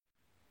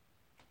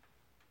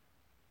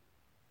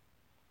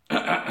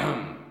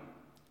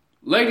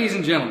Ladies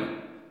and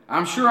gentlemen,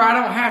 I'm sure I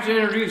don't have to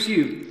introduce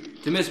you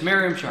to Miss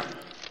Miriam Sharp.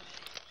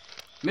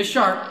 Miss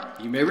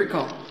Sharp, you may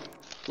recall,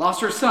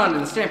 lost her son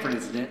in the Stanford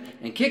incident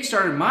and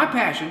kick-started my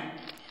passion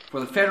for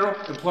the federal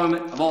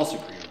employment of all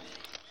superheroes.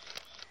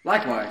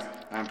 Likewise,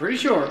 I'm pretty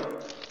sure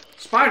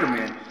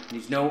Spider-Man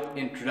needs no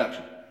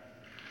introduction.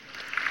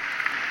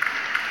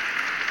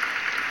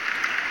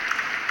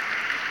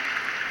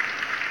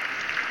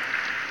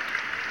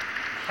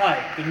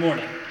 Hi, good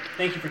morning.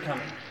 Thank you for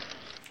coming.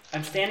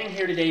 I'm standing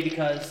here today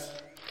because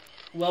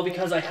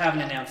I have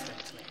an announcement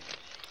to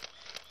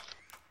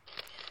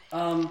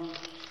make.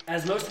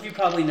 As most of you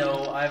probably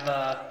know,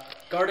 I've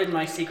guarded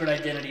my secret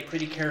identity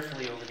pretty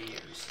carefully over the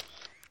years.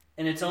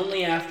 And it's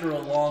only after a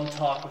long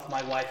talk with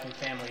my wife and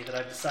family that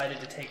I've decided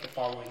to take the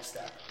following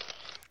step.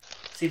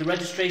 See, the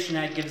Registration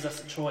Act gives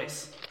us a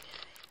choice.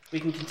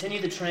 We can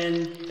continue the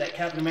trend that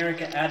Captain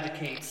America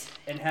advocates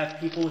and have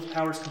people with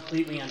powers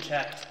completely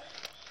unchecked.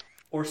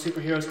 Or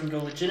superheroes can go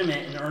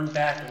legitimate and earn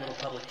back a little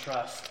public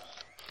trust.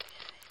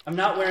 I'm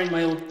not wearing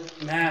my old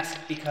mask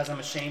because I'm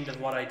ashamed of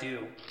what I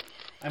do.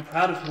 I'm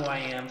proud of who I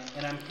am,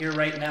 and I'm here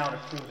right now to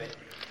prove it.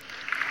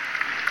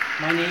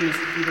 My name is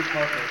Peter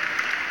Parker,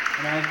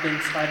 and I've been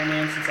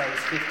Spider-Man since I was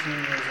 15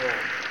 years old.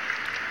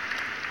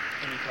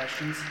 Any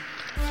questions?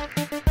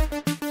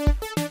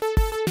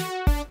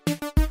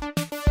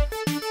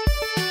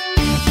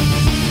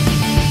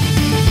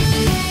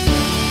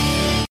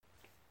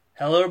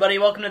 Hello everybody,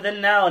 welcome to Then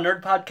and Now, a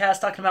nerd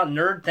podcast talking about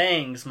nerd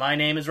things. My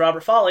name is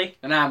Robert Foley.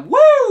 And I'm,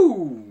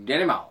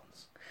 Danny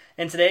Mullins.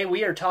 And today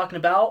we are talking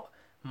about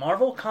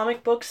Marvel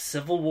Comic Books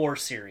Civil War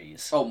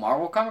series. Oh,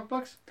 Marvel comic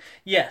books?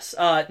 Yes,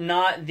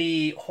 not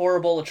the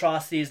horrible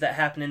atrocities that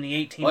happened in the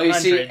 1800s. Well, you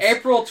see,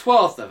 April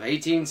 12th of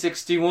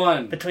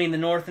 1861. Between the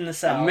North and the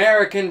South.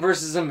 American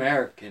versus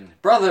American.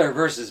 Brother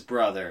versus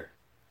brother.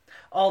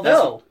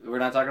 Although, we're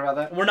not talking about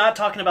that? We're not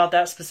talking about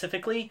that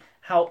specifically.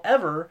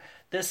 However,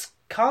 this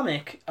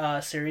comic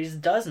series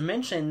does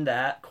mention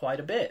that quite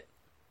a bit.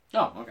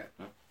 Oh, okay.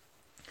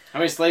 How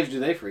many slaves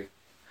do they free?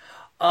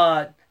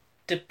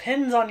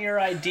 Depends on your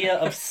idea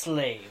of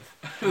slave.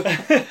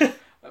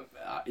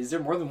 Is there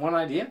more than one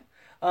idea?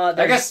 I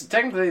guess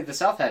technically the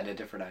South had a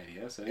different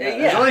idea, so yeah. Yeah.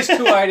 There's at least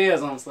two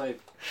ideas on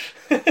slave.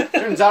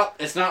 Turns out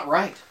it's not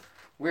right.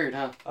 Weird,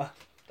 huh?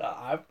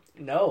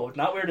 No,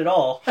 not weird at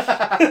all.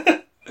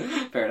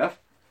 Fair enough.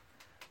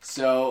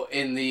 So,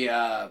 in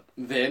the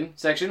then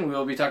section,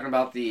 we'll be talking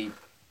about the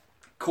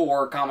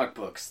core comic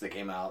books that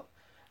came out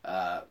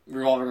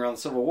revolving around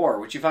the Civil War,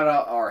 which you found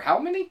out are how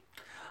many?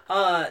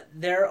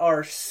 There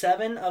are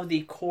 7 of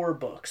the core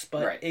books,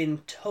 but right. In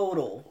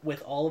total,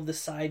 with all of the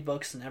side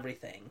books and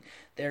everything,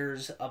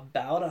 there's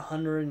about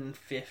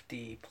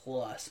 150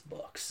 plus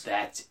books.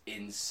 That's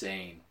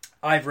insane.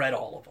 I've read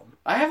all of them.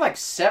 I have like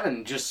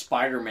 7 just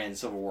Spider-Man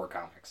Civil War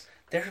comics.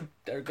 They're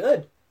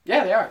good.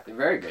 Yeah, they are. They're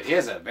very good. He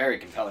has a very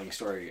compelling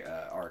story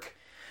arc.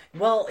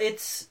 Well,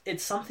 it's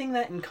something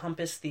that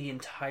encompassed the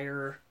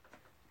entire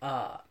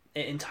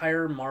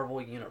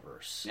Marvel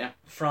universe. Yeah.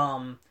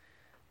 From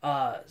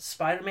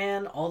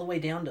Spider-Man all the way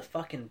down to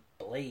fucking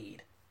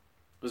Blade.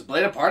 Was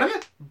Blade a part of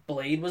it?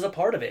 Blade was a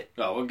part of it.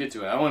 Oh, we'll get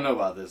to it. I want to know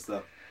about this,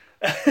 though.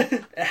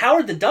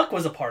 Howard the Duck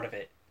was a part of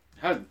it.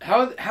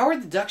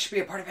 Howard the Duck should be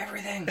a part of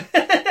everything.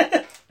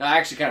 No, I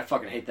actually kind of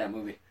fucking hate that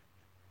movie.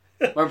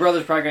 My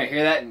brother's probably going to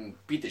hear that and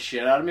beat the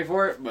shit out of me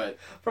for it, but...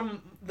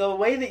 From the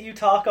way that you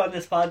talk on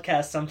this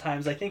podcast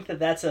sometimes, I think that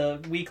that's a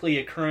weekly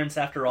occurrence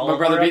after all of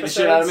our episodes. My brother beat the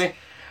shit out of me?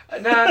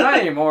 No, not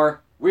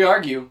anymore. We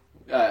argue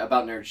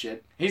about nerd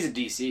shit. He's a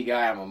DC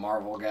guy, I'm a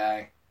Marvel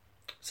guy.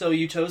 So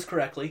you chose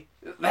correctly.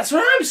 That's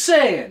what I'm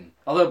saying!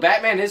 Although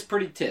Batman is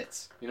pretty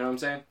tits. You know what I'm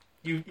saying?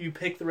 You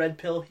pick the red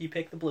pill, he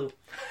picked the blue.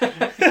 So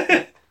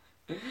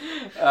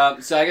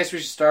I guess we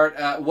should start.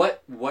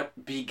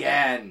 What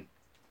began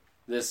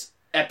this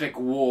epic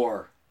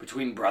war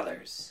between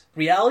brothers?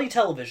 Reality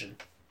television.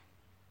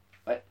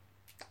 What?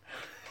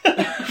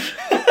 The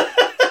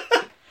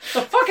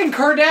fucking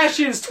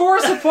Kardashians tore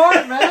us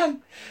apart,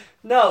 man!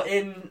 No,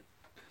 in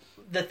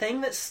the thing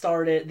that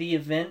started, the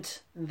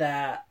event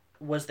that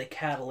was the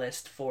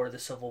catalyst for the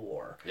Civil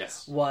War,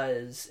 yes,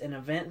 was an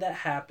event that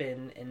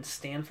happened in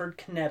Stanford,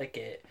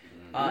 Connecticut,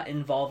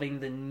 involving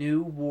the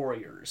New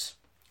Warriors,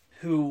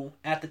 who,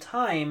 at the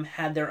time,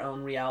 had their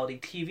own reality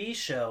TV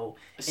show.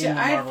 See,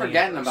 I had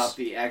forgotten about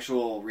the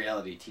actual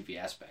reality TV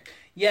aspect.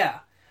 Yeah.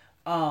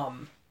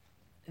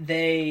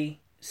 They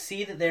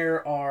see that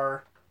there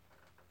are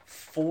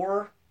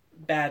 4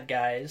 bad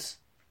guys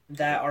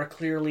that are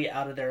clearly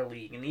out of their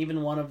league. And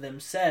even one of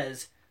them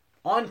says,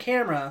 on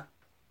camera,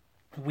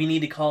 we need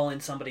to call in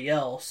somebody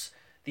else.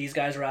 These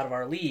guys are out of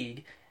our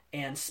league.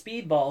 And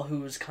Speedball,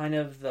 who's kind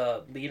of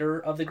the leader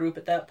of the group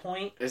at that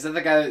point... Is that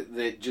the guy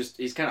that just...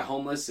 He's kind of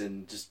homeless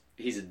and just...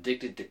 He's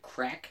addicted to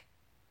crack?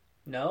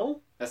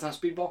 No. That's not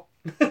Speedball?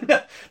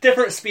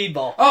 Different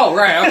Speedball. Oh,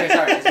 right. Okay,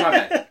 sorry. It's my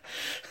bad.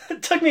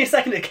 It took me a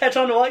second to catch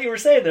on to what you were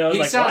saying, though.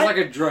 He sounds like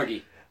a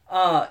druggie.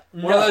 No.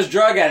 One of those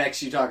drug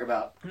addicts you talk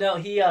about. No,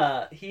 he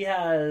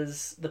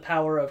has the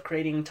power of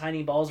creating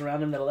tiny balls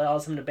around him that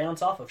allows him to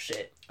bounce off of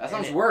shit. That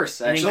sounds worse,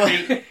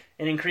 actually.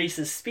 And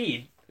increases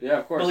speed. Yeah,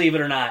 of course. Believe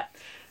it or not.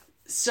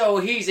 So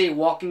he's a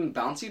walking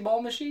bouncy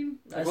ball machine?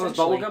 Like one of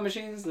those bubblegum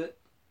machines that...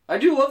 I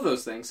do love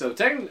those things. So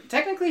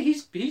technically,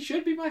 he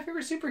should be my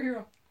favorite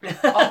superhero.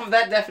 Off of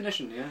that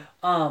definition, yeah.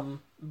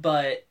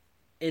 But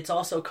it's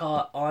also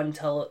caught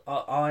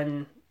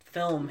on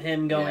film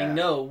him going,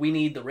 no, we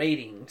need the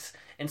ratings.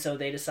 And so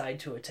they decide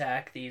to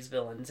attack these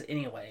villains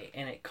anyway.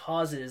 And it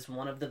causes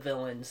one of the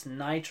villains,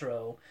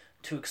 Nitro,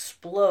 to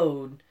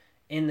explode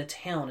in the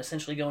town,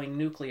 essentially going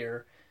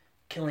nuclear,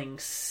 killing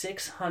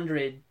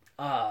 600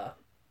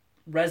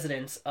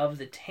 residents of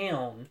the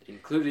town.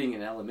 Including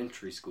an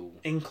elementary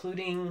school.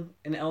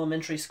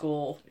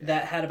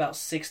 That had about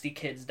 60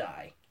 kids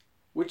die.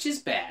 Which is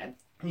bad.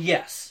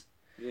 Yes.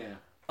 Yeah.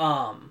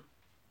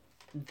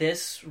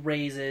 This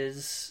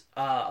raises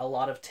a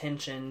lot of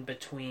tension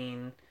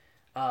between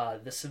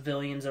the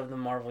civilians of the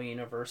Marvel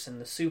Universe and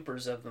the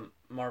supers of the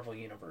Marvel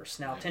Universe.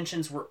 Now,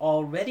 tensions were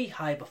already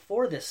high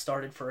before this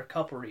started for a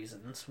couple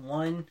reasons.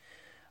 One,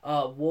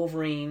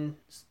 Wolverine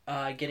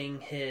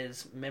getting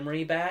his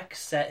memory back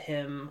set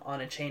him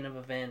on a chain of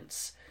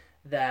events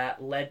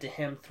that led to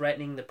him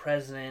threatening the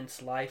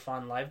president's life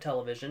on live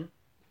television.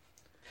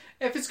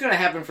 If it's going to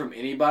happen from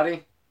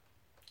anybody,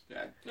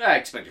 I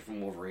expect it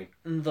from Wolverine.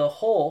 The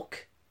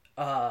Hulk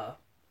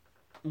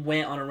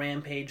went on a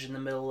rampage in the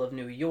middle of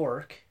New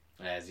York.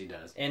 As he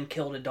does. And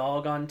killed a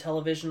dog on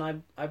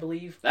television, I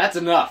believe. That's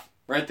enough,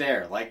 right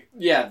there. Like,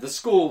 yeah, the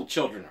school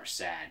children are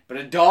sad. But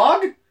a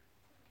dog?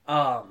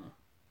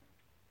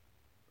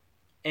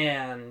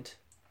 And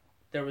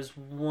there was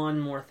one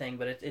more thing,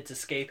 but it's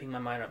escaping my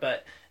mind.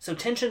 But, so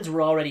tensions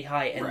were already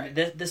high, and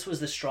this was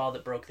the straw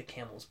that broke the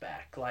camel's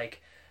back.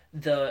 Like,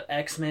 the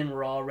X-Men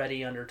were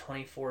already under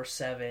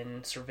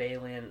 24/7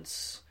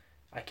 surveillance.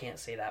 I can't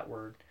say that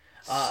word.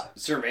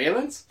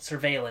 Surveillance?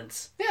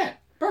 Surveillance. Yeah,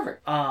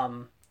 perfect.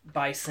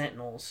 By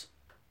Sentinels.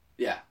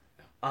 Yeah.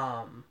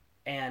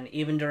 And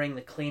even during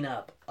the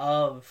cleanup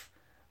of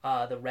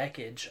the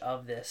wreckage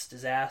of this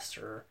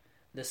disaster,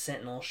 the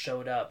Sentinels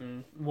showed up,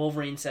 and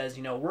Wolverine says,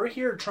 we're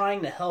here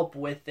trying to help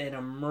with an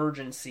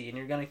emergency, and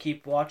you're going to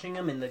keep watching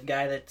them, and the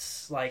guy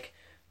that's, like,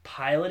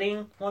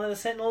 piloting one of the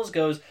Sentinels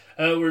goes,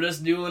 oh, we're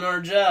just doing our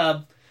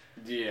job.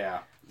 Yeah.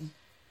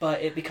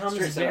 But it becomes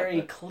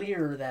very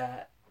clear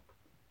that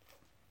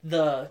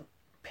the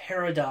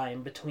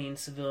paradigm between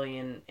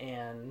civilian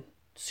and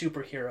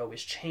superhero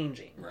is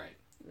changing. Right.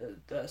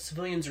 The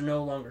civilians are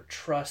no longer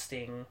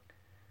trusting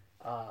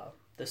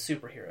the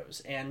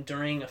superheroes. And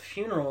during a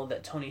funeral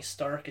that Tony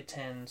Stark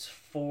attends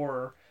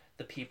for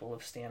the people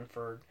of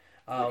Stanford...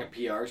 like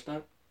a PR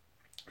stunt?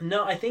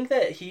 No, I think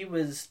that he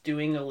was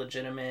doing a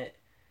legitimate...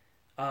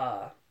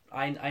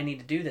 I need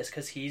to do this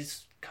because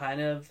he's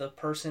kind of the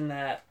person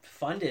that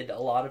funded a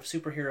lot of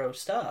superhero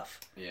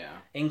stuff. Yeah.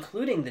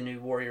 Including the New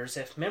Warriors,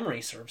 if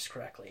memory serves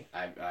correctly.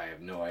 I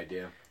have no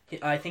idea.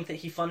 I think that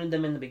he funded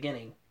them in the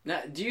beginning.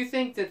 Now, do you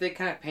think that they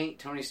kind of paint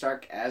Tony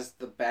Stark as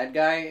the bad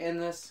guy in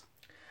this?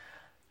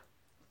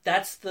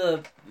 That's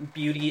the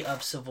beauty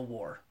of Civil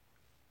War.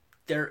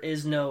 There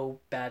is no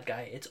bad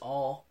guy. It's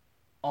all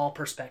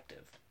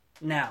perspective.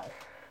 Now,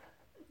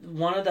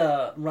 one of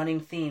the running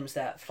themes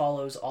that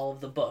follows all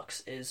of the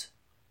books is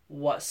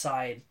whose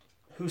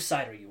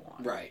side are you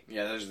on? Right.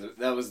 Yeah,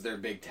 that was their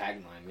big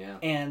tagline, yeah.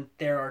 And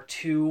there are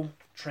two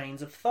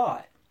trains of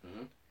thought.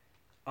 Mm-hmm.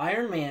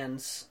 Iron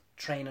Man's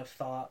train of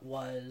thought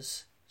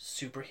was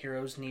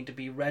superheroes need to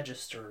be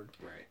registered.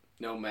 Right.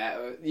 No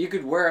you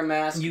could wear a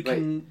mask. You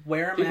can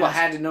wear a mask. People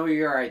had to know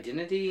your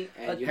identity,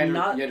 and you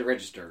had to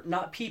register.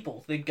 Not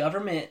people. The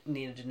government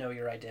needed to know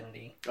your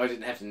identity. Oh, it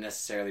didn't have to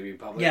necessarily be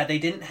public? Yeah, they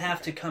didn't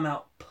have to come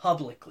out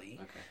publicly.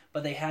 Okay.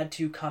 But they had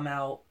to come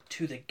out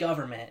to the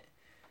government.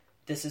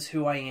 This is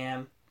who I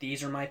am.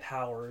 These are my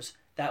powers.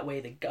 That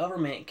way the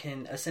government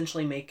can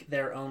essentially make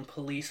their own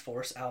police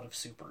force out of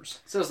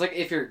supers. So it's like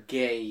if you're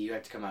gay, you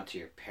have to come out to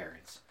your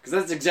parents. Because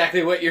that's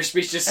exactly what your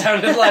speech just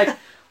sounded like.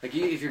 Like,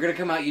 if you're going to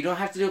come out, you don't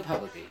have to do it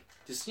publicly.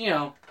 Just,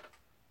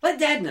 let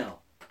Dad know.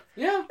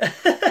 Yeah?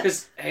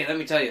 Because, hey, let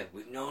me tell you,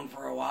 we've known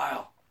for a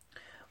while.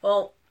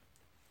 Well,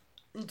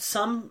 in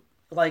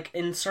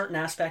certain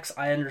aspects,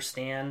 I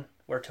understand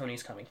where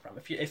Tony's coming from.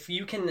 If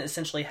you can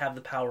essentially have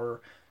the power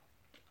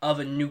of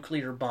a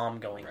nuclear bomb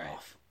going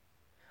off,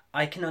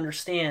 I can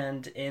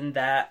understand in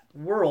that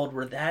world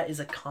where that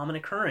is a common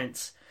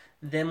occurrence,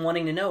 them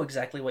wanting to know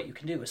exactly what you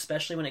can do,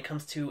 especially when it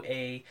comes to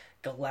a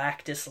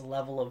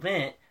Galactus-level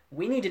event.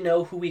 We need to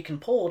know who we can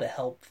pull to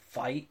help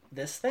fight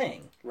this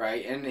thing.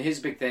 Right, and his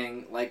big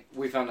thing, like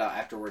we found out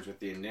afterwards with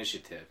the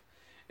initiative,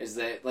 is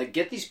that,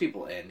 get these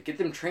people in, get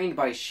them trained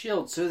by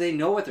S.H.I.E.L.D. so they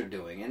know what they're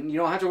doing, and you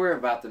don't have to worry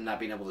about them not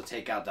being able to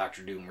take out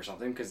Dr. Doom or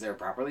something, because they're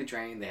properly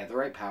trained, they have the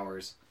right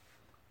powers.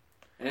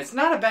 And it's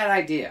not a bad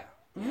idea.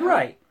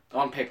 Right.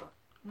 On paper.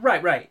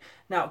 Right.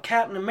 Now,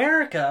 Captain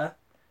America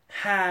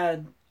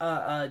had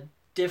a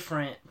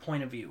different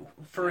point of view.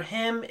 For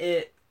him,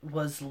 it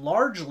was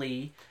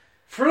largely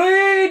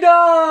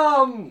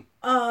Freedom!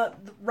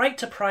 Right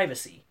to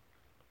privacy.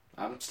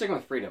 I'm sticking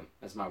with freedom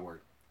as my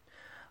word.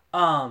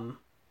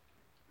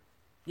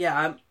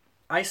 Yeah,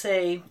 I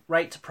say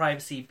right to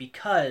privacy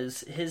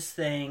because his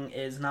thing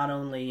is not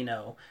only,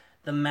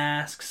 the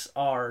masks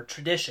are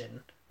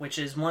tradition, which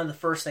is one of the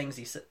first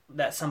things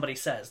that somebody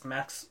says.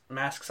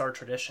 Masks are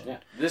tradition. Yeah,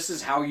 this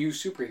is how you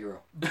superhero.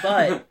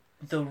 But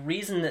the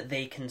reason that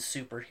they can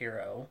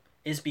superhero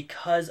is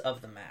because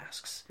of the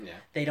masks. Yeah.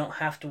 They don't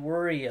have to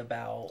worry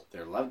about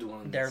their loved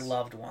ones.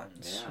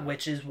 Yeah.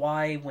 Which is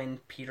why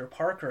when Peter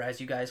Parker,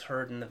 as you guys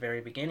heard in the very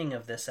beginning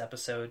of this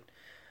episode,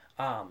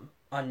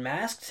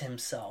 unmasked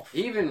himself.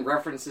 He even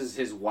references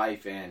his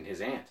wife and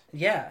his aunt.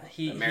 Yeah.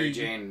 Mary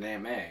Jane and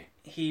Aunt May.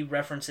 He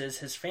references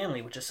his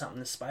family, which is something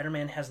that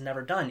Spider-Man has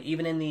never done.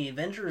 Even in the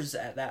Avengers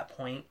at that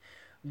point,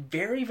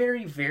 very,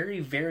 very, very,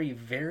 very,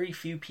 very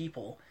few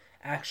people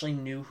actually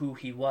knew who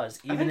he was.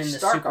 Even in the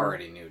Stark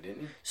already knew,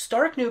 didn't he?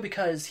 Stark knew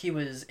because he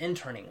was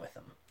interning with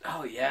him.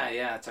 Oh, yeah.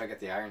 That's how I got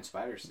the Iron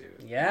Spider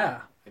suit. Yeah.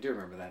 I do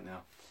remember that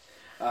now.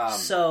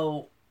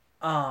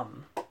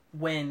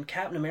 When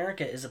Captain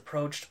America is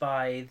approached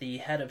by the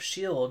head of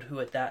S.H.I.E.L.D., who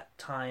at that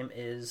time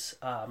is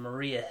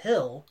Maria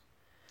Hill...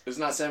 It's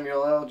not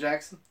Samuel L.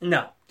 Jackson?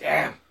 No.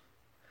 Damn.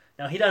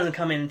 No, he doesn't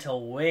come in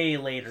until way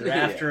later,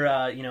 after,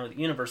 the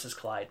universes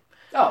collide.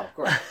 Oh, of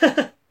course.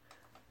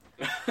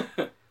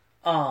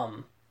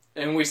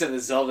 And we said the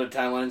Zelda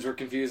timelines were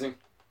confusing?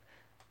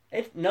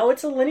 No,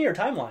 it's a linear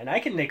timeline. I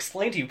can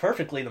explain to you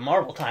perfectly the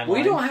Marvel timeline.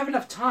 We don't have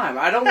enough time.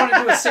 I don't want to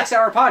do a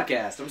 6-hour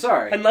podcast. I'm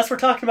sorry. Unless we're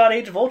talking about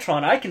Age of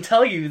Ultron, I can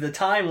tell you the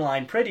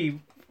timeline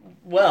pretty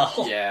well.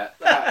 Yeah.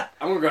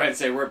 I'm going to go ahead and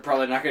say we're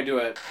probably not going to do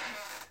a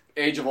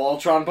Age of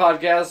Ultron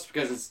podcast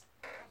because it's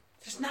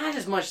there's not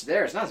as much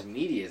there. It's not as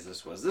meaty as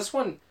this was. This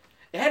one,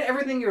 it had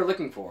everything you were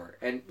looking for.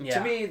 And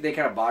to me, they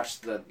kind of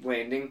botched the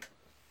landing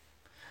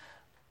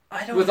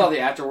with all the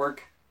afterwork.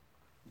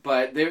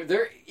 But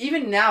they're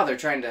even now they're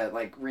trying to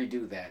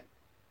redo that,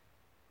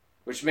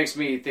 which makes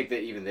me think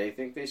that even they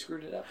think they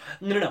screwed it up.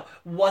 No.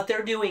 What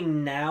they're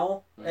doing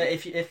now,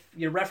 if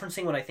you're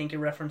referencing what I think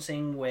you're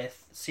referencing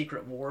with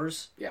Secret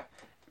Wars,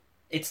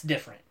 it's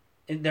different.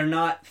 They're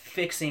not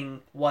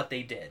fixing what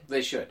they did.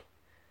 They should.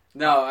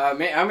 No, I'm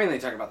mainly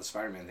talking about the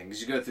Spider-Man thing because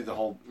you go through the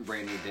whole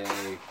brand new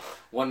day,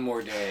 one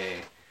more day,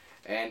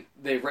 and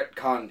they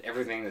retconned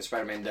everything that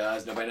Spider-Man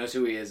does. Nobody knows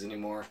who he is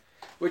anymore.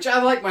 Which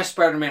I like my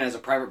Spider-Man as a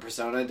private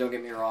persona, don't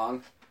get me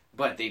wrong.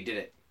 But they did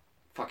it.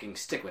 Fucking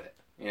stick with it,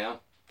 you know?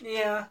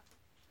 Yeah.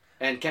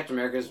 And Captain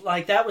America's...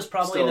 that was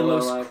probably the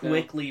most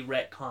quickly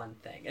retconned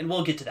thing. And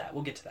we'll get to that.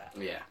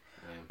 Yeah.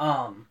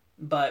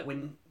 But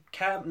when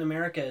Captain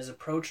America is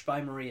approached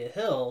by Maria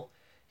Hill,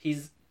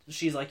 she's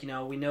like,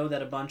 we know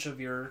that a bunch of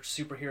your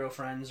superhero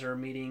friends are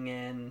meeting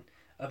in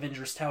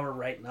Avengers Tower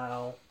right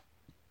now,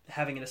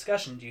 having a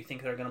discussion. Do you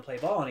think they're going to play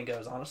ball? And he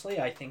goes, honestly,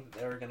 I think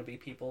there are going to be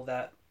people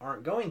that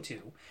aren't going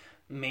to.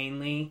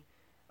 Mainly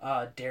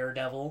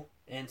Daredevil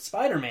and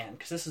Spider-Man,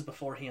 because this is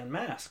before he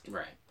unmasked.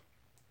 Right.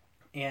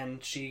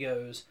 And she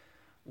goes,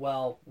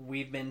 well,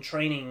 we've been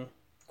training,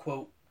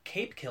 quote,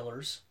 cape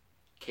killers.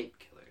 Cape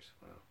killers,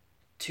 wow.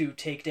 To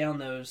take down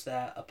those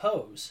that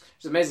oppose.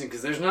 It's amazing,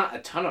 because there's not a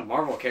ton of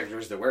Marvel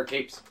characters that wear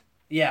capes.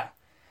 Yeah.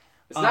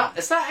 It's not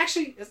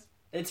actually...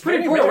 It's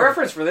pretty important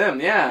reference for them,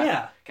 yeah.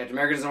 Yeah. Captain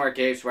America doesn't wear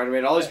capes,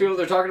 Spider-Man, all these people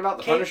they're talking about,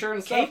 the Punisher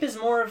and stuff. Cape is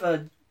more of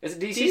a it's a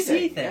DC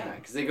thing. Yeah,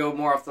 because they go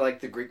more off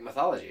the Greek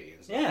mythology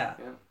and stuff. Yeah.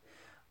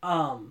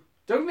 Don't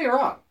get me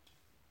wrong.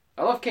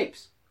 I love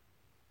capes.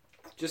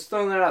 Just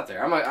throwing that out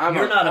there.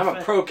 I'm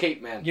a pro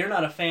cape man. You're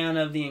not a fan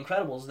of The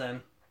Incredibles,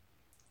 then.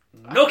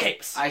 No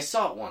capes! I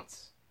saw it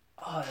once.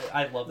 Oh,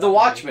 I love that. The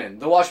Watchmen.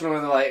 The Watchmen,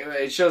 where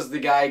it shows the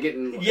guy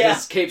getting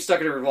his cape stuck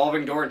in a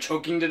revolving door and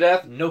choking to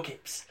death. No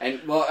capes.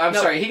 And,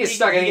 he gets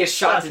stuck and he gets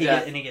shot to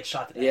death. And he gets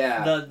shot to death.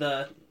 Yeah.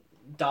 The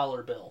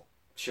dollar bill.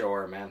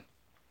 Sure, man.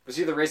 Was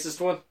he the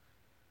racist one?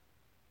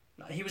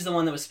 He was the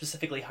one that was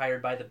specifically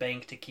hired by the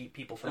bank to keep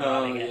people from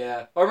robbing it.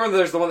 Yeah. I remember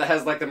there's the one that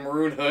has the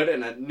maroon hood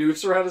and a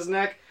noose around his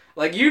neck.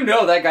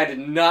 That guy did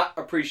not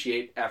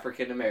appreciate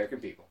African American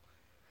people.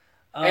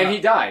 And he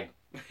died.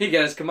 He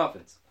got his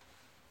comeuppance.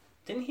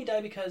 Didn't he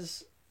die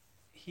because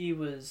he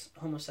was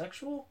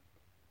homosexual?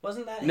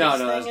 Wasn't that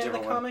his thing in the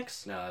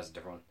comics? No, that's a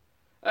different one.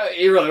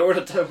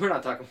 We're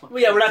not talking.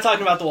 Well, yeah, we're not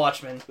talking about the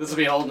Watchmen. This will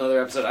be a whole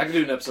nother episode. I could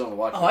do an episode on the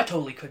Watchmen. Oh, I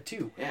totally could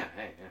too. Yeah.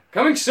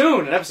 Coming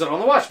soon, an episode on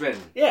the Watchmen.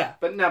 Yeah.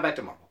 But now back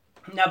to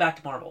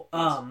Marvel.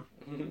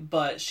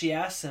 But she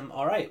asks him,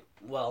 all right,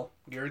 well,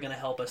 you're going to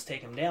help us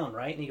take him down,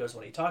 right? And he goes,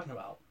 what are you talking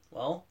about?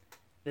 Well,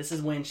 this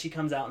is when she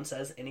comes out and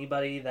says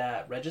anybody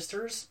that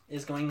registers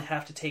is going to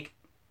have to take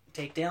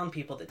down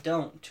people that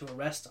don't to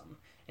arrest them.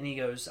 And he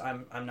goes,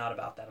 I'm not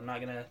about that. I'm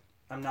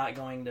not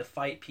going to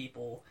fight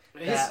people.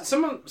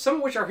 Some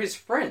of which are his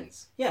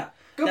friends. Yeah.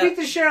 Beat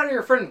the shit out of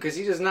your friend because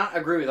he does not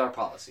agree with our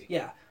policy.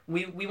 Yeah.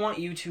 We want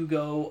you to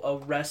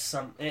go arrest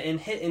some... In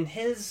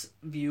his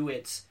view,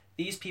 it's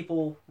these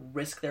people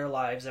risk their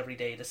lives every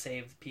day to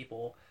save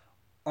people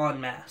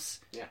en masse.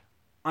 Yeah.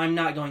 I'm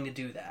not going to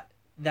do that.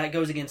 that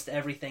goes against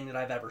everything that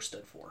I've ever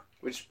stood for.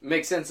 Which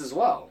makes sense as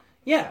well.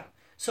 Yeah.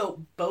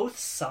 So both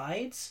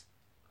sides...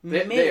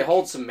 They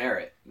hold some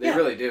merit. They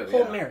really do.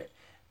 Hold merit.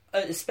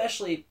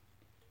 Especially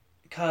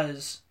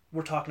because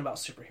we're talking about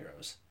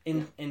superheroes.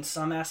 In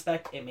some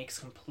aspect, it makes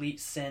complete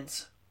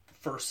sense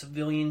for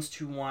civilians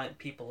to want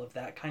people of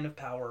that kind of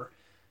power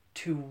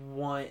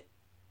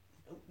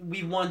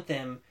we want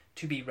them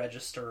to be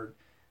registered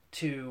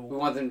we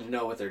want them to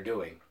know what they're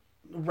doing.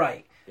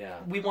 Right. Yeah.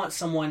 We want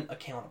someone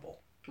accountable.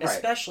 Right.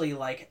 Especially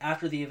like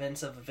after the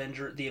events of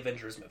the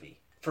Avengers movie,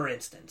 for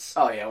instance.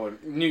 Oh yeah, when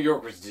New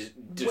York was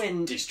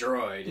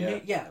destroyed.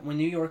 Yeah. When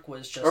New York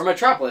was just... Or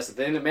Metropolis at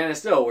the end of Man of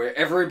Steel, where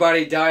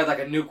everybody died like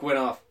a nuke went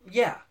off.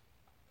 Yeah.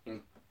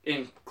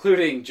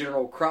 Including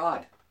General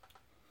Crod.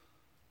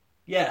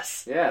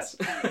 Yes. Yes.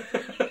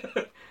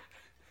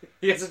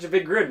 He had such a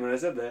big grin when I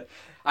said that.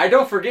 I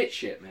don't forget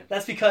shit, man.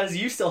 That's because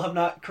you still have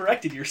not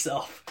corrected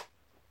yourself.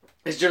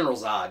 It's General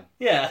Zod.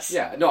 Yes.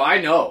 Yeah, no,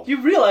 I know.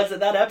 You realize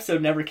that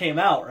episode never came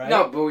out, right?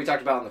 No, but we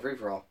talked about it on the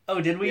free-for-all.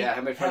 Oh, did we? Yeah, I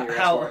made fun of your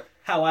ass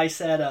how I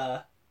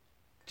said,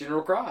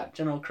 General Crod.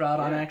 General Crod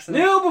on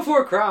accident? Kneel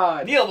before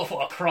Crod. Kneel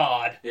before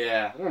Crod.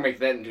 Yeah, I'm going to make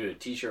that into a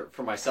t-shirt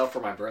for myself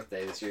for my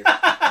birthday this year.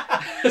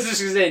 It's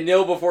just going to say,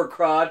 kneel before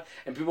Crod,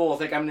 and people will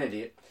think I'm an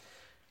idiot.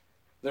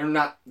 They're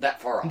not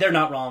that far off. They're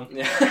not wrong.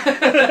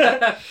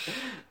 Yeah.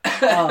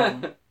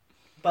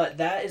 But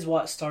that is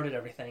what started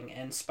everything,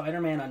 and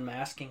Spider-Man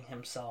unmasking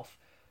himself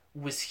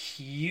was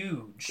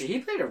huge. He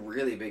played a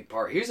really big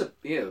part. He was a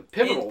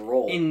pivotal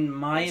role. In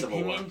my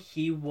opinion,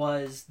 he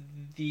was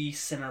the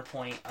center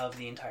point of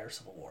the entire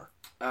Civil War.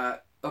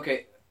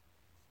 Okay.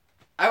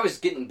 I was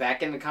getting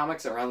back into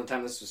comics around the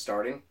time this was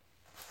starting.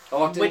 I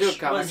walked into a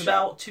comic Which was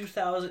about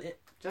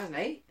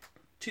 2008?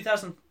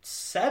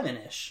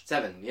 2007-ish.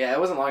 7. Yeah, it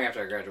wasn't long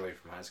after I graduated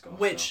from high school.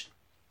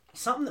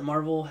 Something that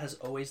Marvel has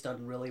always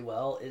done really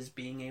well is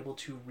being able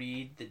to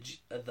read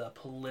the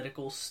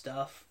political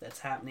stuff that's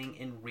happening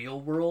in real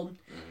world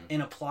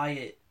and apply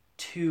it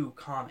to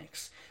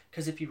comics.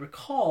 Because if you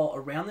recall,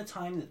 around the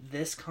time that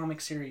this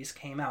comic series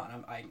came out,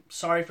 and I'm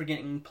sorry for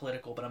getting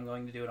political, but I'm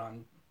going to do it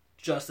on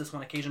just this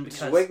one occasion because...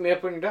 Just wake me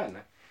up when you're done.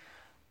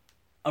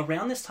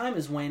 Around this time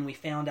is when we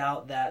found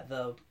out that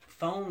the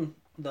phone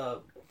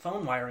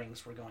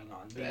wirings were going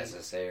on. The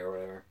SSA or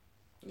whatever.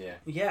 Yeah.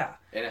 Yeah.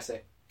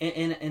 NSA.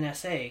 In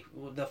NSA,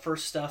 the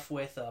first stuff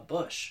with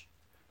Bush.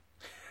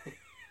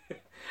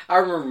 I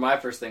remember my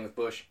first thing with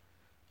Bush.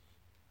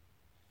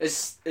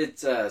 It's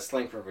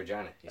slang for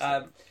vagina.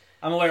 I'm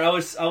aware. I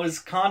was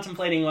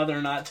contemplating whether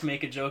or not to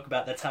make a joke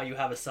about that's how you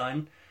have a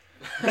son.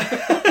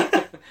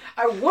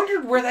 I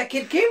wondered where that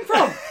kid came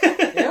from.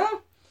 Yeah.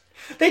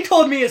 They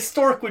told me a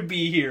stork would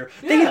be here.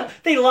 Yeah.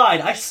 They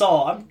lied. I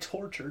saw. I'm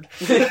tortured.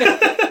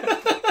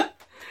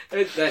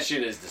 That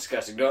shit is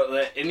disgusting. Don't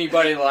let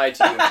anybody lie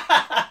to you.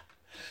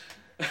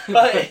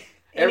 But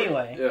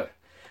anyway.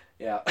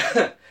 Yeah.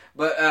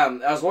 But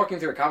I was walking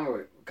through a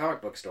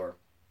comic book store,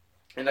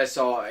 and I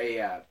saw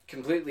a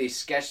completely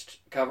sketched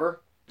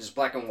cover, just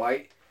black and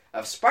white,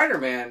 of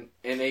Spider-Man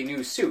in a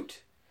new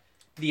suit.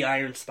 The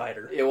Iron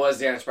Spider. It was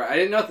the Iron Spider. I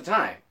didn't know at the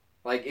time.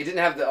 Like, it didn't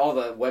have all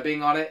the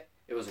webbing on it.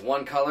 It was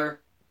one color,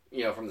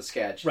 from the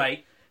sketch.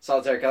 Right.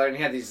 Solitary color, and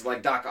he had these,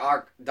 like, Doc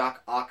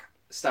Ock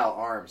style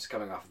arms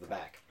coming off of the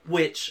back.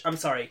 Which, I'm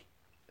sorry,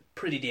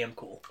 pretty damn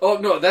cool. Oh,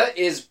 no,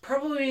 that's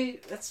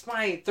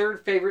my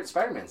third favorite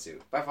Spider-Man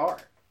suit, by far.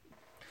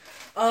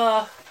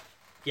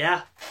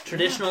 Yeah.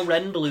 Traditional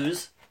red and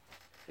blues.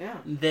 Yeah.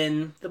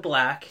 Then the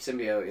black.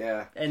 Symbiote,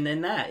 yeah. And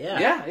then that,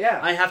 yeah. Yeah.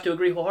 I have to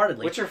agree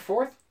wholeheartedly. What's your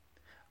fourth?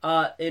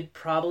 It'd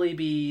probably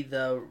be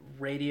the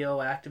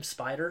radioactive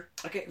spider.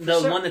 Okay. The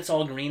one that's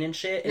all green and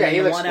shit. And yeah,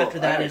 then the one after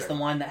that is the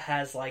one that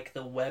has, like,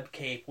 the web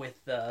cape with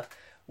the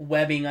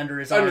webbing under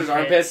his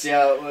armpits.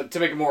 Yeah, to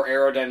make it more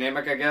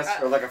aerodynamic, I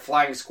guess. Or like a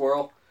flying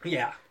squirrel.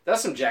 Yeah.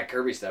 That's some Jack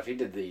Kirby stuff. He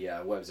did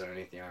the webs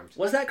underneath the arms.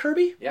 Was that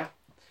Kirby? Yeah.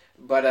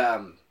 But,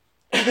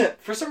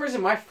 for some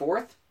reason, my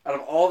fourth, out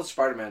of all the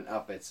Spider-Man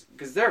outfits,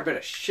 because there have been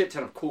a shit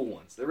ton of cool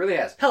ones. There really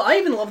has. Hell, I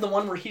even love the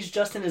one where he's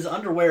just in his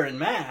underwear and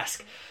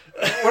mask.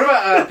 What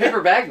about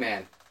Paper Bag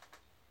Man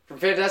from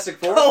Fantastic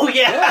Four? Oh,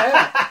 yeah.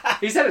 Yeah.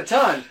 He's had a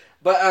ton.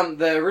 But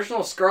the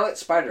original Scarlet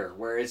Spider,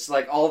 where it's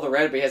like all the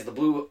red, but he has the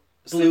blue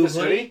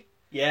hoodie.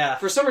 Yeah.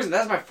 For some reason,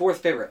 that's my fourth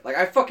favorite. Like,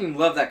 I fucking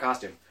love that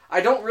costume. I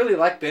don't really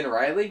like Ben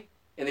Reilly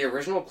in the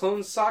original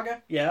Clone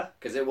Saga. Yeah.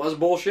 Because it was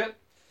bullshit.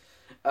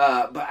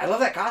 But I love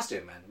that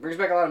costume, man. It brings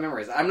back a lot of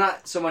memories. I'm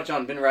not so much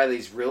on Ben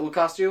Reilly's real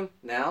costume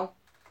now.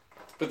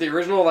 But the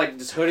original, like,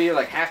 this hoodie,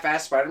 like,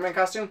 half-assed Spider-Man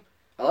costume,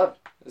 I love it.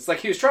 It's like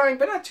he was trying,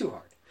 but not too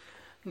hard.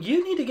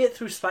 You need to get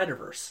through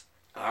Spider-Verse.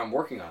 I'm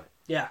working on it.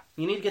 Yeah,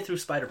 you need to get through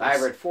Spider-Verse.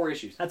 I read 4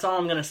 issues. That's all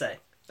I'm going to say.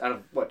 Out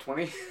of, what,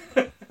 20?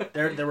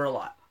 There were a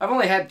lot. I've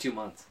only had 2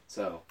 months,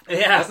 so...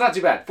 Yeah. That's not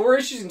too bad. 4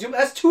 issues in 2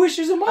 months? That's 2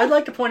 issues a month? I'd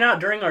like to point out,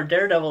 during our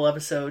Daredevil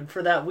episode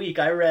for that week,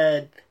 I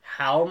read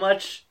how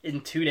much in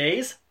 2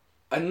 days?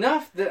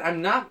 Enough that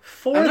I'm not...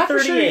 438. I'm not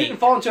for sure you didn't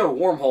fall into a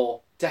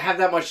wormhole to have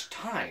that much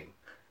time.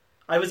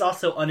 I was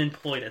also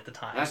unemployed at the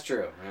time. That's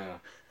true. Yeah.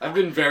 I've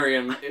been very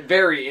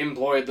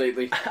employed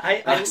lately.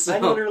 I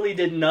literally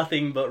did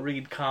nothing but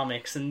read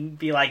comics and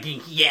be like,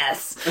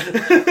 yes!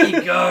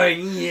 Keep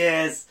going,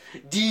 yes!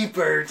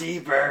 Deeper,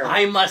 deeper!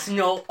 I must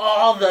know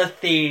all the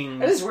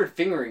things! I did this weird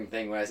fingering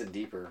thing when I said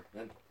deeper.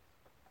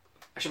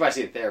 I should probably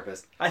see a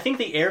therapist. I think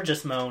the air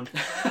just moaned.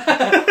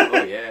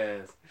 Oh,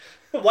 yes.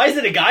 Why is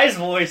it a guy's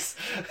voice?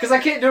 Because I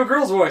can't do a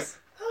girl's voice.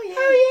 Oh, yes!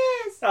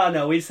 Oh, yes! Oh,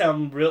 no, we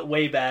sound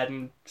way bad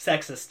and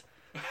sexist.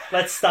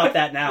 Let's stop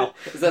that now.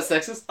 Is that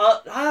sexist?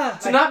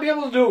 Not be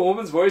able to do a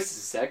woman's voice is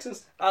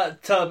sexist?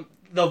 To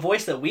the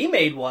voice that we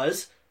made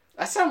was...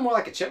 I sound more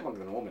like a chipmunk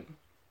than a woman.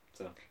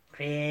 So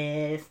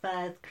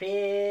Christmas,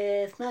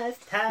 Christmas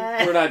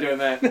time. We're not doing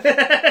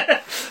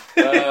that.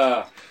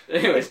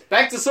 Anyways,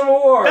 back to Civil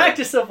War. Back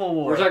to Civil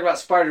War. We're talking about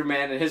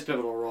Spider-Man and his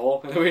pivotal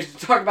role. And we should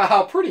talk about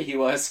how pretty he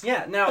was.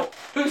 Yeah, now,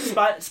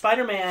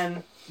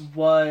 Spider-Man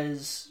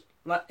was,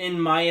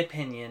 in my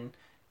opinion,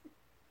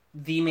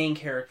 the main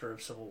character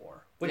of Civil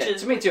War. Which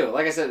is, to me too.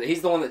 Like I said,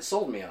 he's the one that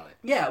sold me on it.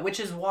 Yeah, which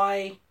is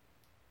why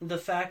the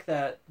fact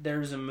that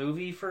there's a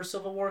movie for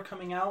Civil War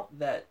coming out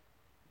that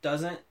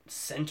doesn't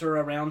center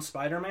around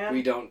Spider-Man.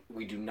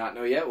 We do not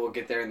know yet. We'll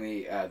get there in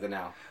the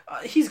now.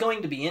 He's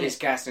going to be in His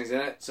casting's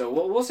in it, so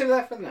we'll save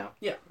that for the now.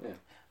 Yeah.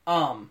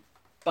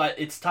 But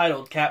it's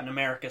titled Captain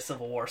America: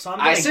 Civil War, so I'm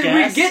gonna guess... I said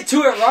we'd get to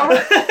it,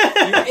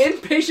 Robert. You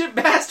impatient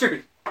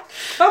bastard.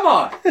 Come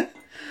on.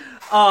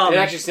 It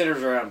actually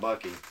centers around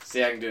Bucky.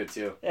 See, I can do it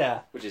too.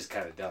 Yeah. Which is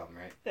kind of dumb,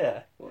 right?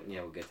 Yeah. Well,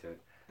 yeah, we'll get to it.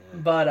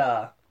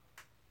 But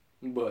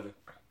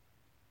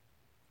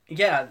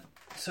yeah,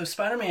 so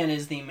Spider-Man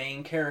is the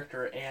main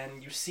character,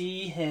 and you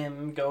see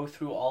him go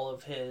through all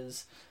of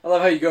his... I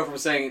love how you go from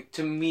saying,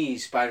 to me,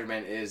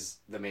 Spider-Man is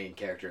the main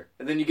character.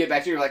 And then you get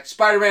back to, you're like,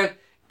 Spider-Man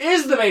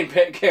is the main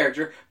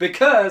character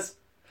because...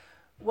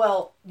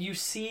 Well, you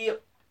see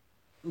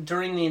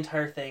during the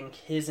entire thing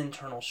his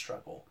internal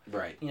struggle.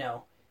 Right. You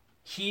know,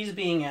 he's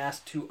being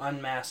asked to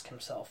unmask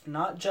himself,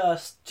 not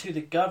just to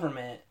the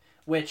government,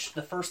 which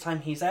the first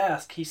time he's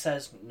asked, he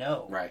says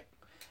no. Right.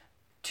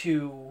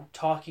 To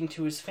talking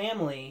to his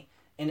family,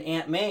 and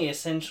Aunt May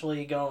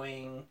essentially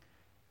going,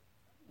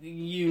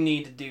 you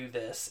need to do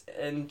this,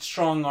 and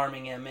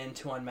strong-arming him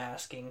into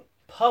unmasking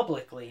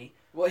publicly.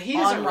 Well, he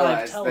doesn't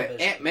realize television.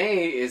 that Aunt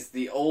May is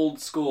the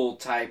old-school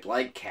type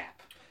like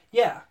Cap.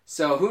 Yeah.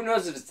 So who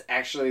knows if it's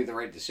actually the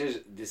right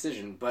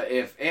decision, but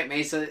if Aunt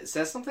May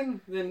says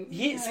something, then...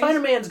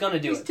 Spider-Man's gonna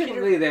do it. He's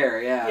typically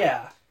there, yeah.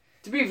 Yeah.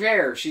 To be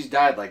fair, she's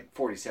died like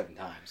 47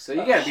 times, so you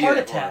gotta be there. Heart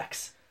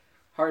attacks.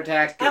 Heart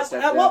attacks.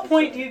 At what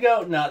point do you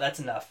go, no, that's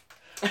enough?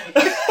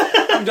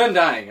 I'm done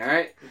dying,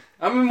 alright?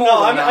 I'm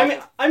immortal.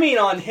 No, I mean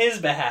on his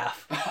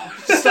behalf.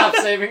 Stop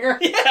saving her?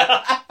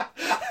 Yeah.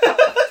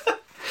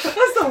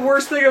 That's the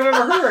worst thing I've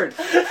ever heard.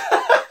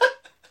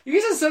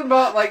 You said something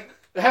about, like,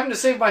 having to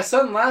save my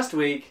son last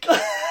week.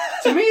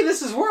 To me,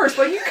 this is worse.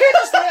 Like, you can't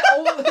just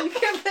you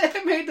can't let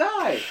Aunt May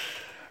die.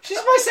 She's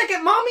my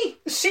second mommy.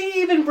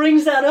 She even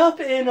brings that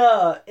up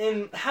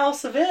in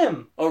House of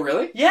M. Oh,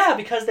 really? Yeah,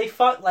 because they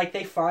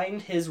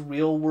find his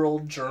real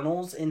world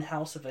journals in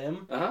House of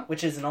M,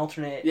 which is an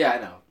alternate. Yeah, I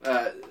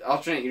know.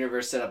 Alternate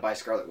universe set up by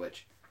Scarlet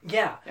Witch.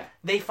 Yeah.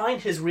 They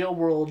find his real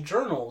world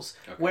journals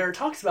where it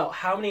talks about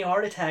how many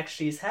heart attacks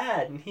she's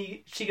had, and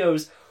she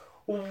goes,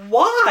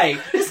 why?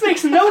 This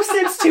makes no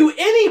sense to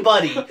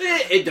anybody.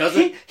 It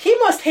doesn't. He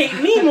must hate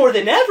me more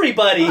than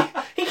everybody.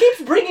 He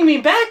keeps bringing me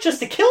back just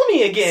to kill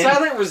me again.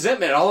 Silent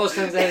resentment. All those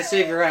times I had to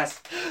save your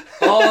ass.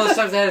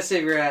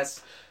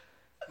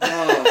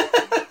 Oh.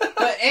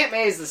 But Aunt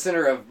May is the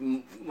center of,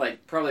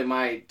 like, probably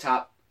my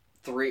top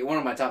three, one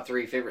of my top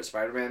three favorite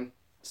Spider-Man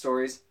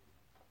stories.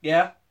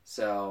 Yeah?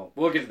 So,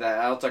 we'll get to that.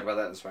 I'll talk about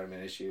that in the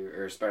Spider-Man issue,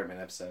 or Spider-Man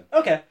episode.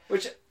 Okay.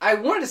 Which I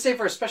wanted to save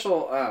for a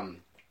special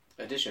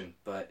edition,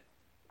 but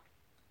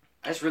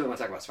I just really want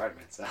to talk about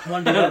Spider-Man. So.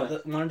 Want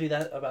to do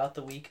that about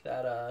the week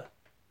that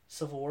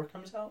Civil War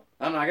comes out?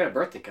 I don't know. I got a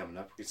birthday coming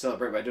up. We could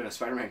celebrate by doing a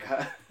Spider-Man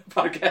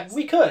podcast.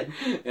 We could.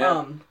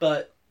 Yeah.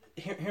 But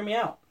hear me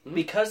out. Hmm?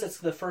 Because it's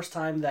the first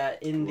time that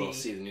We'll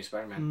see the new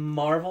Spider-Man.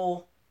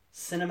 Marvel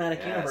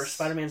Cinematic Universe,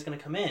 Spider-Man's going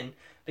to come in,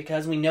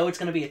 because we know it's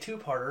going to be a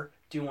two-parter.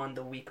 Do one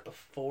the week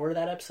before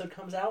that episode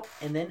comes out,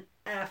 and then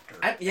after.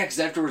 Because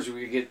afterwards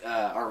we get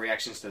our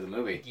reactions to the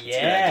movie.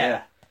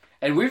 Yeah.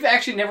 And we've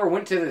actually never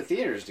went to the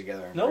theaters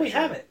together. No, we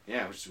haven't.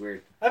 Yeah, which is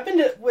weird. I've been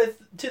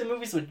to the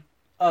movies with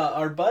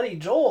our buddy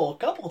Joel a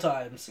couple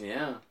times.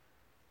 Yeah.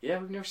 Yeah,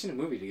 we've never seen a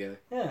movie together.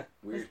 Yeah.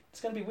 Weird.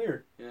 It's going to be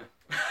weird. Yeah.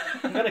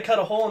 I'm going to cut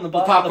a hole in the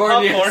bottom popcorn,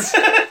 of the popcorn.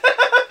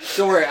 Yes.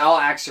 Don't worry, I'll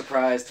act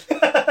surprised.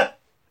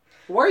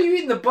 Why are you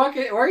eating the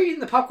bucket? Why are you eating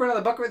the popcorn out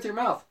of the bucket with your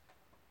mouth?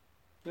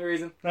 No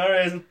reason. No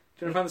reason.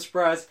 Trying to find the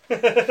surprise.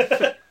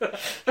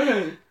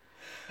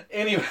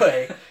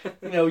 Anyway,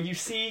 you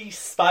see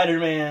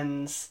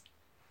Spider-Man's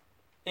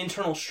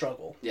internal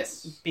struggle.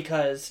 Yes.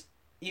 Because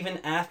even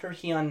after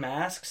he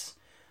unmasks,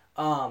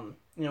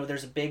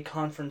 there's a big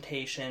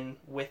confrontation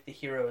with the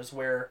heroes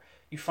where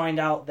you find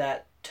out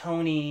that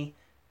Tony,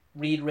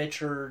 Reed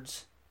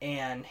Richards,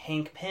 and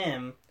Hank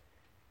Pym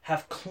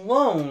have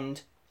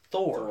cloned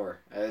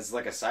Thor, It's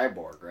like a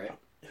cyborg, right?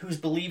 who's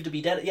believed to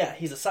be dead. Yeah,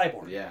 he's a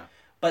cyborg. Yeah.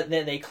 But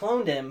they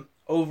cloned him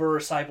over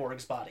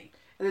Cyborg's body.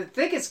 And I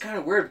think it's kind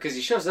of weird because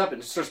he shows up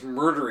and starts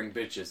murdering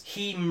bitches.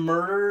 He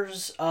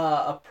murders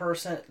a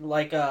person,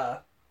 like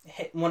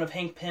one of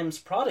Hank Pym's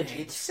He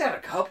prodigies. just had a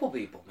couple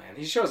people, man.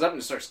 He shows up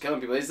and starts killing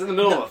people. He's in the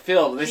middle of a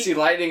field. They see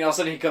lightning. All of a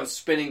sudden, he comes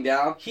spinning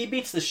down. He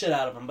beats the shit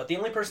out of him, but the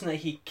only person that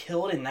he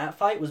killed in that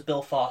fight was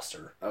Bill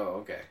Foster. Oh,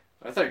 okay.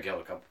 I thought he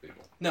killed a couple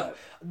people. No,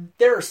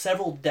 there are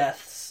several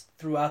deaths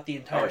throughout the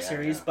entire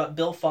series, yeah. but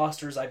Bill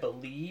Foster's, I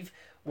believe,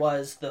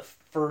 was the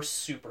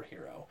first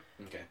superhero.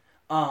 Okay.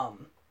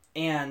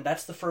 And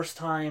that's the first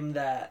time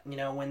that,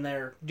 when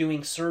they're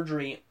doing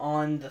surgery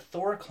on the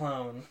Thor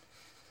clone,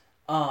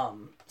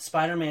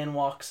 Spider-Man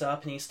walks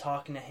up and he's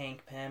talking to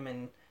Hank Pym,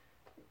 and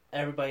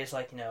everybody's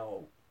like,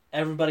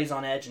 everybody's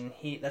on edge, and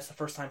that's the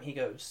first time he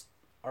goes,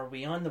 "Are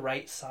we on the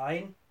right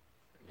side?"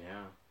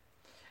 Yeah.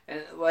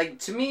 And,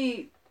 to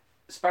me,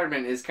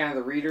 Spider-Man is kind of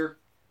the reader.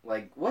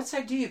 What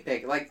side do you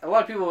pick? A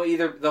lot of people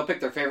they'll pick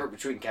their favorite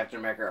between Captain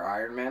America or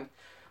Iron Man.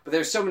 But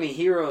there's so many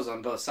heroes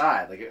on both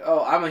sides.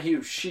 I'm a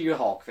huge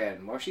She-Hulk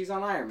fan. Well, she's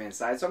on Iron Man's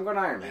side, so I'm going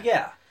to Iron Man.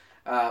 Yeah.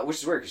 Which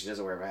is weird because she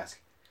doesn't wear a mask.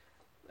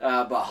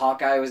 But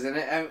Hawkeye was in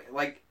it.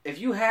 If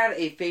you had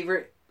a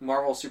favorite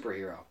Marvel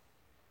superhero,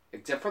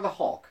 except for the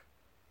Hulk,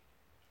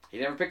 he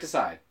never picked a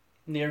side.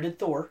 Neither did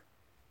Thor.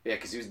 Yeah,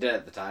 because he was dead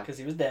at the time. Because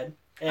he was dead.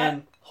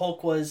 And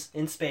Hulk was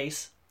in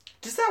space.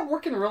 Does that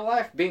work in real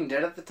life, being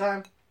dead at the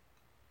time?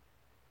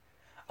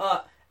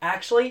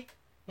 Actually,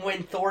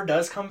 when Thor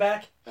does come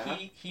back, Uh-huh.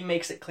 he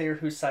makes it clear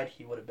whose side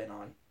he would have been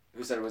on.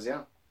 Who said it was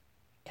young?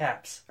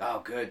 Cap's. Oh,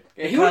 good.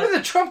 Yeah, he would have been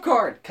the trump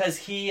card. Because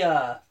he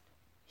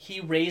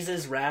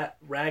raises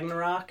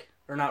Ragnarok,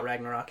 or not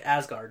Ragnarok,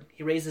 Asgard.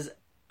 He raises...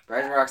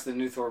 Ragnarok's the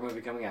new Thor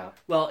movie coming out.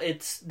 Well,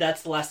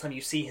 that's the last time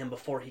you see him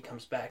before he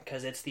comes back,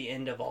 because it's the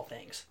end of all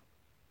things.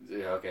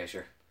 Yeah, okay,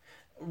 sure.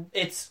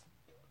 It's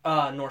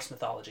Norse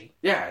mythology.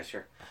 Yeah,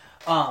 sure.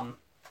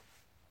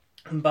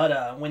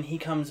 But when he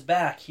comes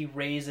back, he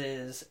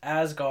raises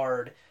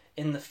Asgard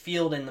in the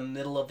field in the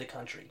middle of the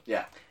country.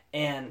 Yeah.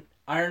 And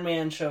Iron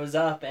Man shows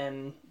up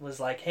and was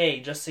like,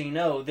 "Hey, just so you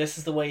know, this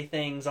is the way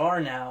things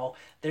are now.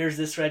 There's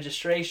this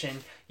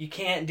registration. You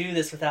can't do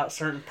this without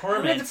certain I read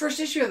permits." the first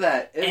issue of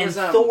that. It was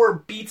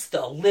Thor beats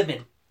the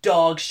living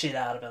dog shit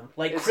out of him.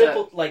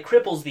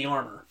 Cripples the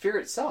armor. Fear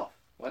itself,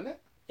 wasn't it?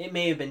 It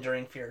may have been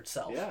during Fear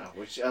itself. Yeah,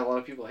 which a lot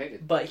of people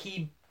hated. But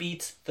he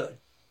beats the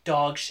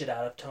dog shit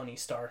out of Tony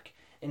Stark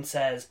and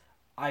says,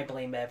 "I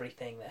blame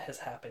everything that has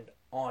happened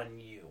on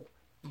you.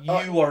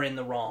 You are in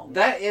the wrong."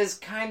 That is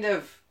kind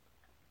of...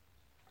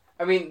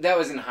 I mean, that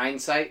was in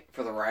hindsight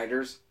for the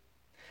writers.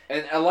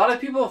 And a lot of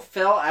people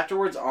fell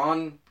afterwards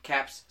on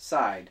Cap's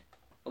side.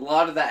 A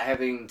lot of that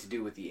having to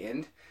do with the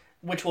end.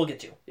 Which we'll get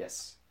to.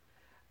 Yes.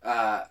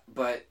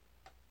 But,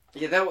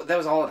 yeah, that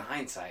was all in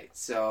hindsight.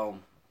 So,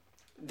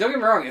 don't get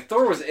me wrong. If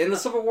Thor was in the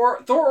Civil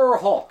War, Thor or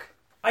Hulk.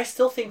 I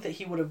still think that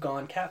he would have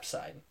gone Cap's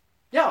side.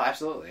 Yeah,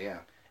 absolutely, yeah.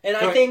 And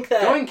I think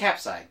that... Going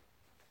Cap's side.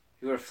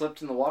 He would have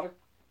flipped in the water?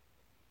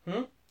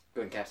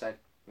 Going Cap's side?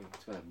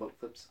 That's when a boat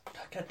flips.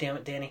 God damn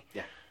it, Danny.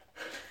 Yeah.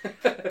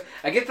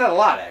 I get that a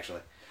lot,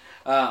 actually.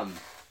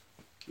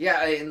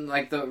 Yeah, and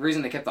the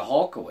reason they kept the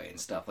Hulk away and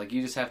stuff.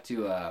 You just have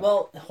to...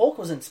 Well, Hulk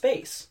was in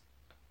space.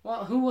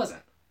 Well, who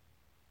wasn't?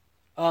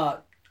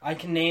 I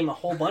can name a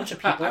whole bunch of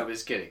people. I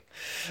was kidding.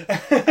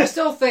 I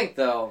still think,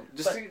 though...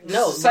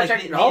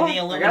 the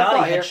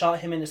Illuminati had shot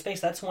him into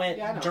space. That's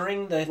when,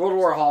 during the... World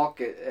War Hulk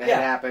had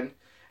happened,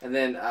 and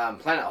then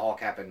Planet Hulk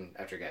happened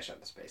after he got shot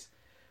into space.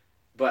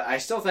 But I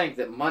still think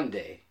that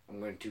Monday,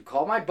 I'm going to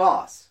call my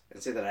boss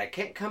and say that I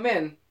can't come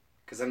in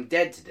because I'm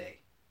dead today.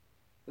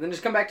 And then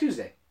just come back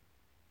Tuesday.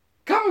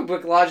 Comic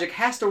book logic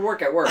has to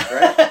work at work,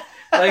 right?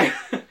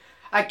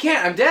 I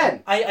can't. I'm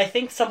dead. I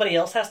think somebody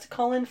else has to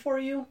call in for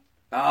you.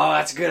 Oh,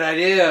 that's a good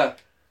idea.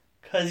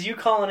 Because you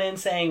calling in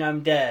saying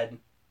I'm dead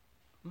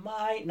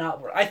might not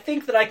work. I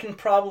think that I can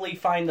probably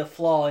find a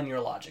flaw in your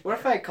logic. What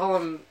if I call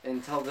them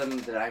and tell them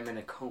that I'm in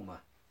a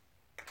coma?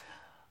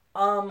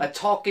 A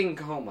talking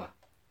coma.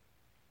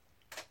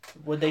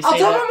 Would they say I'll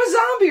tell them I'm a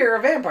zombie or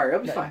a vampire.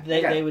 It'll be fine.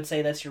 They would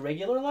say that's your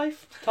regular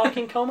life?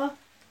 Talking coma?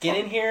 Get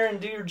in here and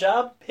do your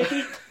job,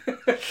 hippie?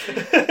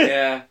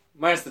 Yeah.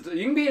 Minus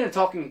you can be in a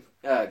talking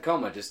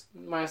coma, just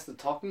minus the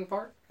talking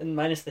part. And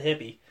minus the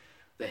hippie.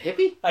 The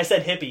hippie? I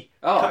said hippie.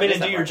 Oh, come in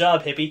and do your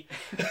job, hippie.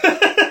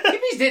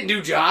 Hippies didn't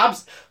do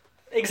jobs.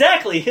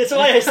 Exactly. That's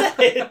why I said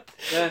it.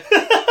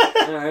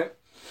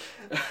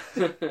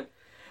 Alright.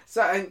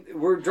 So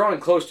we're drawing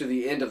close to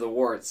the end of the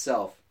war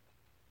itself.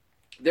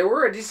 There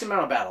were a decent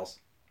amount of battles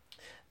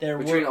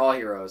between all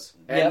heroes.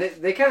 And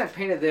they kind of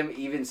painted them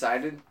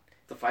even-sided.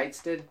 The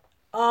fights did.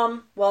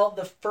 Well,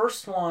 the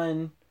first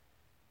one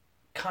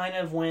kind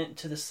of went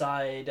to the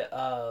side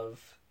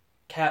of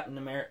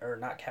Iron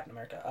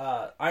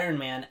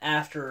Man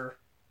after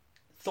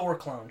Thor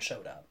clone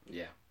showed up.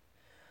 Yeah.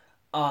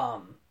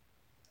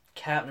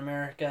 Captain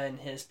America and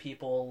his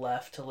people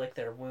left to lick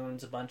their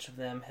wounds. A bunch of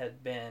them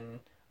had been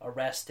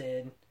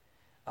arrested.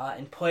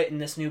 and put in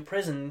this new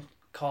prison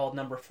called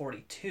Number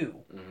 42.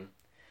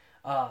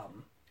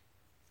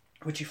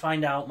 Which you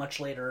find out much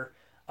later,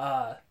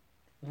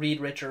 Reed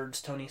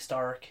Richards, Tony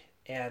Stark,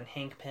 and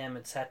Hank Pym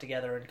had sat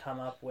together and come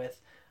up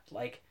with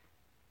like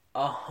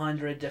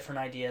 100 different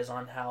ideas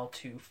on how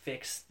to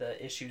fix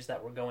the issues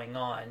that were going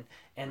on.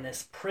 And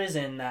this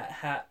prison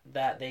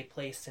that they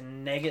placed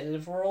in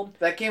Negative World.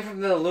 That came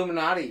from the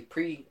Illuminati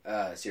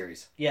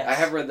series. Yes. I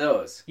have read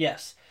those.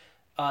 Yes.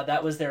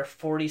 That was their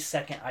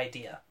 42nd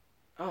idea.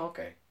 Oh,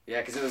 okay.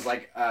 Yeah, because it was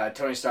like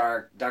Tony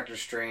Stark, Doctor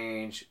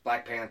Strange,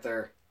 Black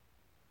Panther,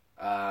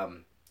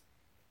 the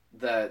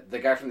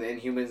guy from the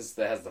Inhumans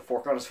that has the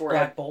fork on his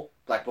forehead.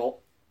 Black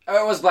Bolt.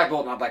 Oh, it was Black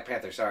Bolt, not Black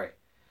Panther. Sorry.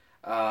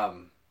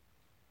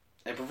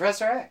 And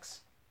Professor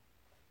X.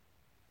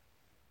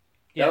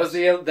 Yes.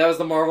 That was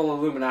the Marvel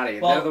Illuminati.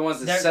 Well, they're the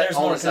ones that set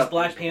all this up.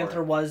 Black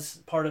Panther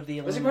was part of the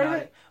Illuminati. Was he part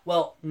of it?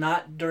 Well,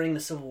 not during the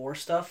Civil War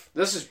stuff.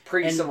 This is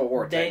pre-Civil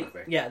War,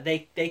 technically. Yeah,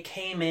 they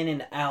came in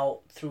and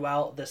out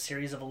throughout the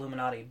series of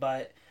Illuminati,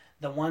 but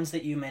the ones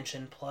that you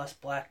mentioned, plus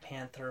Black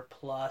Panther,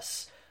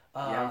 plus...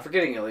 I'm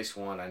forgetting at least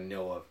one I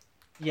know of.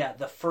 Yeah,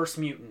 the first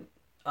mutant.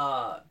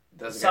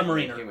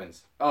 Submariner.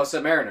 Humans. Oh,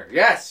 Submariner.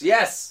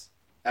 Yes!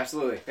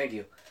 Absolutely, thank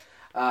you.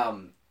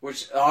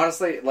 Which,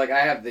 honestly, like, I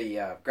have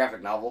the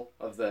graphic novel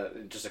of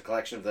just a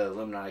collection of the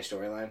Illuminati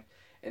storyline,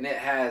 and it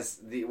has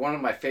one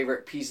of my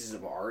favorite pieces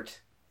of art,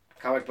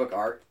 comic book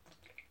art,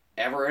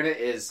 ever in it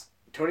is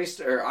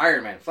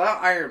Iron Man, flat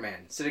out Iron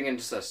Man, sitting in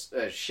just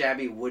a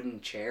shabby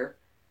wooden chair,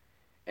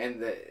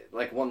 and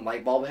one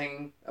light bulb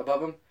hanging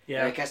above him,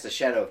 and it casts a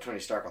shadow of Tony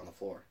Stark on the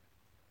floor.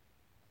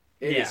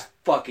 It is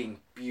fucking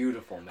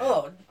beautiful, man.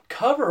 Oh,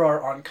 cover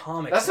art on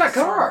comics. That's not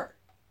cover art.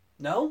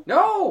 No?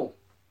 No!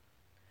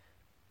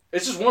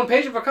 It's just one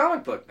page of a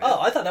comic book, man.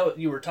 Oh, I thought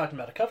you were talking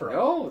about a cover art.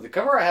 No, the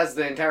cover art has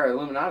the entire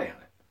Illuminati on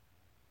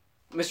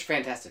it. Mr.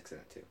 Fantastic's in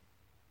it, too.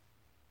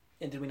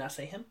 And did we not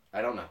say him?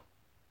 I don't know.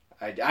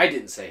 I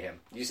didn't say him.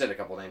 You said a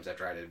couple names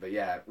after I did, but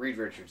yeah, Reed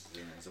Richards is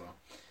in it as well.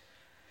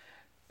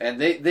 And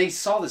they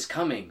saw this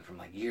coming from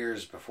like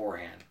years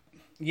beforehand.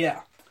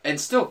 Yeah. And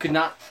still could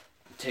not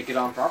take it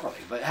on properly.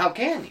 But how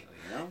can you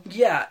know?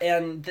 Yeah,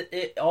 and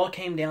it all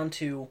came down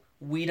to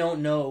we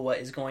don't know what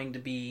is going to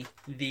be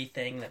the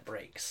thing that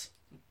breaks.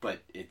 But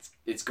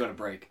it's going to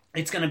break.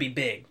 It's going to be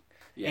big.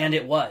 Yeah. And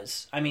it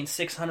was. I mean,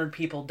 600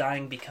 people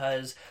dying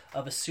because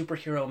of a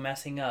superhero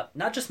messing up.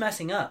 Not just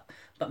messing up,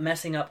 but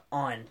messing up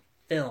on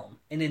film.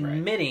 And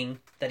admitting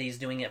that he's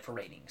doing it for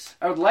ratings.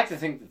 I would like to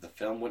think that the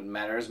film wouldn't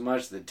matter as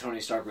much, that Tony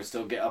Stark would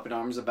still get up in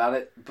arms about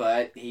it,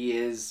 but he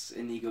is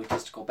an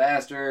egotistical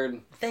bastard.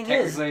 Thing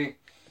is,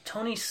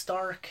 Tony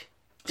Stark...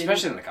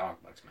 Especially in the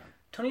comic books, man.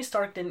 Tony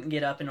Stark didn't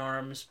get up in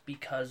arms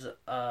because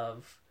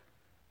of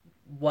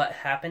what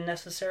happened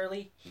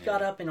necessarily. He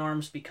got up in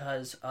arms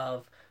because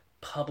of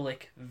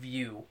public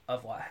view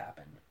of what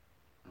happened.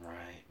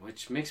 Right,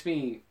 which makes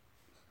me...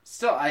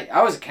 Still,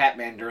 I was a Cat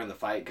Man during the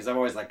fight, because I've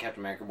always liked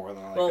Captain America more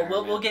than I like Iron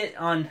Man. We'll get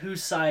on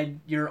whose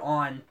side you're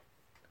on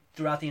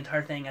throughout the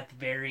entire thing at the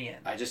very end.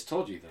 I just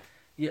told you, though.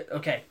 Yeah,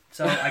 okay,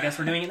 so I guess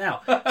we're doing it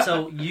now.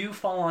 So you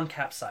fall on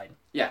Cap's side.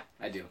 Yeah,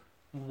 I do.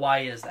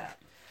 Why is that?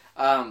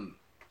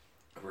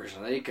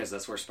 Originally, because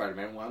that's where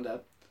Spider-Man wound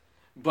up.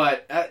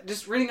 But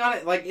just reading on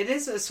it, like, it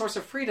is a source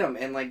of freedom,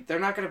 and like they're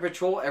not going to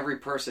patrol every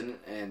person.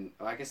 And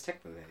I guess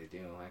technically they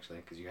do, actually,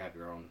 because you have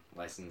your own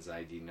license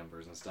ID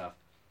numbers and stuff.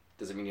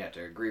 Doesn't mean you have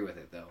to agree with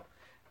it, though.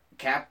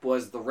 Cap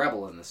was the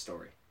rebel in this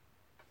story,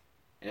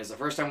 and it's the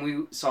first time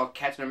we saw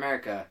Captain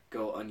America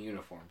go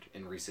ununiformed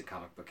in recent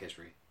comic book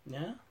history.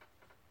 Yeah.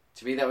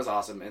 To me, that was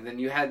awesome. And then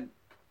you had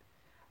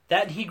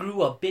that he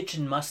grew a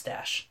bitchin'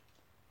 mustache.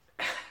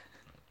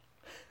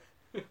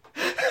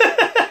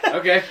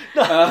 Okay.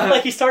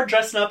 Like he started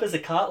dressing up as a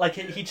cop. Like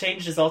he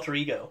changed his alter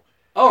ego.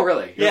 Oh,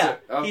 really? Yeah.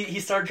 He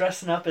started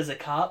dressing up as a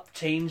cop,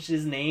 changed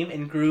his name,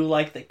 and grew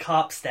like the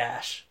cop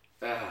stash.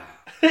 So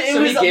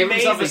he gave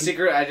himself a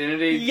secret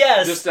identity.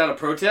 Yes. Just out of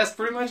protest,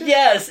 pretty much.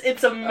 Yes,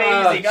 it's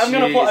amazing. I'm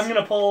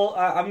gonna pull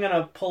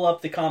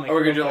up the comic. Are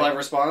we gonna do a live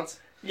response?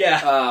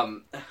 Yeah.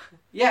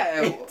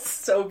 Yeah. It's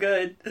so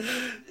good.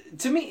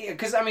 To me,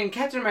 because I mean,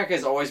 Captain America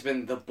has always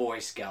been the Boy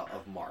Scout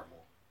of Marvel.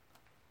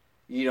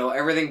 You know,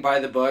 everything by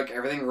the book,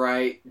 everything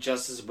right,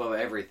 justice above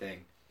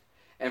everything.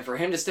 And for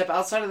him to step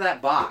outside of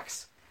that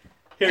box.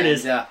 Here it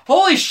is.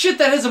 Holy shit,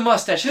 that is a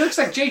mustache. He looks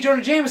like J.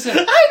 Jonah Jameson.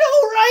 I know,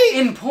 right?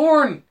 In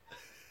porn.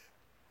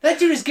 That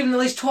dude is given at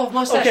least 12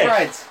 mustache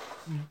rides.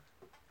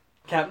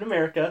 Captain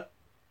America,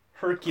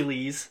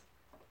 Hercules,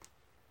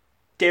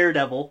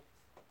 Daredevil.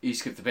 You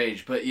skipped the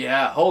page, but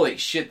yeah, holy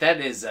shit, that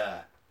is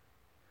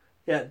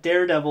Yeah,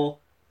 Daredevil,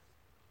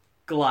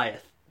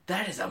 Goliath.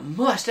 That is a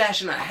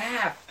mustache and a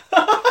half.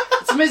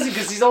 It's amazing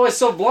because he's always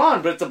so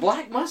blonde, but it's a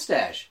black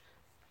mustache.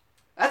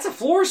 That's a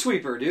floor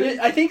sweeper, dude.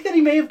 I think that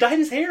he may have dyed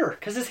his hair,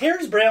 because his hair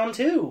is brown,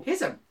 too. He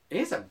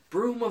has a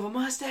broom of a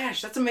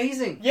mustache. That's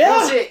amazing.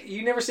 Yeah.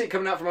 You never see it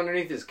coming out from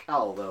underneath his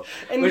cowl, though,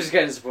 which is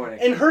kind of disappointing.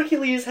 And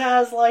Hercules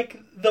has, like,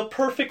 the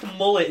perfect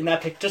mullet in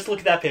that picture. Just look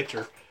at that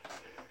picture.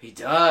 He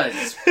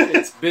does.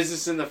 It's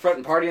business in the front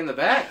and party in the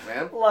back,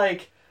 man.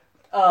 Like,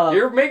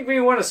 You're making me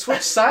want to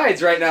switch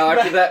sides right now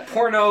after that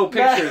porno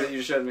picture that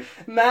you showed me.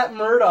 Matt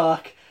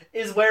Murdock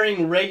is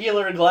wearing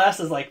regular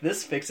glasses like,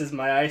 this fixes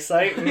my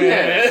eyesight.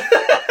 Yeah.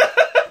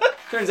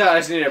 Turns out I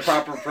just need a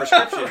proper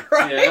prescription.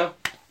 Right? You know?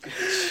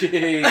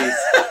 Jeez.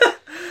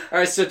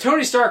 Alright, so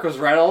Tony Stark was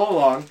right all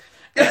along.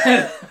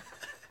 I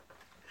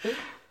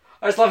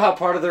just love how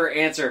part of their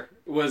answer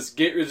was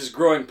just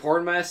growing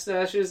porn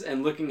mustaches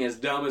and looking as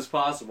dumb as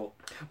possible.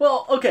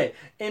 Well, okay,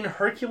 in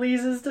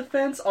Hercules'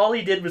 defense, all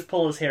he did was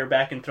pull his hair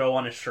back and throw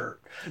on his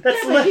shirt.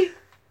 That's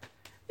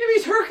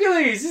he's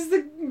Hercules. He's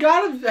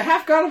the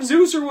half god of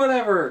Zeus or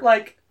whatever.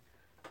 Like,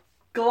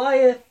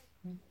 Goliath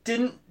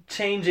didn't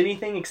change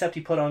anything except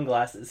he put on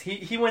glasses.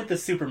 He went the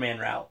Superman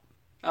route.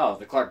 Oh,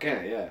 the Clark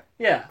Kent, yeah.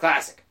 Yeah.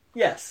 Classic.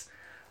 Yes.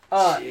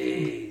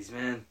 Jeez,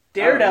 man.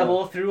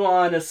 Daredevil threw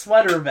on a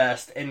sweater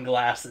vest and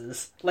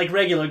glasses. Like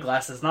regular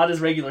glasses, not his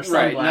regular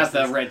sunglasses. Right, not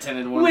the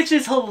red-tinted ones. Which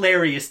is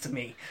hilarious to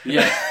me.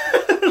 Yeah.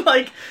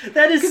 Like,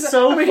 that is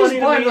so funny he's to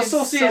blind, me. they'll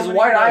still see his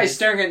white eyes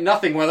staring at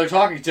nothing while they're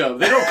talking to him.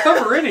 They don't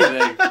cover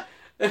anything.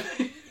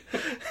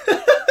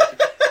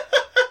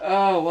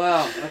 Oh,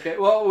 wow. Okay,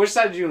 well, which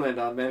side did you land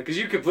on, man? Because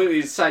you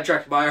completely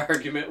sidetracked my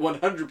argument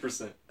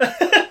 100%.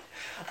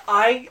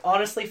 I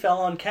honestly fell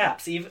on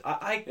Caps.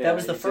 That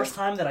was the first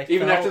time that I fell...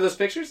 Even after those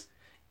pictures?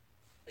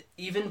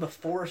 Even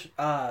before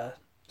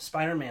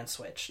Spider-Man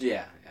switched.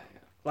 Yeah.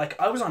 Like,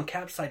 I was on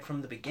Cap's side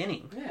from the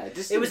beginning. Yeah,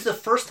 it was the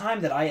first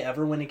time that I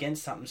ever went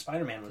against something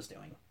Spider-Man was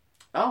doing.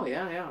 Oh,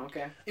 yeah,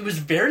 okay. It was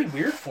very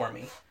weird for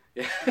me.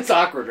 Yeah, it's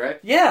awkward, right?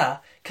 Yeah,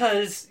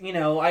 because,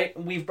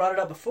 we've brought it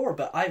up before,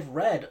 but I've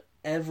read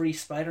every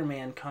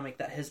Spider-Man comic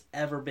that has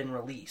ever been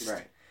released.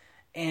 Right.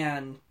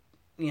 And,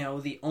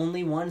 the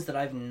only ones that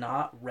I've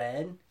not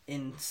read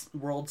in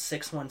World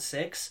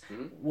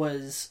 616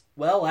 was,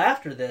 well,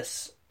 after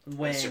this,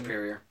 when...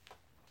 Superior.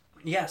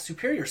 Yeah,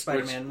 Superior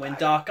Spider-Man, when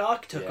Doc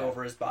Ock took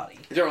over his body.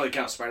 You don't really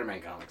count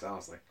Spider-Man comics,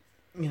 honestly.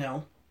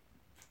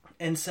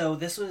 And so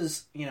this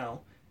was,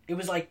 it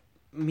was like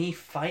me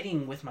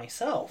fighting with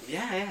myself.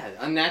 Yeah,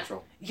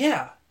 unnatural.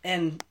 Yeah,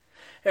 and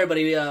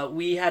everybody,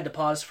 we had to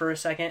pause for a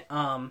second,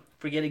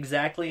 forget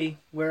exactly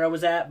where I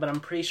was at, but I'm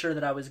pretty sure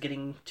that I was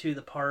getting to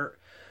the part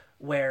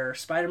where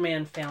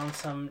Spider-Man found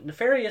some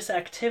nefarious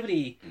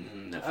activity.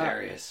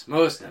 Nefarious.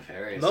 Most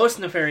nefarious. Most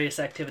nefarious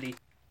activity.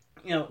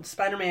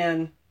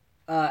 Spider-Man...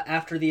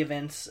 after the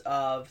events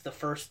of the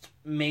first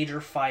major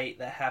fight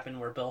that happened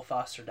where Bill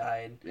Foster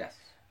died, yes,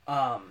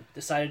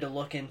 decided to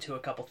look into a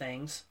couple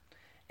things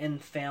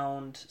and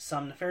found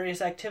some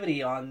nefarious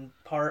activity on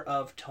part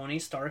of Tony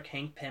Stark,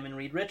 Hank Pym, and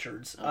Reed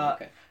Richards.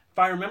 Okay. If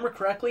I remember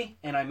correctly,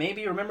 and I may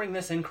be remembering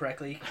this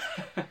incorrectly,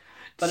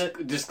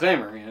 but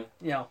disclaimer,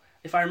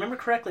 if I remember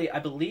correctly, I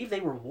believe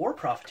they were war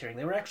profiteering.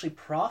 They were actually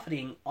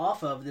profiting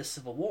off of this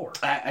Civil War.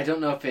 I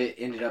don't know if it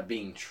ended up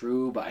being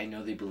true, but I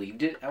know they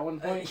believed it at one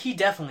point. He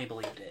definitely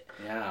believed it.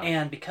 Yeah.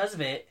 And because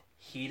of it,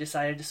 he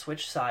decided to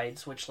switch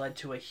sides, which led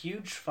to a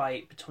huge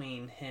fight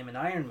between him and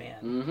Iron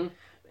Man. Mm-hmm.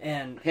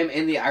 And him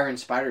in the Iron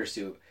Spider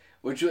suit,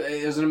 which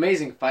it was an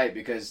amazing fight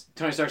because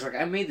Tony Stark's like,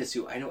 I made the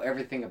suit. I know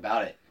everything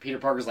about it. Peter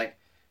Parker's like,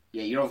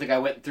 yeah, you don't think I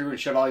went through and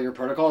shut all your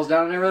protocols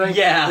down and everything?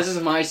 Yeah. This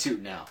is my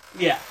suit now.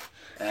 Yeah.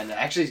 And it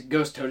actually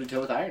goes toe-to-toe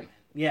with Iron Man.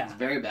 Yeah. It's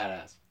very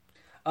badass.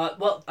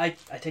 Well, I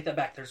take that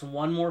back. There's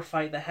one more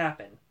fight that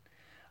happened.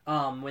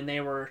 When they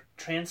were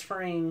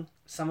transferring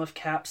some of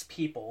Cap's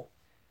people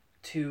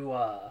to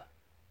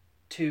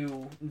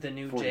the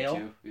new 42,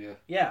 jail.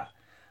 Yeah.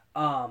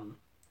 Yeah.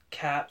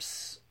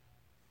 Cap's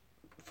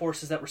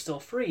forces that were still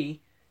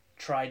free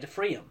tried to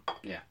free him.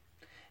 Yeah.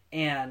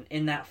 And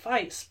in that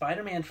fight,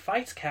 Spider-Man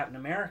fights Captain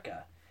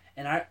America.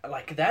 And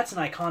that's an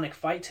iconic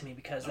fight to me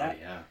because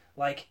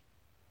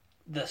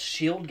the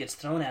shield gets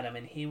thrown at him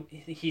and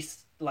he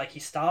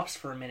stops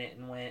for a minute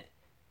and went,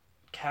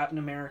 Captain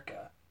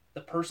America,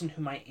 the person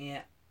who my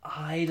aunt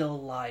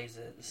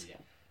idolizes,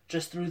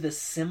 just threw the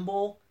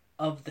symbol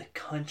of the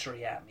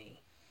country at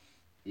me.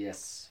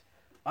 Yes.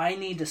 I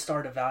need to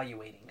start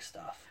evaluating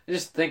stuff.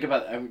 Just think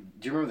about, do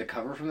you remember the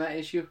cover from that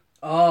issue?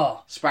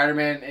 Oh.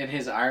 Spider-Man in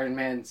his Iron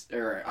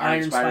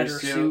Spider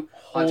suit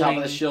on top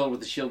of the shield with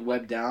the shield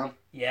webbed down.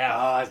 Yeah.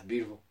 Oh, that's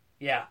beautiful.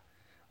 Yeah.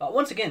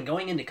 Once again,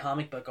 going into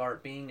comic book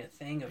art being a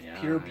thing of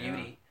pure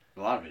beauty.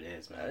 A lot of it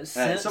is, man.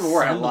 Civil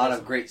War had a lot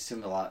of great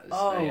symbology.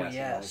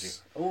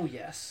 Yes. Oh,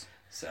 yes.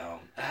 So,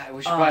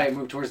 we should probably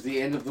move towards the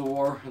end of the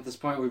war at this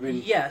point. We've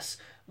been... Yes.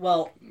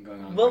 Well...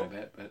 going on quite a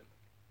bit, but...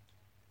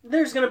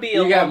 There's going to be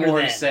a You got longer more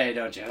then. to say,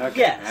 don't you?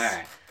 Okay.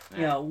 Yes.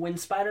 All right. When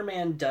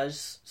Spider-Man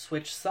does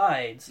switch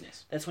sides,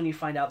 that's when you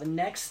find out the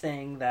next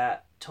thing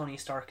that Tony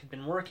Stark had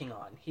been working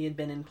on. He had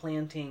been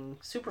implanting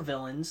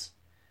supervillains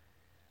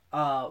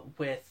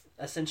with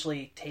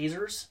essentially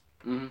tasers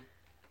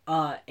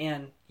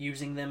and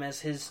using them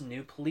as his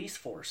new police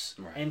force.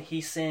 Right. And he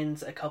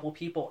sends a couple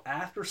people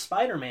after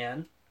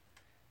Spider-Man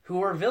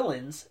who are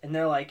villains, and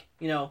they're like,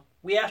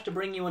 we have to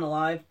bring you in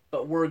alive,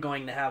 but we're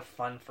going to have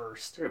fun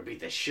first. They're going to beat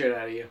the shit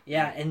out of you.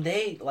 Yeah, and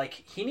they,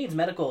 he needs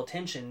medical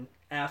attention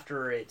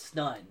after it's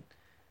done.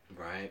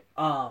 Right.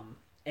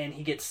 And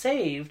he gets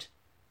saved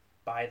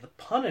by the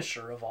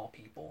Punisher, of all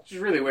people. Which is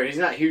really weird. He's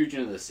not huge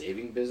into the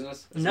saving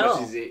business.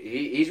 No.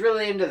 He's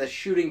really into the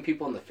shooting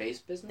people in the face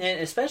business. And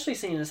especially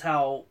seeing as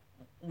how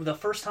the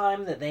first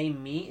time that they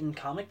meet in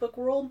comic book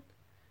world,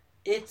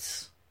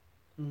 it's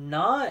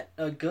not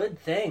a good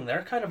thing.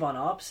 They're kind of on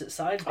opposite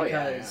sides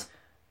because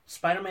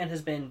Spider-Man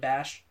has been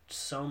bashed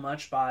so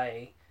much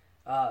by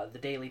the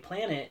Daily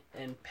Planet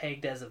and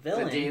pegged as a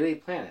villain. The Daily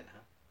Planet, huh?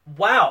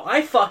 Wow,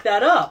 I fucked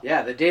that up.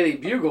 Yeah, the Daily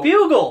Bugle.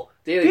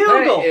 Daily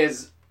Planet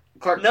is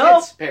Clark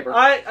Kent's paper.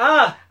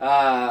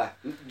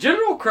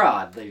 General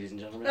Crod, ladies and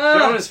gentlemen.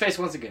 Showing his face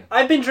once again.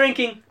 I've been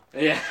drinking.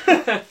 Yeah.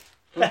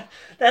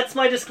 That's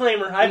my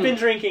disclaimer. I've been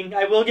drinking.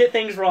 I will get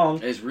things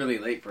wrong. It's really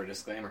late for a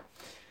disclaimer.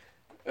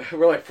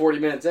 We're like 40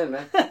 minutes in,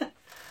 man.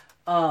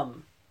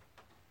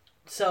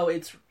 So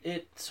it's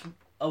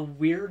a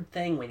weird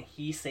thing when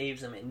he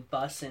saves him and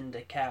busts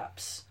into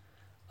Cap's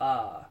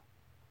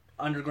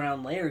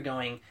underground lair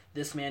going,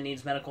 this man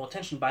needs medical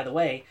attention. By the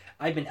way,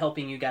 I've been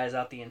helping you guys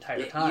out the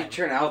entire time. It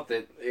turns out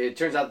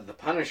that the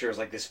Punisher is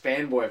like this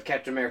fanboy of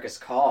Captain America's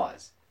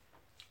cause.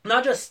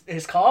 Not just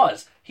his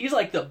cause. He's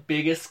like the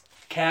biggest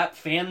Cap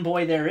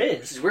fanboy there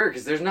is. It's weird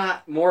because there's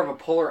not more of a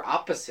polar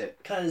opposite.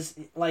 Because,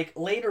 like,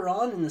 later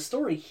on in the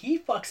story, he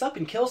fucks up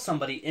and kills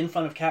somebody in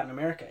front of Captain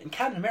America. And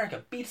Captain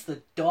America beats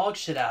the dog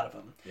shit out of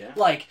him. Yeah.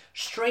 Like,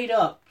 straight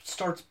up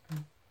starts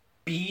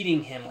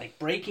beating him, like,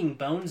 breaking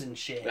bones and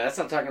shit. That's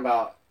not talking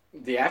about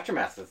the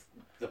aftermath of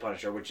the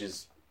Punisher, which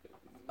is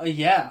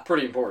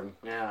pretty important.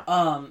 Yeah.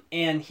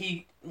 And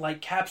he, like,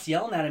 Cap's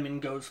yelling at him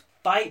and goes,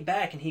 fight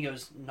back, and he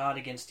goes, not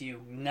against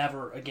you,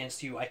 never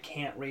against you. I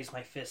can't raise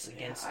my fists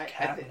against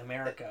Captain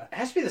America. It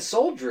has to be the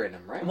soldier in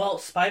him, right? Well,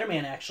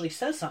 Spider-Man actually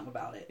says something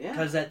about it.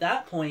 Because at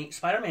that point,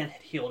 Spider-Man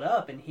had healed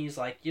up, and he's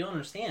like, you don't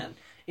understand.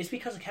 It's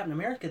because of Captain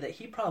America that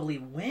he probably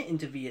went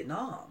into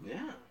Vietnam.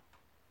 Yeah.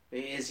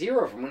 His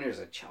hero from when he was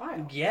a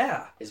child.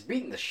 Yeah. Is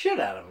beating the shit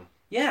out of him.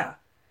 Yeah.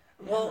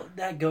 Well,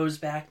 that goes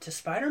back to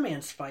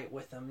Spider-Man's fight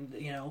with him.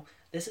 You know,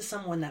 this is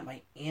someone that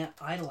my aunt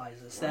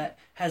idolizes, that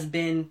has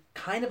been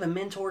kind of a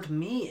mentor to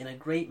me in a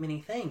great many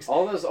things.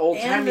 All those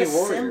old-timey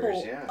warriors,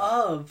 symbol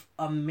of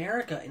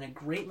America in a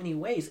great many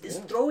ways is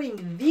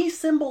throwing the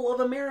symbol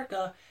of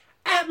America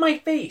at my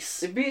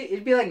face. It'd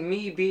be like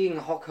me being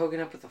Hulk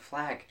Hogan up with a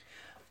flag.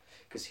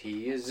 Because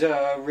he is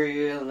a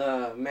real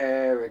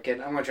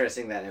American. I'm going to try to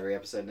sing that in every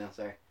episode now,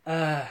 sorry.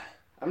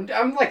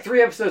 I'm like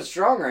 3 episodes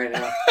strong right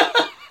now.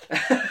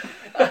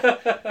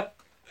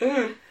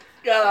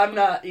 God, I'm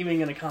not even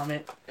going to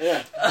comment.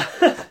 Yeah.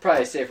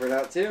 Probably safer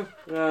not to.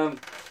 Is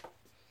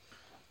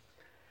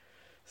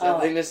that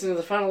leading us into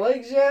the final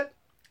legs yet?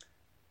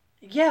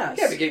 Yes.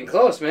 You gotta be getting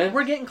close, man.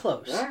 We're getting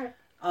close. All right.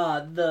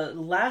 The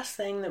last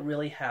thing that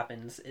really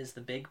happens is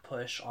the big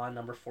push on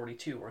number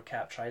 42, where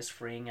Cap tries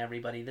freeing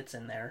everybody that's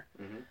in there,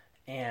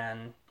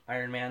 and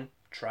Iron Man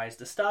tries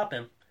to stop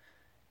him.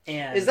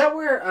 And is that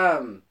where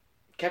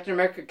Captain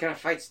America kind of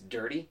fights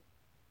dirty?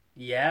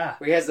 Yeah.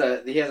 Where he has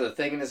a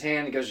thing in his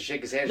hand. He goes to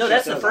shake his hand. No,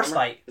 that's the first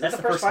fight. That's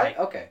the first fight.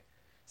 Okay.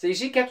 So you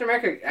see Captain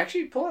America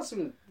actually pull out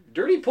some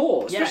dirty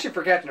pull, especially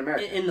for Captain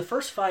America. In the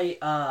first fight,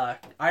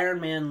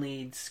 Iron Man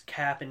leads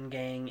Cap and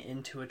gang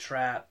into a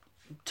trap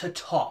to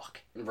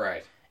talk.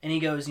 Right. And he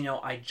goes,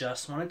 I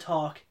just want to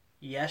talk.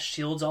 Yes,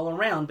 shields all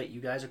around, but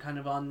you guys are kind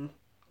of on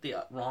the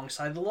wrong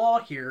side of the law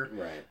here.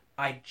 Right.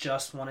 I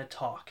just want to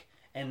talk.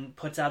 And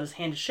puts out his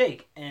hand to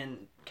shake.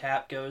 And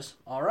Cap goes,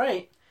 all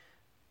right,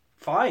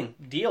 fine,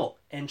 deal.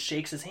 And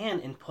shakes his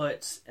hand and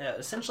puts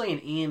essentially an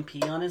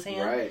EMP on his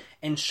hand. Right.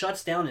 And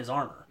shuts down his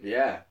armor.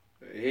 Yeah.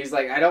 He's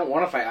like, I don't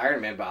want to fight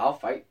Iron Man, but I'll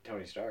fight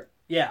Tony Stark.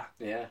 Yeah.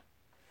 Yeah.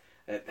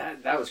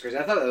 That was crazy.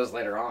 I thought that was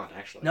later on,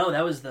 actually. No,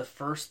 that was the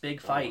first big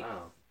fight. Oh,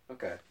 wow.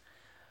 Okay.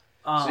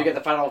 So you get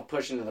the final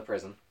push into the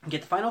prison.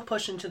 Get the final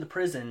push into the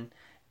prison,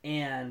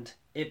 and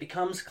it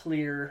becomes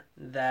clear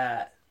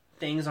that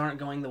things aren't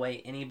going the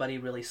way anybody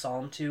really saw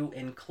them to.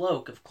 And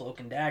Cloak of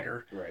Cloak and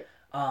Dagger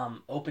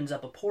opens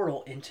up a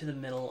portal into the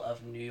middle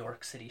of New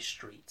York City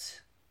streets.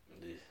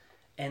 Yeah.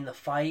 And the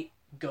fight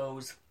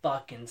goes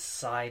fucking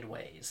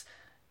sideways.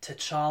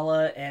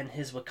 T'Challa and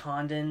his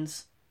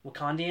Wakandans.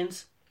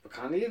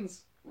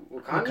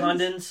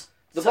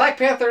 The Black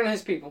Panther and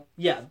his people.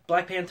 Yeah,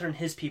 Black Panther and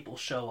his people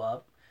show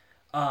up.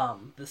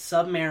 The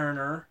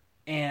Submariner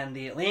and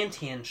the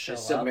Atlanteans show up.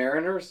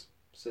 Submariners?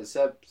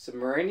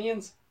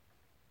 Submarinians?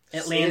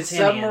 Atlanteans.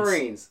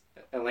 Submarines.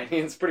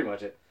 Atlanteans, pretty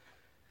much it.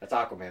 That's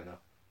Aquaman, though.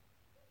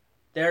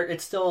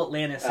 It's still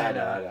Atlantis. I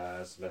know,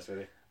 that's the best way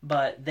to...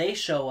 But they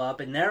show up,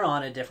 and they're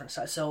on a different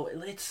side. So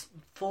it's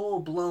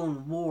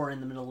full-blown war in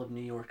the middle of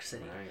New York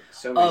City. Right.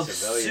 So many of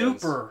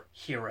civilians.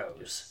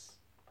 Superheroes.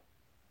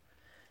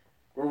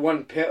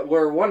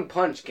 Where one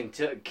punch can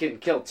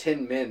kill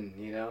 10 men,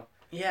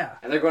 Yeah.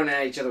 And they're going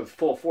at each other with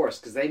full force,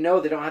 because they know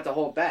they don't have to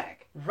hold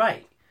back.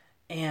 Right.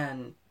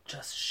 And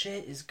just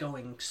shit is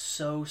going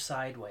so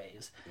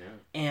sideways.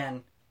 Yeah.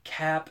 And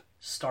Cap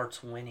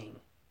starts winning.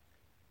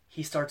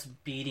 he starts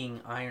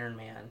beating Iron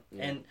Man.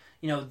 Yeah. And,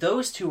 you know,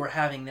 those two are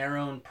having their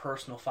own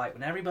personal fight.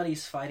 When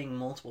everybody's fighting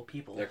multiple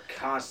people, they're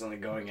constantly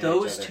going at each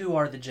those other. two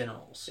are the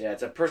generals. Yeah,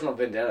 it's a personal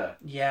vendetta.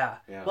 Yeah.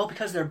 Yeah. Well,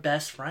 because they're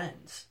best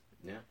friends.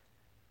 Yeah.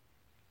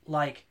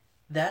 Like,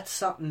 that's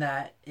something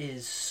that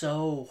is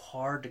so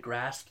hard to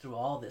grasp through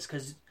all this.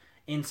 Because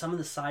in some of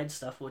the side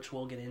stuff, which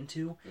we'll get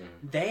into,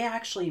 they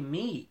actually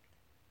meet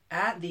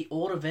at the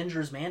old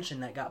Avengers mansion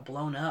that got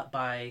blown up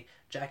by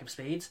Jacob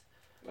Spades.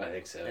 I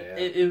think so, yeah.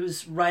 It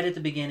was right at the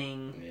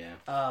beginning Yeah.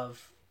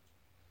 of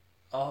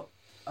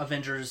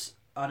Avengers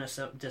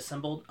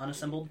Disassembled.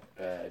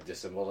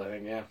 Disassembled, I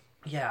think, yeah.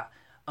 Yeah.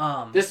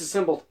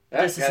 Disassembled.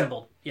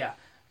 Disassembled, yeah.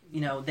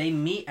 You know, they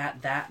meet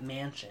at that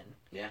mansion.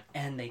 Yeah.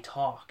 And they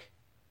talk.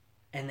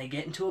 And they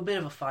get into a bit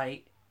of a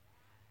fight.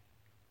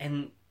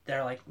 And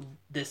they're like,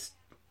 this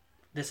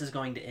is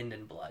going to end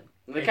in blood.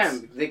 They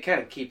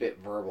kind of keep it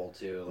verbal,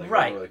 too. Like,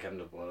 right. They don't really come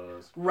to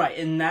blows. Right,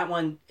 and that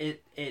one,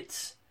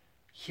 it's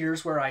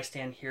here's where I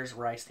stand, here's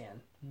where I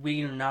stand.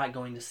 We are not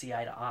going to see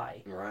eye to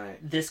eye. Right.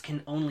 This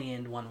can only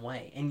end one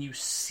way. And you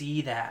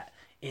see that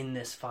in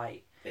this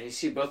fight. And you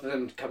see both of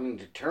them coming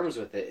to terms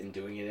with it and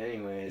doing it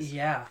anyways.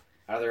 Yeah.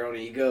 Out of their own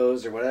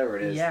egos or whatever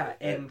it is. Yeah,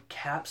 and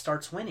Cap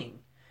starts winning.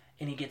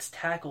 And he gets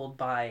tackled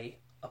by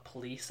a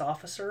police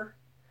officer,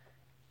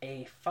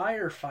 a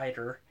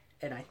firefighter,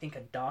 and I think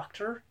a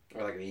doctor.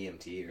 Or like an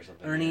EMT or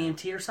something. Or an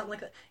EMT or something like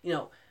that. You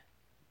know,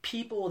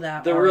 people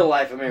that the are... real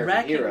life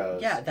American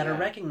heroes. Yeah, that are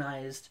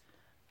recognized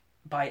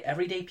by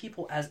everyday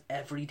people as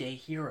everyday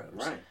heroes.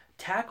 Right.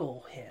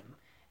 Tackle him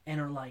and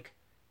are like,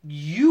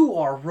 you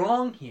are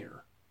wrong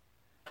here.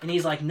 And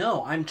he's like,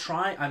 no, I'm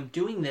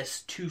doing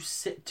this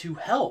to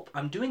help.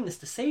 I'm doing this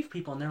to save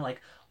people. And they're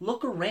like,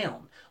 look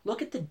around.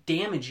 Look at the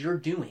damage you're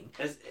doing.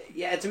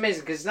 It's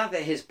amazing because it's not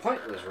that his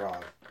point was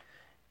wrong.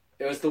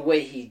 It was the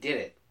way he did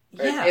it.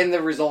 Yeah. And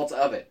the results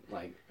of it.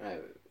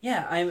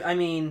 Yeah, I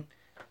mean...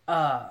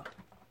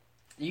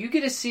 You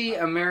get to see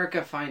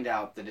America find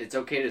out that it's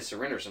okay to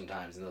surrender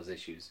sometimes in those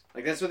issues.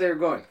 Like, that's what they were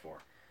going for.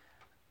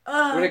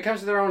 When it comes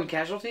to their own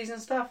casualties and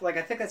stuff, like,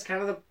 I think that's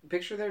kind of the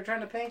picture they're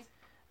trying to paint.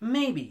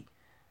 Maybe.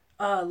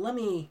 Let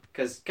me...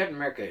 Because Captain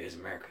America is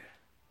America.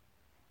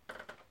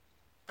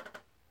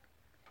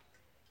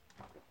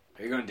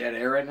 Are you going dead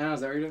air right now?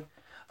 Is that what you're doing?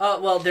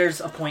 Well, there's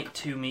a point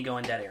to me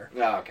going dead air.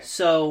 Oh, okay.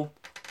 So...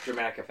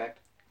 Dramatic effect?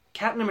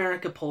 Captain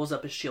America pulls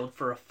up his shield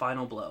for a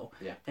final blow.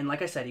 Yeah. And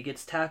like I said, he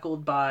gets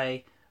tackled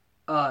by,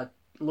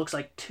 looks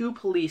like 2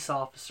 police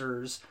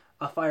officers,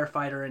 a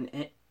firefighter,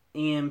 and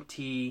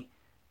EMT.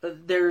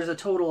 There's a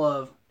total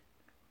of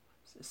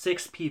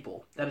 6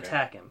 people that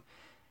attack him.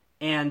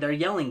 And they're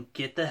yelling,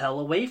 get the hell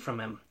away from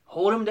him.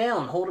 Hold him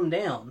down, hold him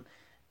down.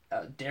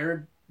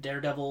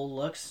 Daredevil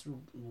looks,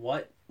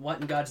 what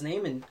in God's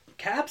name? And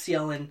Cap's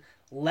yelling,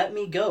 let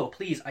me go,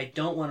 please, I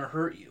don't want to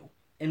hurt you.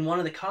 And one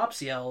of the cops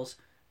yells,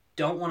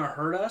 don't want to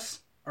hurt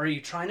us? Are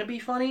you trying to be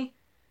funny?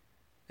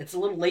 It's a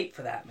little late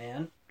for that,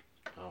 man.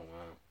 Oh,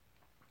 wow.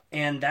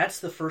 And that's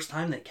the first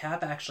time that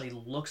Cap actually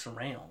looks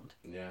around.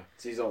 Yeah.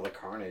 Sees all the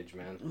carnage,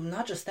 man.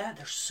 Not just that,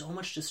 there's so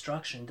much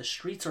destruction. The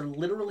streets are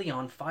literally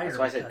on fire. That's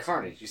why I said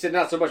carnage. You said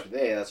not so much, but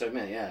hey, that's what I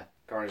meant, yeah.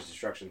 Carnage,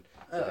 destruction.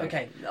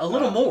 Okay, a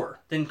little more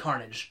than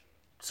carnage.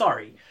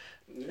 Sorry.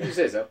 You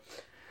say so.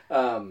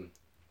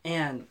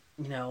 And,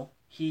 you know,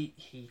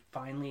 he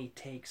finally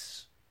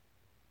takes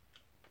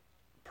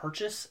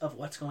purchase of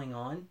what's going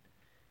on.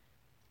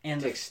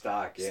 And take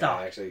stock, yeah.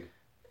 Stock. Actually.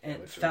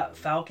 And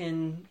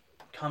Falcon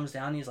comes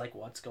down and he's like,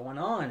 what's going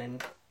on?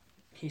 And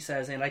he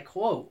says, and I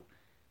quote,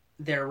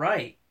 they're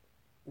right.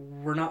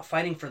 We're not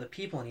fighting for the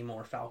people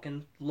anymore,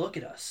 Falcon. Look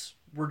at us.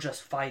 We're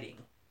just fighting.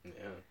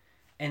 Yeah.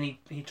 And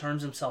he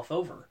turns himself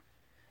over.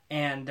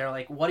 And they're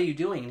like, what are you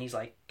doing? And he's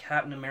like,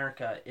 Captain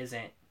America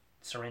isn't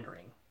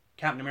surrendering.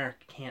 Captain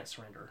America can't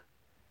surrender.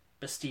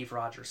 But Steve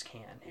Rogers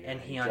can. Yeah,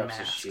 and he drops unmasks.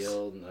 his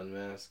shield and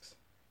unmasks.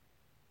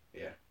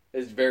 Yeah.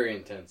 It's very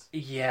intense.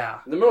 Yeah.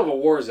 In the middle of a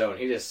war zone,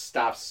 he just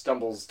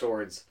stumbles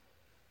towards...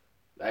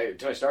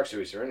 Tony Stark's who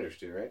he surrenders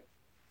to,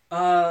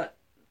 right?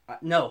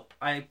 No.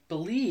 I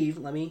believe...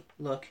 Let me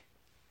look.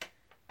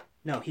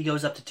 No, he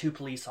goes up to 2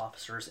 police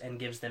officers and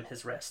gives them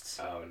his wrists.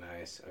 Oh,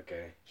 nice.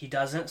 Okay. He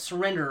doesn't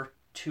surrender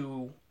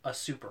to a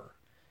super.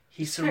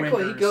 He surrenders...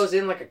 Cool. He goes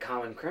in like a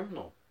common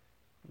criminal.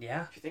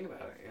 Yeah. If you think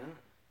about it,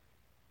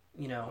 yeah.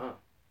 You know... Huh.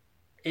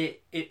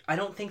 I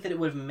don't think that it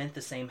would have meant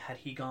the same had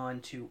he gone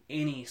to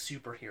any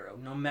superhero,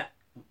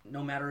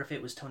 no matter if it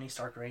was Tony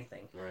Stark or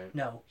anything. Right.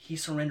 No, he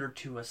surrendered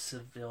to a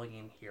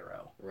civilian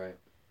hero. Right.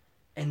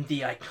 And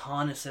the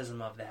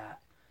iconicism of that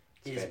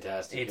is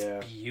fantastic.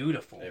 It's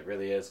beautiful. It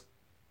really is.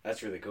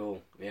 That's really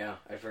cool. Yeah,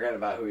 I forgot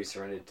about who he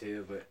surrendered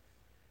to, but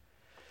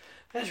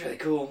that's really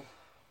cool.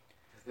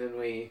 Then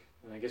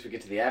I guess we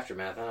get to the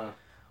aftermath, huh?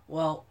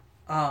 Well,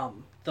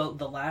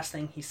 the last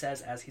thing he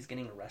says as he's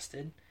getting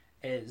arrested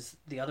is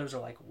the others are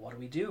like, what do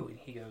we do? And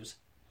he goes,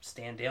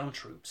 stand down,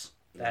 troops.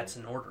 That's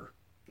an order.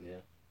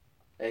 Yeah.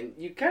 And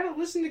you kind of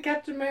listen to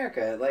Captain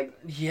America. Like,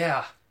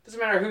 yeah. Doesn't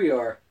matter who you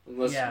are.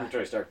 Unless you're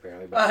Tony Stark,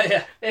 apparently. But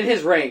yeah. in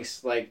his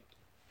ranks, like,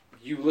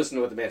 you listen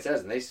to what the band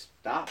says, and they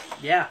stop.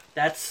 Yeah,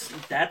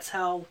 that's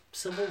how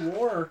Civil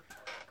War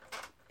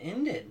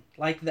ended.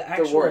 Like the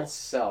actual... The war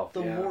itself.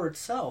 The war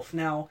itself.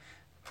 Now,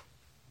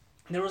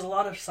 there was a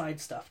lot of side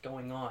stuff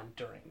going on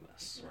during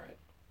this. Right.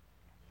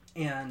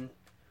 And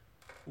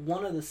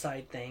one of the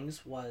side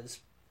things was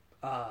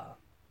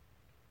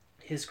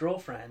his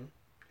girlfriend,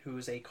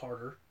 who's a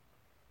Carter.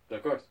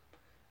 Of course.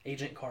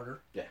 Agent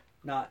Carter. Yeah.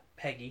 Not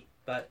Peggy,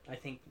 but I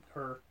think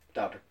her...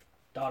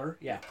 Daughter,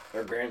 yeah.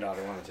 Or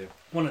granddaughter, one of the two.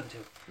 One of the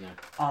two.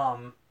 Yeah.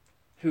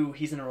 Who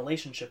he's in a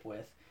relationship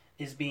with,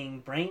 is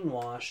being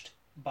brainwashed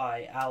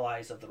by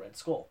allies of the Red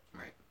Skull.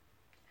 Right.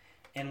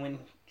 And when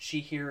she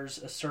hears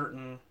a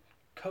certain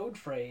code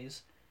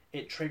phrase,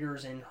 it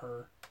triggers in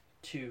her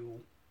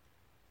to...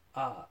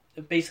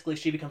 basically,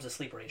 she becomes a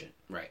sleeper agent.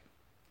 Right.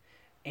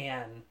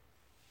 And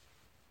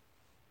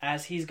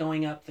as he's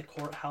going up the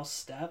courthouse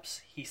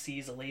steps, he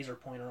sees a laser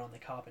pointer on the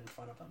cop in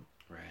front of him.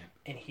 Right.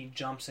 And he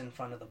jumps in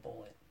front of the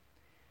bullet.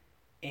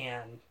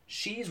 And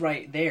she's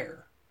right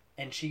there.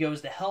 And she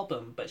goes to help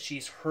him, but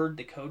she's heard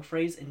the code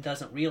phrase and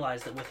doesn't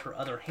realize that with her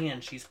other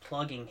hand, she's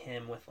plugging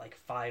him with like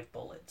 5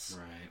 bullets.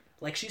 Right.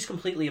 Like, she's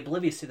completely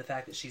oblivious to the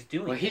fact that she's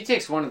doing it. Well, he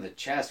takes one to the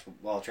chest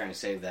while trying to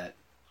save that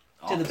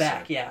officer. To the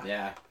back,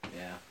 yeah.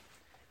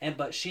 Yeah.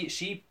 But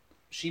she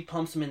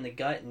pumps him in the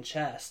gut and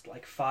chest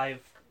like 5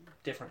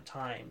 different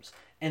times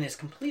and is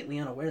completely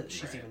unaware that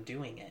she's even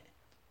doing it.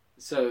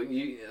 So,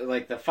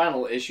 the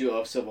final issue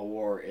of Civil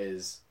War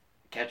is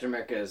Captain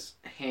America's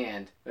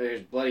hand,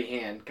 his bloody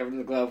hand, covered in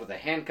the glove with a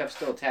handcuff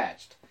still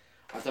attached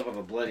on top of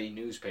a bloody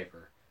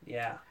newspaper.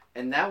 Yeah.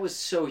 And that was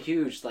so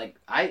huge. Like,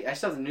 I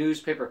saw the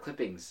newspaper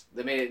clippings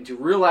that made it into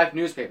real-life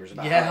newspapers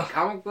about how a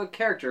comic book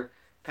character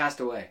passed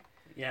away.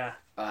 Yeah.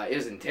 It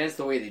was intense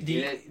the way they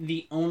did it.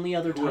 The only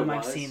other time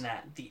I've seen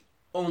that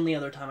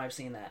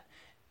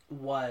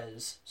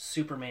was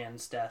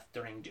Superman's death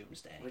during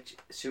Doomsday. Which,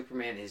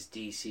 Superman is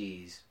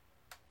DC's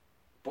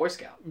Boy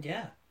Scout.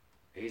 Yeah.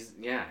 He's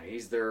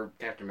their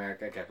Captain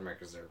America. Captain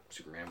America's their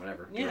Superman,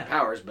 whatever. Yeah. Different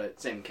powers,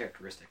 but same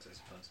characteristics, I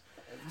suppose.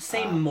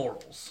 Same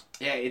morals.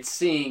 Yeah, it's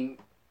seeing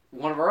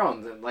one of our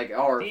own, like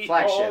our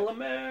flagship. The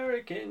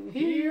All-American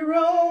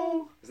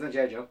Hero. Isn't that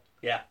G.I. Joe?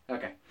 Yeah.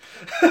 Okay.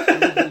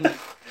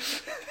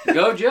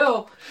 Go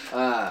Joe!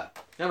 I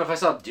don't know if I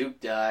saw Duke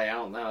die. I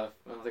don't know.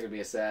 I don't think it'd be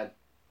as sad.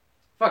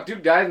 Fuck,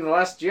 Duke died in the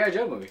last G.I.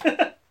 Joe movie.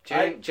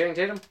 Channing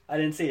Tatum? I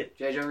didn't see it.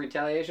 G.I. Joe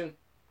Retaliation?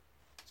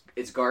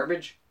 It's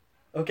garbage.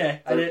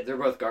 Okay. They're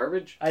both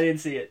garbage. I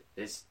didn't see it.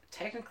 It's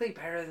technically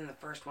better than the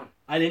first one.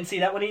 I didn't see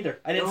that one either.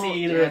 I didn't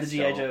see either of the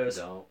G.I. Joes.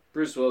 Don't.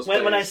 Bruce Willis.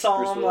 When I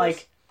saw him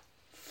like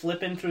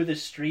flipping through the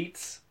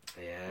streets,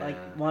 yeah,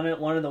 like one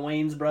of the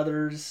Wayne's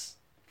brothers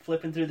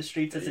flipping through the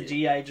streets as a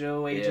G.I.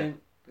 Joe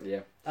agent.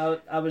 Yeah.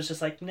 I was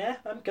just like, nah,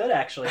 I'm good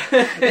actually.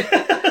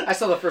 I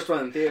saw the first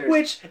one in theaters.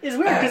 Which is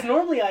weird because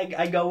normally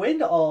I go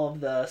into all of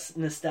the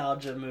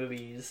nostalgia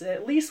movies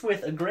at least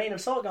with a grain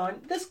of salt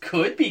going, this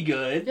could be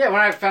good. Yeah,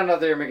 when I found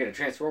out they were making a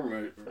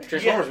Transformers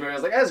movie, I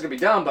was like, that's gonna be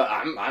dumb, but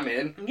I'm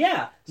in.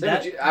 Yeah.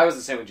 I was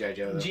the same with G.I.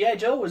 Joe though. G.I.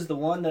 Joe was the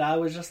one that I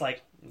was just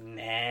like,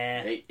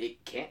 nah.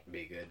 It can't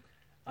be good.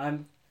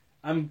 I'm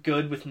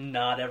good with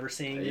not ever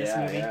seeing this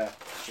movie. Yeah,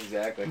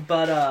 exactly.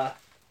 But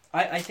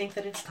I think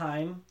that it's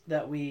time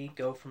that we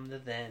go from the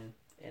then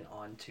and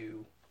on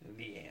to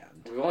the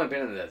and. We've only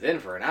been in the then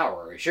for an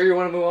hour. Are you sure you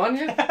want to move on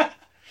yet?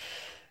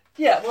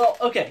 Yeah, well,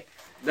 okay.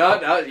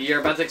 No,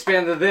 you're about to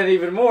expand the then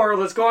even more.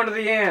 Let's go on to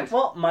the and.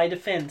 Well, my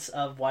defense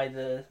of why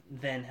the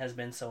then has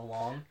been so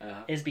long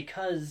is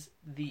because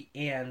the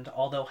and,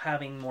 although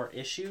having more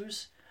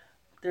issues,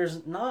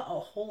 there's not a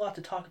whole lot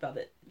to talk about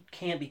that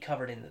can't be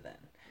covered in the then.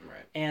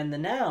 Right. And the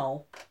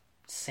now,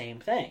 same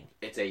thing.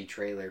 It's a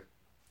trailer.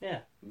 Yeah.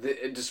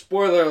 The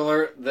spoiler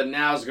alert, the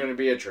now's going to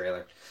be a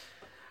trailer.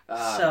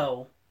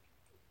 So,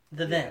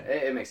 the then.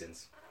 It makes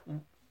sense.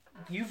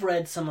 You've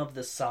read some of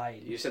the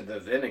side. You said the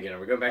then again. Are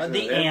we going back to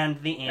the then?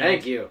 The and.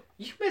 Thank you.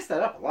 You messed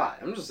that up a lot.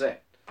 I'm just saying.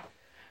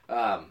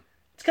 It's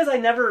because I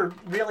never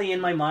really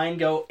in my mind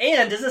go,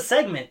 and is a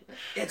segment.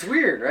 It's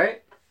weird,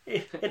 right?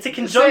 It's a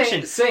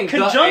conjunction. Saying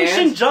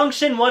conjunction,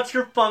 junction, what's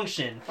your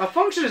function? My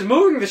function is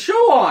moving the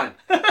show on.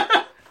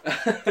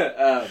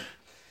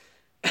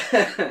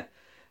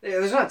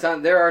 There's not a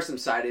ton. There are some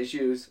side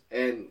issues,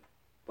 and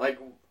like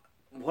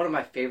one of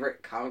my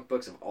favorite comic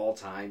books of all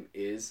time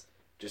is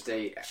just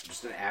an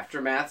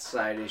aftermath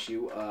side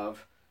issue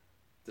of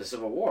the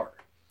Civil War.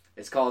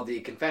 It's called The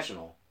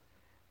Confessional,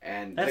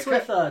 and that's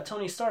with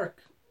Tony Stark.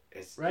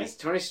 Right? It's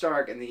Tony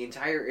Stark, and the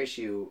entire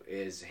issue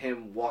is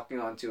him walking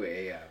onto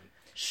a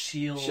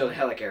Shield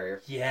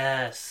helicarrier.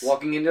 Yes.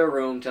 Walking into a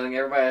room, telling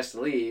everybody has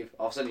to leave.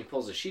 All of a sudden, he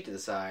pulls a sheet to the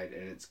side,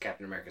 and it's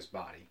Captain America's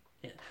body.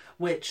 Yeah.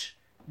 Which,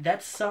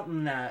 that's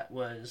something that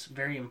was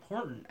very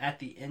important. At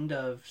the end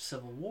of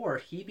Civil War,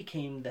 he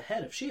became the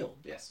head of S.H.I.E.L.D.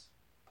 Yes.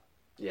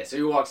 Yeah, so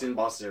he walks in,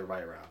 bosses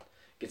everybody around,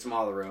 gets them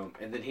all in the room,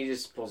 and then he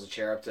just pulls a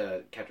chair up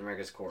to Captain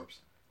America's corpse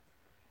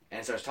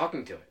and starts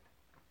talking to it.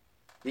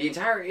 The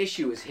entire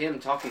issue is him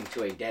talking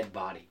to a dead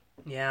body.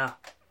 Yeah.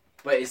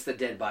 But it's the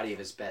dead body of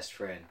his best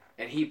friend.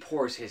 And he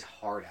pours his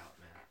heart out,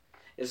 man.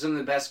 is some of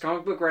the best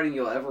comic book writing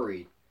you'll ever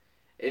read.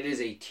 It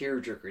is a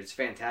tearjerker. It's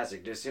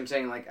fantastic. Just him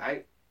saying, like,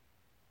 I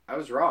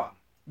was wrong.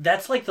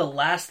 That's like the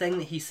last thing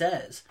that he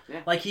says.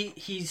 Yeah. Like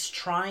he's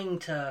trying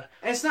to...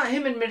 And it's not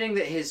him admitting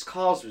that his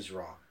cause was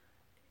wrong.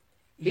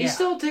 He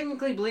still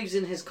technically believes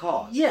in his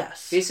cause.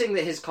 Yes. He's saying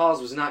that his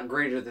cause was not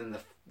greater than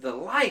the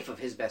life of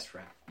his best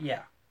friend.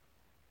 Yeah.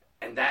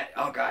 And that,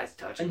 oh God, it's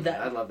touching.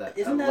 I love that.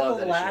 Isn't that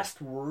the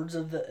last words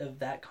of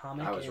that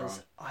comic? I was wrong.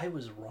 I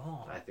was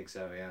wrong. I think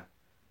so, yeah.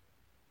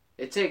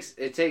 It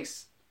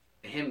takes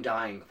him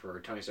dying for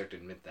Tony Stark to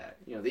admit that.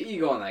 You know, the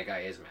ego on that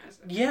guy is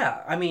massive.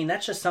 Yeah, I mean,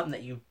 that's just something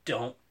that you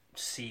don't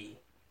see.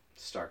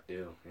 Stark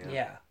do.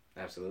 Yeah.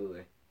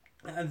 Absolutely.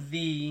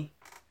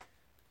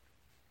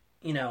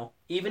 You know,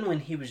 even when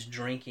he was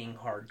drinking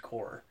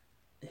hardcore.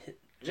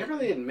 He never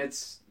really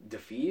admits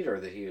defeat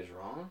or that he was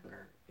wrong.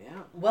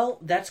 Yeah. Well,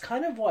 that's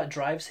kind of what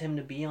drives him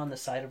to be on the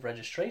side of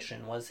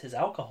registration, was his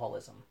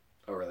alcoholism.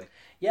 Oh, really?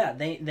 Yeah,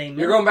 they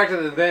You're going back to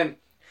the then.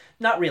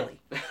 Not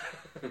really.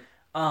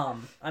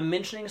 I'm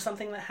mentioning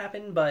something that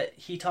happened, but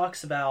he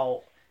talks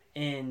about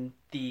in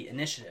the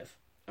initiative.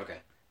 Okay.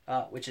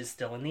 Which is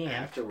still in the end.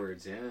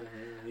 Afterwards, yeah.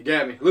 You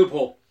got me.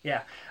 Loophole.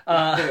 Yeah.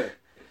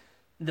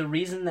 The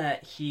reason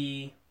that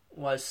he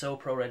was so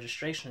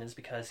pro-registration is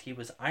because he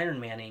was Iron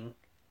Manning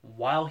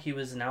while he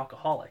was an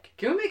alcoholic.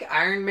 Can we make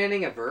Iron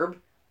Manning a verb?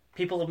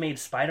 People have made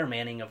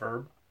Spider-Manning a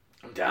verb.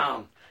 I'm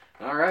down.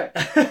 All right.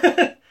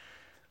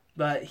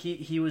 But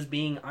he was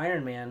being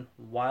Iron Man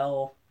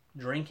while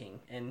drinking,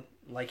 and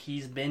like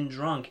he's been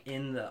drunk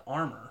in the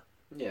armor.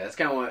 Yeah, that's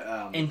kind of what...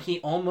 and he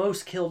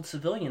almost killed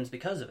civilians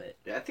because of it.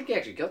 Yeah, I think he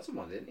actually killed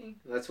someone, didn't he?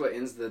 That's what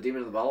ends the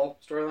Demon of the Bottle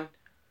storyline?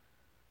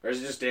 Or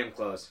is it just damn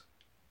close?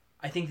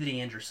 I think that he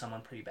injures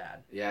someone pretty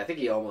bad. Yeah, I think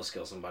he almost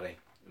killed somebody.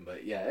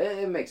 But yeah,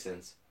 it makes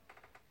sense.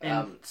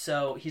 And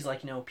so he's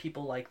like, you know,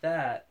 people like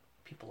that,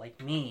 people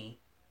like me,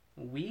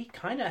 we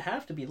kind of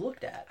have to be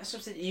looked at. That's what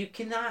I'm saying. You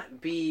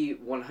cannot be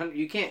 100...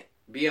 You can't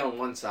be on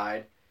one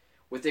side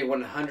with a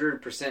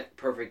 100%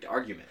 perfect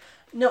argument.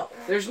 No.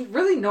 There's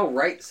really no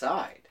right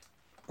side.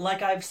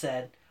 Like I've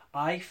said,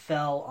 I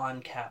fell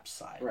on Cap's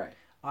side. Right.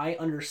 I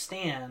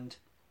understand,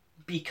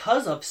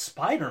 because of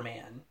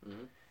Spider-Man,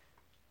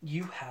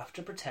 you have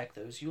to protect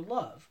those you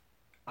love.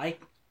 I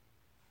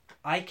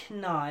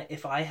cannot,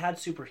 if I had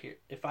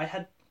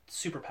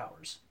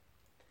superpowers,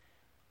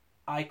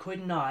 I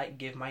could not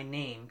give my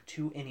name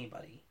to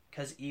anybody,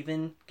 because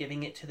even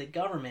giving it to the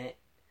government,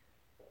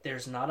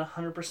 there's not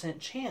 100%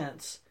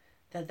 chance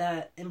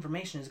that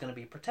information is going to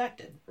be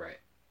protected. Right.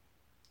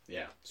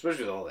 Yeah.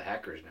 Especially with all the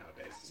hackers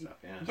nowadays and stuff.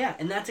 Yeah. Yeah,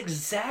 and that's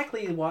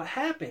exactly what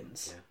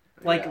happens. Yeah.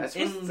 Like, it's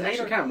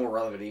actually kind of more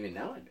relevant even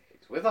nowadays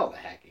with all the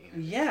hacking.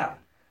 Yeah.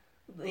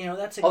 You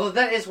know, although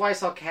that is why I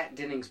saw Kat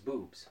Dennings'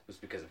 boobs, was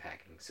because of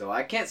hacking. So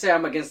I can't say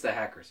I'm against the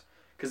hackers,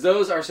 because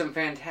those are some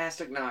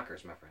fantastic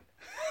knockers, my friend.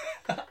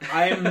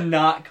 I'm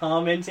not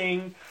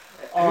commenting.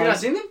 Have you not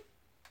seen them?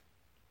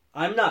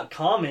 I'm not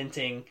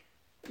commenting.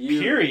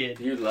 Period.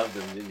 You loved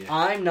them, didn't you?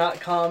 I'm not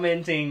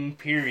commenting.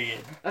 Period.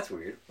 That's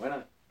weird. Why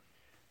not?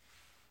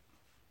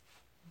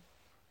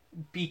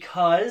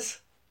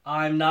 Because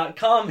I'm not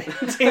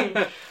commenting.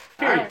 Period.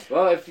 Right.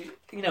 Well, if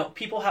you know,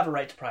 people have a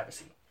right to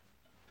privacy.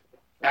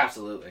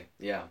 Absolutely.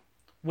 Yeah.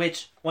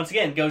 Which, once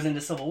again, goes into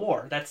Civil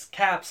War. That's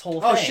Cap's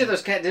whole thing. Oh shit!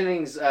 Those Kat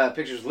Dennings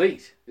pictures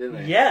leaked, didn't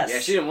they? Yes. Yeah,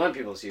 she didn't want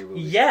people to see her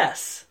movies.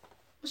 Yes.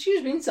 Well, she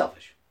was being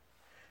selfish.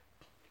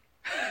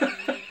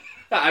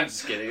 I'm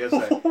just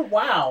kidding.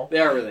 Wow. They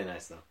are really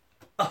nice,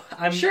 though.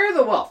 I'm share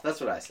the wealth. That's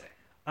what I say.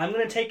 I'm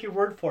going to take your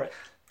word for it.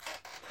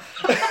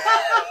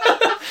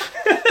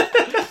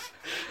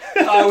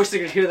 I wish they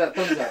could hear that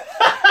thumbs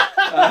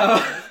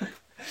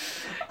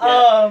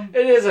up.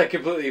 It is a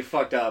completely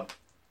fucked up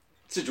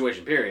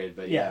situation, period.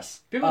 But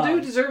yes, people do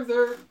deserve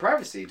their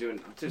privacy to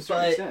a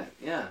certain extent.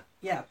 Yeah.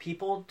 Yeah,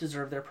 people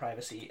deserve their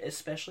privacy,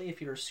 especially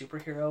if you're a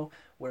superhero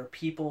where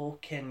people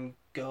can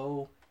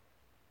go...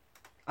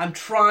 I'm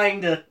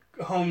trying to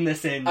home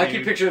this in, dude. I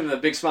keep picturing the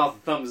big smile with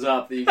the thumbs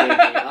up that you gave me.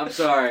 I'm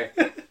sorry.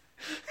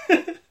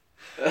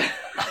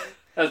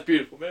 That's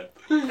beautiful, man.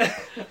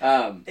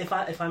 If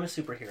I'm a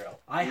superhero,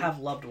 I have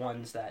loved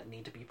ones that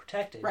need to be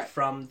protected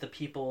from the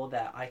people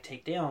that I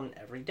take down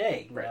every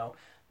day. You know,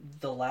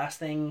 the last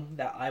thing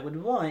that I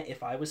would want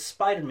if I was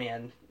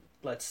Spider-Man,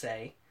 let's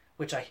say,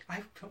 which I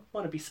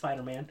want to be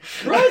Spider-Man.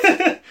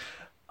 Right.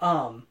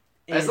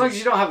 As long as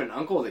you don't have an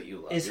uncle that you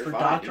love, is for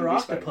Dr.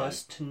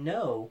 Octopus to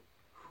know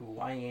who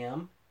I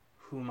am,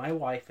 who my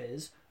wife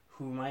is,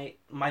 who my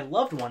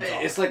loved ones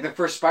are. It's like the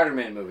first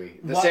Spider-Man movie,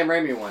 the Sam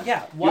Raimi one.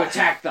 Yeah. You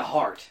attack the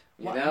heart.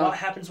 You know? What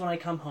happens when I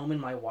come home and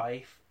my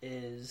wife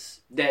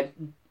is... dead?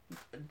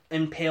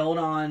 Impaled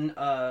on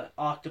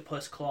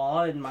octopus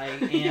claw and my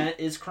aunt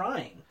is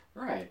crying.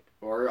 Right.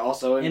 Or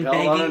also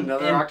impaled on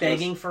another octopus. And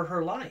begging for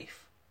her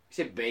life. You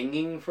said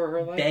banging for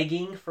her life?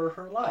 Begging for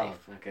her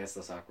life. Oh, okay, that's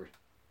less awkward.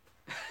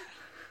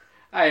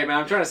 Hey, man,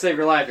 I'm trying to save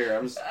your life here.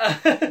 I'm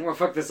gonna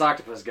fuck this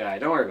octopus guy.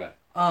 Don't worry about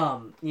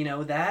it. You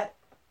know, that...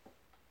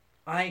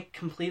 I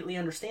completely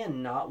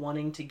understand not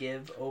wanting to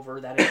give over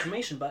that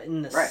information, but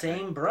in the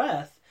same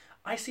breath,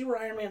 I see where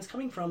Iron Man's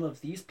coming from.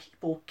 Of these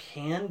people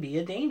can be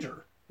a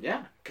danger.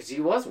 Yeah, because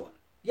he was one.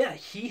 Yeah,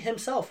 he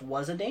himself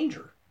was a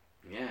danger.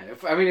 Yeah,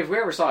 if we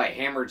ever saw a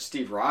hammered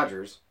Steve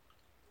Rogers.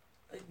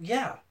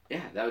 Yeah.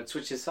 Yeah, that would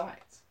switch his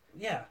sides.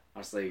 Yeah.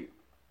 Honestly,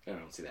 I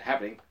don't see that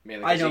happening.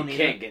 Mainly I because he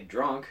can't get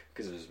drunk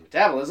because of his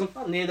metabolism.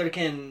 Well, neither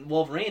can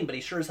Wolverine, but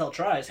he sure as hell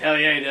tries. Hell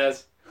yeah, he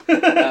does.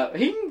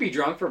 He can be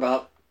drunk for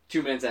about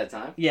 2 minutes at a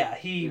time. Yeah,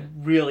 he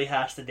really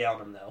has to down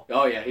him, though.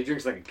 Oh yeah, he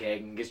drinks like a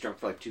keg and gets drunk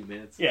for like 2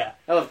 minutes. Yeah.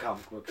 I love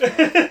comic books.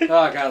 Oh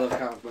god, I love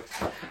comic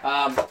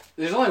books.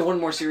 There's only one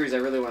more series I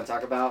really want to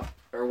talk about,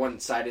 or one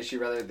side issue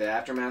rather, the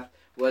Aftermath,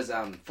 was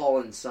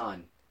Fallen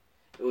Sun.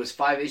 It was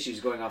 5 issues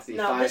going off the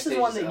 5 stages of death. Now, this is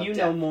one that you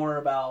know more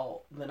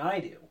about than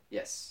I do.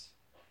 Yes.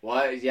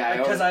 Well, yeah.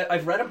 Because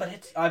I've read them,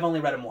 but I've only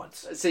read them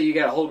once. So you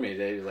got a hold of me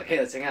today. You're like, hey,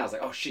 let's hang out. I was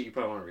like, oh shit, you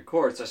probably want to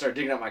record. So I started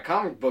digging up my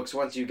comic books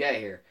once you get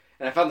here.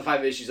 And I found the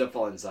 5 issues of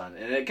Fallen Sun.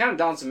 And it kind of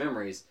dawned some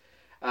memories.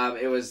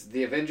 It was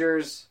the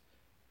Avengers,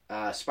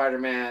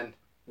 Spider-Man,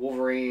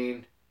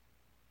 Wolverine,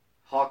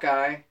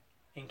 Hawkeye.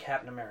 And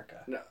Captain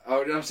America. No,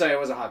 I'm sorry, it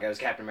wasn't Hawkeye. It was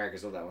Captain America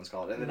is what that one's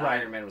called. And then Right.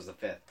 Iron Man was the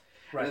 5th.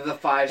 Right. And then the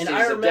 5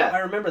 stages of death. I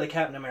remember the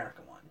Captain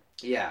America one.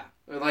 Yeah.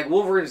 Like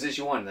Wolverine's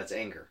issue 1, that's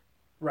anger.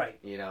 Right.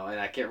 You know, and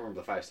I can't remember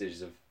the 5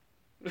 stages of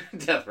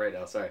death right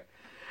now, sorry.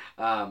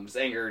 It's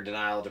anger,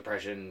 denial,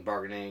 depression,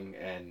 bargaining,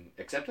 and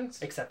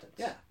acceptance? Acceptance.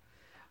 Yeah.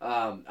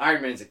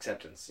 Iron Man's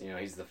acceptance. You know,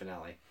 he's the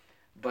finale.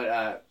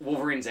 But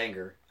Wolverine's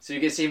anger. So you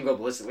get to see him go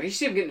ballistic. Like, you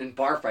see him getting in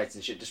bar fights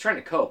and shit, just trying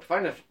to cope.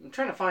 Trying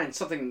to find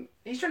something.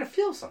 He's trying to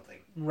feel something.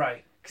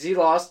 Right. Because he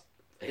lost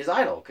his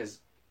idol. Because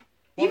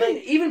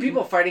even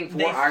people fighting for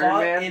Iron Man.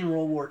 They fought in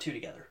World War II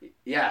together.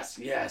 Yes,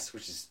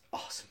 which is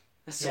awesome.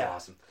 That's so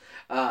awesome.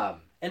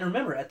 And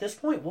remember, at this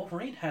point,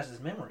 Wolverine has his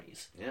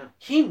memories. Yeah.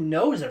 He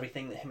knows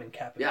everything that him and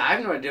Cap. Yeah, I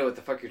have no idea what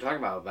the fuck you're talking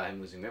about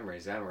him losing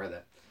memories. I haven't read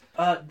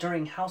that.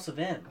 During House of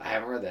M. I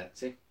haven't read that.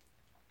 See,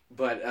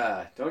 but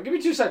don't get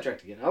me too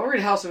sidetracked again. I'll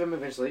read House of M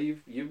eventually.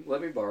 You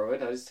let me borrow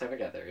it. I just haven't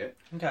got there yet.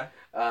 Okay.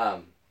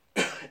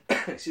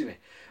 Excuse me,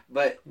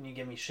 but and you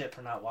give me shit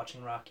for not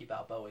watching Rocky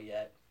Balboa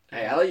yet.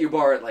 Hey, I let you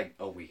borrow it like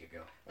a week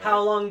ago.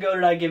 How long ago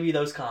did I give you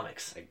those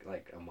comics?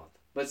 Like a month.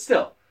 But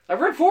still, I've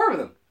read 4 of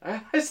them.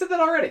 I said that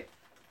already.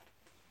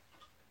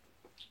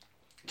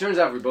 Turns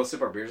out if we both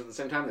sip our beers at the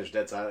same time, there's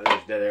dead silence,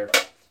 there's dead air.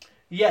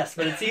 Yes,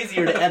 but it's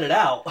easier to edit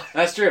out.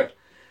 That's true.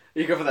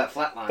 You go for that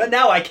flat line. But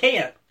now I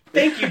can't.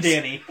 Thank you,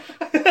 Danny.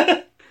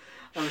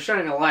 I'm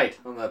shining a light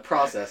on the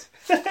process.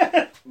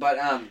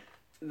 But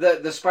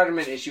the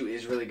Spider-Man issue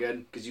is really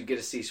good because you get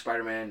to see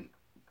Spider-Man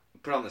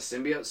put on the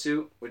symbiote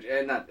suit,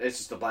 it's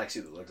just a black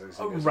suit that looks like a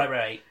symbiote suit.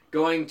 Right.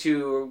 Going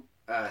to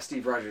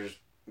Steve Rogers'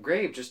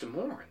 grave just to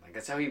mourn. Like,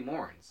 that's how he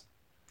mourns.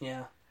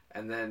 Yeah.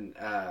 And then,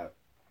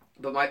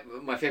 but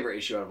my favorite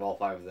issue out of all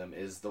 5 of them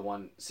is the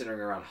one centering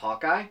around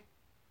Hawkeye.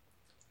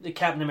 The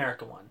Captain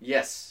America one.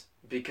 Yes,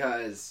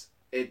 because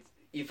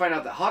you find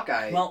out that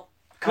Hawkeye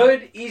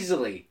could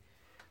easily,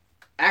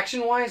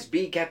 action-wise,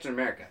 be Captain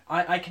America.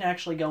 I can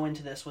actually go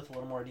into this with a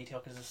little more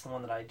detail because it's the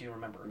one that I do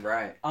remember.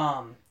 Right.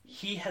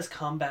 He has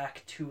come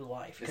back to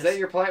life. Is that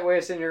your polite way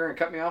of saying you're going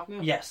to cut me off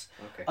now? Yes.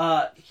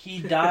 Okay.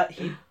 He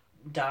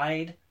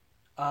died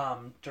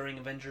during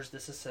Avengers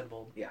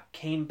Disassembled. Yeah.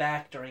 Came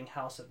back during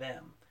House of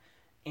M.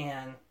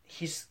 And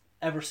he's,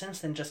 ever since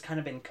then, just kind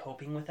of been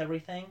coping with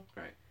everything.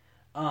 Right.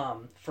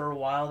 For a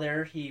while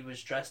there, he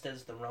was dressed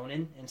as the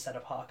Ronin instead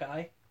of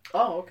Hawkeye.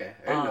 Oh, okay.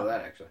 I didn't know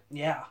that, actually.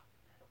 Yeah.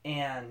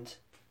 And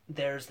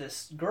there's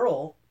this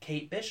girl,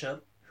 Kate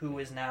Bishop, who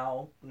is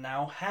now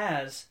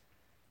has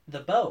the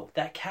bow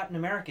that Captain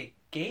America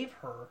gave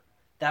her.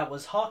 That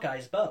was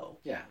Hawkeye's bow.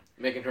 Yeah,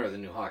 making her the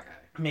new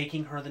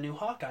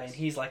Hawkeye. And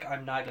he's like,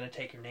 I'm not going to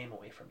take your name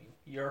away from you.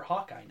 You're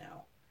Hawkeye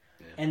now.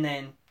 Yeah. And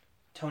then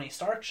Tony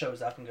Stark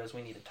shows up and goes,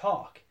 we need to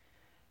talk.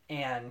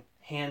 And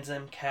hands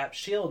him Cap's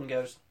shield and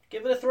goes,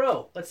 give it a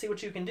throw. Let's see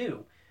what you can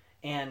do.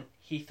 And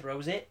he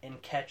throws it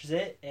and catches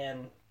it,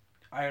 and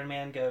Iron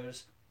Man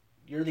goes,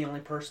 you're the only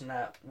person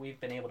that we've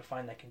been able to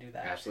find that can do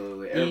that.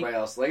 Absolutely. Everybody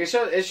else. Like,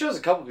 it shows a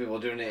couple people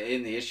doing it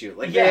in the issue.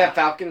 Like, they have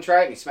Falcon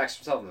try it, and he smacks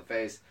himself in the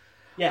face.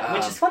 Yeah,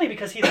 which is funny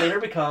because he later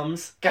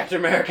becomes Captain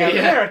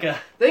America.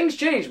 Things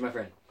change, my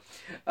friend.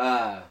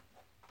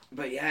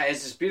 But yeah,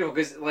 it's just beautiful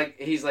because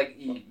he's like,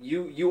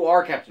 you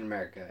are Captain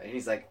America, and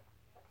he's like,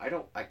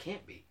 I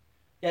can't be.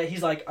 Yeah,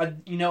 he's like,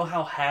 you know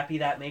how happy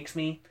that makes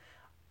me?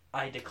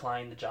 I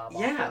decline the job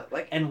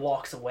offer, and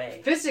walks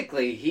away.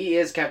 Physically, he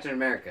is Captain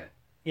America.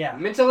 Yeah.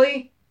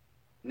 Mentally,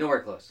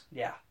 nowhere close.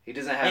 Yeah. He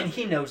doesn't have... And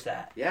he knows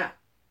that. Yeah.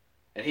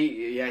 And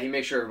he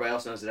makes sure everybody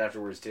else knows it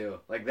afterwards, too.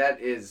 Like,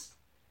 it's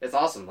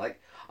awesome.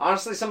 Like,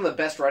 honestly, some of the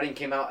best writing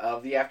came out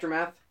of the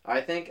aftermath,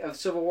 I think, of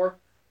Civil War.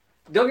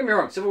 Don't get me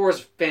wrong, Civil War is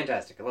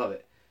fantastic. I love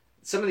it.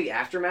 Some of the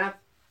aftermath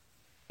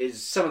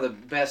is some of the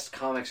best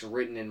comics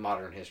written in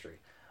modern history.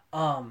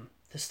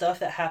 The stuff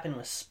that happened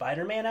with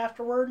Spider-Man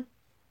afterward.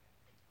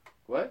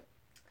 What?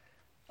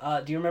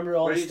 Do you remember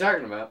all What are you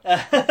talking about?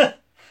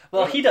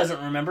 Well, he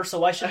doesn't remember, so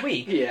why should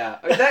we? Yeah,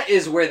 that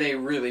is where they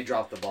really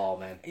dropped the ball,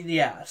 man.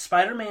 Yeah,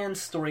 Spider-Man's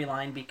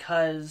storyline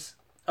because...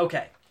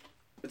 Okay,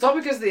 It's all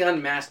because of the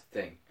unmasked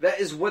thing. That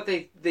is what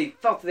they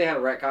felt that they had a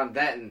retcon.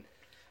 That and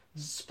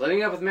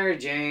splitting up with Mary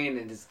Jane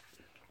and just...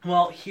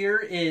 Well, here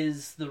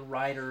is the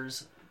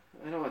writers...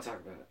 I don't want to talk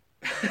about it.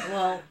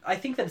 Well, I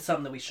think that's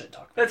something that we should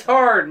talk about. That's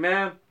hard,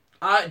 man.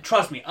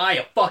 Trust me,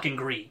 I fucking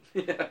agree.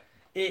 Yeah.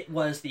 It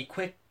was the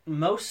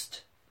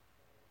quickest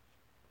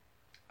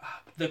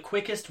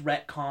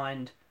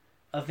retconned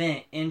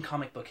event in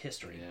comic book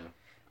history. Yeah.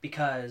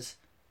 Because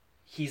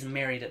he's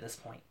married at this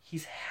point.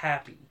 He's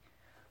happy.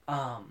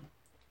 Before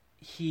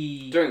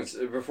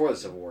the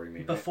Civil War, you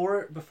mean?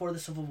 Before the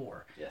Civil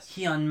War. Yes.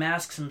 He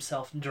unmasks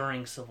himself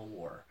during Civil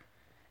War.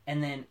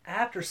 And then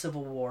after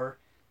Civil War,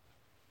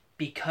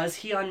 because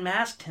he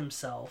unmasked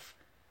himself,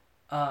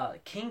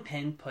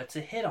 Kingpin puts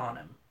a hit on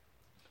him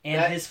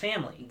and his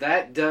family.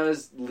 That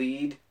does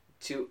lead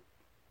to...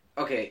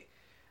 Okay,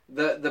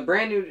 the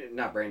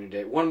not brand new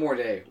day, One More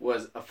Day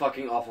was a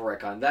fucking awful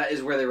retcon. That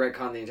is where they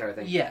retconned the entire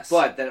thing. Yes.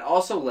 But that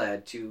also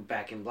led to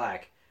Back in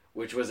Black,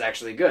 which was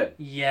actually good.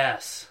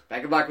 Yes.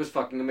 Back in Black was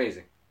fucking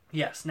amazing.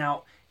 Yes.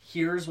 Now,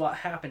 here's what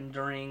happened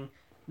during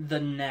the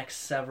next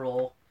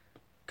several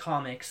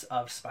comics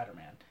of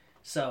Spider-Man.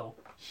 So,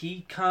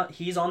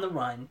 he's on the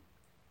run,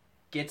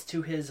 gets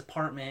to his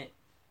apartment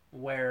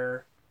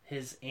where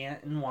his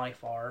aunt and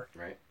wife are.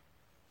 Right.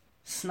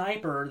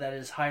 Sniper that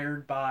is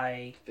hired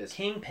by Fisk.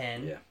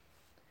 Kingpin,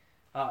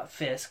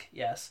 Fisk,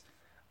 yes,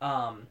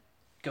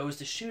 goes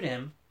to shoot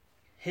him.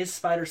 His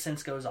spider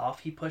sense goes off.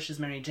 He pushes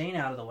Mary Jane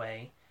out of the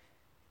way,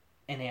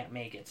 and Aunt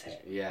May gets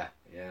hit. Yeah.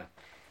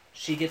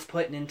 She gets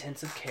put in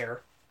intensive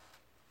care.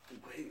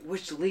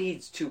 Which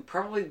leads to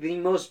probably the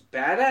most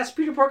badass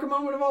Peter Parker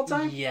moment of all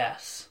time.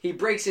 Yes. He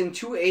breaks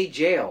into a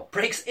jail.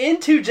 Breaks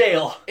into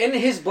jail. In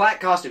his black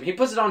costume. He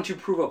puts it on to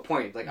prove a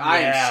point. Like,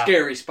 I am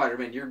scary,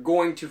 Spider-Man. You're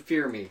going to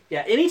fear me.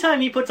 Yeah,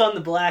 anytime he puts on the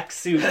black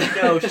suit,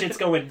 you know shit's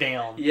going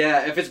down.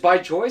 Yeah, if it's by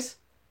choice,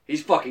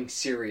 he's fucking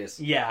serious.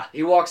 Yeah.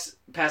 He walks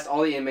past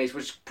all the inmates,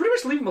 which pretty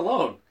much leave him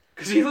alone.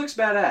 Because he looks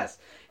badass.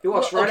 He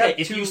walks right up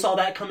to... if you saw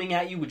that coming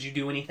at you, would you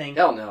do anything?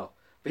 Hell no.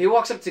 But he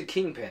walks up to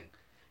Kingpin.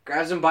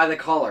 Grabs him by the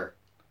collar.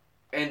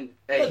 And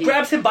he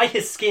grabs him by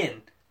his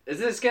skin. Is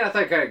it his skin? I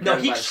thought kind of. No,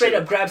 he straight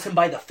up grabs him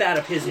by the fat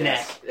of his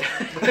neck.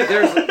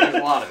 there's a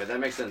lot of it. That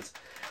makes sense.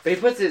 But he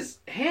puts his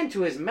hand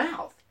to his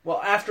mouth. Well,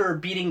 after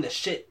beating the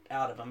shit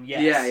out of him,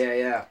 yes.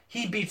 Yeah.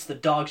 He beats the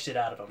dog shit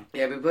out of him.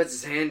 Yeah, but he puts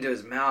his hand to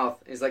his mouth.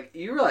 He's like,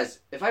 you realize,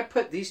 if I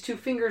put these two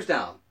fingers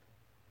down,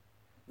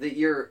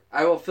 that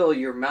I will fill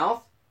your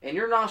mouth and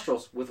your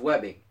nostrils with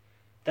webbing.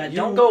 That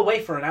don't go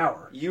away for an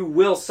hour. You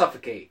will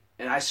suffocate.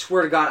 And I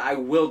swear to God, I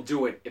will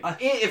do it.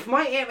 If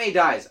my Aunt May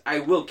dies, I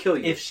will kill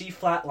you. If she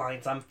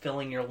flatlines, I'm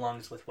filling your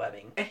lungs with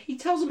webbing. And he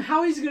tells him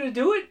how he's going to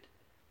do it?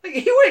 Like,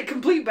 he went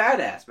complete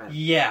badass, man.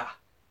 Yeah.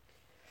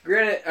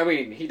 Granted, I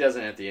mean, he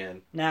doesn't at the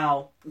end.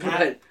 Now,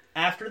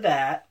 after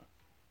that,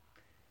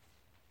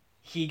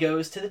 he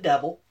goes to the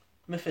devil,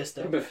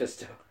 Mephisto.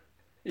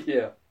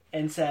 Yeah.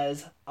 And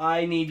says,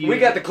 I need you... We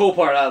got the cool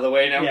part out of the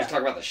way, now we just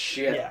talk about the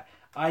shit. Yeah.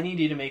 I need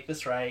you to make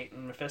this right.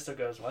 And Mephisto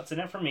goes, what's in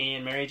it for me?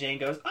 And Mary Jane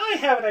goes, I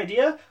have an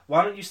idea.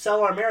 Why don't you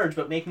sell our marriage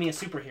but make me a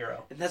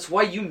superhero? And that's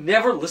why you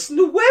never listen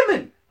to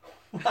women.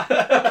 God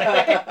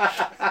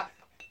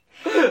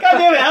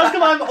damn it, how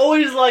come I'm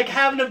always like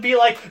having to be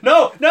like,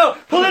 no,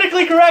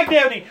 politically correct,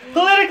 Andy,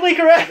 politically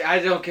correct. I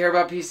don't care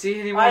about PC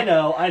anymore. I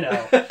know.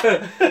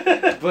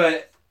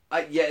 But,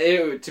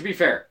 to be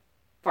fair,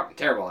 fucking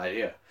terrible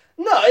idea.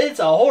 No, it's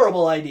a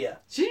horrible idea.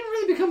 She didn't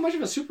really become much of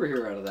a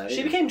superhero out of that.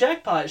 She became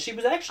Jackpot. She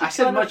was actually... I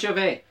said much of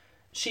a...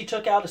 She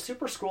took out a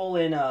Super Skrull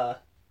in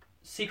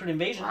Secret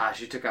Invasion.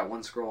 She took out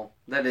one Skrull.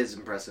 That is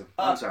impressive.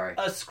 I'm sorry.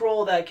 A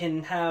Skrull that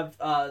can have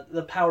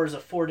the powers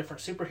of 4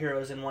 different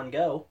superheroes in one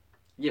go.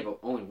 Yeah, but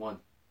only one.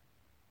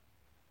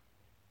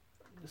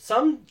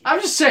 I'm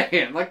just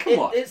saying, like, come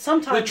on.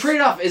 Sometimes the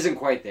trade-off isn't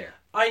quite there.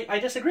 I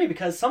disagree,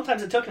 because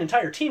sometimes it took an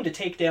entire team to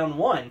take down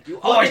one. You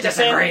always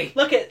disagree.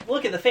 Look at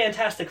the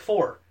Fantastic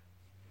Four.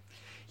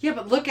 Yeah,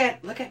 but look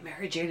at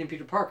Mary Jane and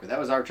Peter Parker. That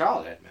was our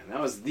childhood, man.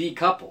 That was the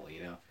couple,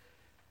 you know.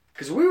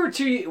 Because we're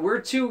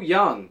too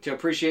young to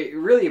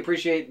really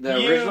appreciate the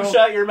original. You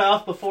shut your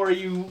mouth before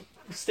you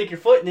stick your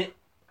foot in it.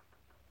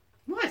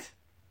 What?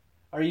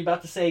 Are you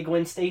about to say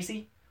Gwen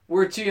Stacy?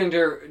 We're too young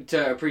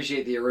to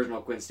appreciate the original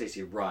Gwen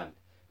Stacy run.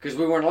 Because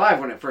we weren't alive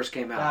when it first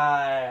came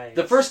out.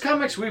 The first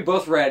comics we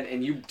both read,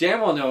 and you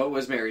damn well know it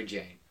was Mary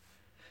Jane.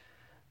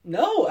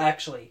 No,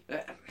 actually.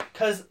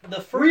 Because the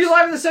first... Were you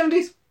alive in the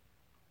 70s?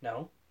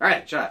 No.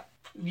 Alright, shut up.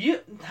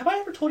 Have I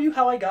ever told you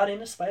how I got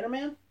into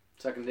Spider-Man?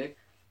 Sucking dick?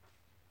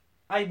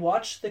 I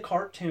watched the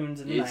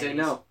cartoons in the 90s. You'd say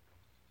no.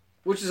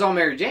 Which is all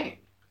Mary Jane.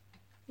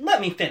 Let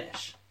me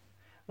finish.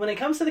 When it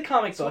comes to the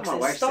comic books,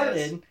 it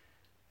started... Says.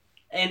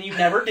 And you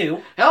never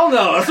do. Hell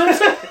no! That's what I'm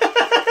saying.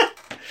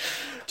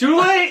 Too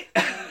late!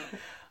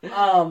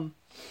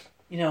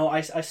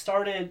 I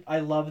started...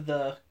 I loved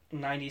the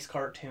 90s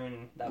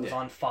cartoon that was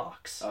on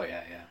Fox. Oh,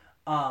 yeah.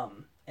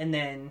 And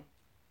then...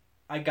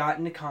 I got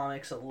into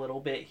comics a little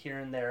bit here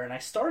and there, and I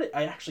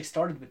actually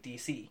started with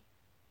DC.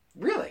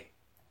 Really?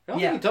 I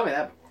don't think you told me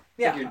that before.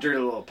 It's like your dirty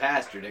little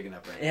past you're digging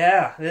up right now.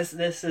 Yeah,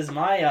 this is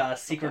my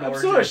secret origin.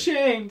 I'm so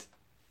ashamed.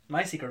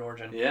 My secret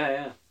origin.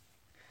 Yeah.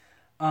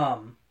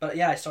 But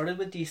yeah, I started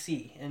with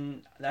DC,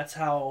 and that's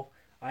how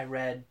I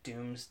read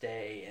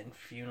Doomsday and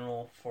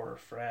Funeral for a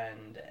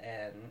Friend,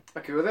 and...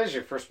 Okay, well, that was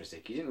your first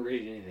mistake. You didn't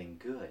read anything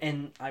good.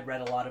 And I read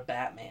a lot of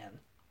Batman.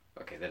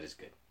 Okay, that is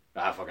good.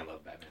 I fucking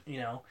love Batman. You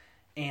know,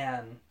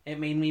 and it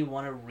made me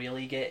want to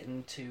really get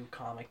into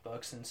comic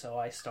books, and so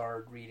I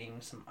started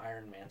reading some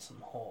Iron Man,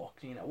 some Hulk,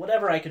 you know,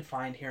 whatever I could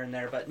find here and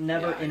there, but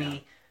never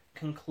any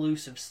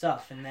conclusive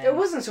stuff. And then it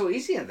wasn't so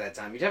easy at that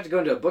time. You'd have to go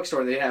into a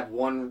bookstore and they'd have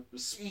one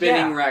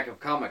spinning rack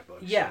of comic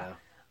books. Yeah.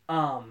 You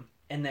know?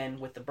 And then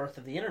with the birth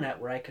of the internet,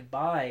 where I could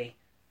buy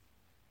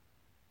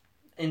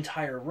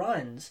entire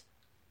runs,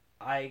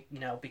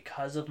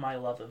 because of my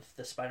love of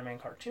the Spider-Man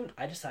cartoon,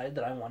 I decided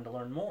that I wanted to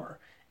learn more.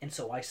 And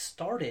so I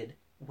started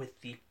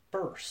with the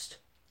first.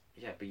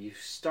 Yeah, but you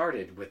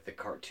started with the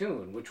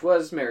cartoon, which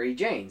was Mary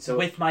Jane. So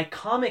with my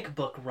comic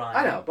book run.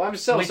 I know, but I'm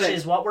still saying... Which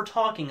is what we're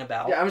talking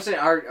about. Yeah, I'm saying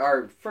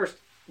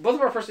both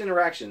of our first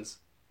interactions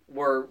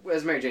were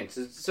as Mary Jane.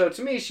 So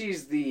to me,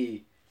 she's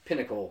the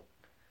pinnacle.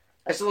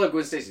 I still love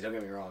Gwen Stacy, don't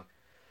get me wrong.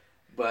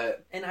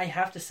 And I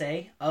have to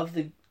say, of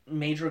the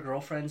major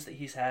girlfriends that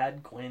he's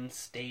had, Gwen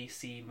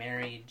Stacy,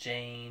 Mary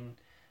Jane,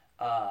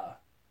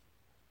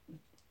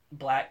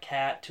 Black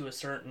Cat to a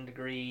certain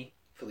degree.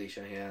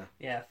 Felicia, yeah.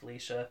 Yeah,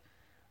 Felicia.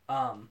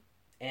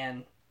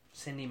 And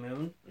Cindy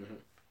Moon. Mm-hmm.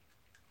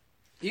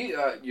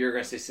 You're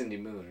going to say Cindy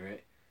Moon,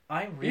 right?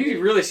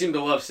 You really seem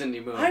to love Cindy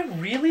Moon. I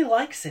really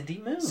like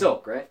Cindy Moon.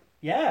 Silk, right?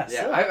 Yeah,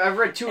 Silk. I've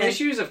read 2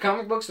 issues of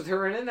comic books with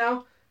her in it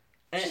now.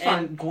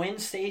 And Gwen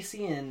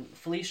Stacy and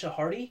Felicia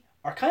Hardy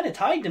are kind of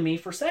tied to me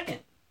for second.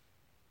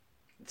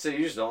 So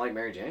you just don't like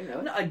Mary Jane,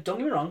 really? No, don't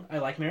get me wrong. I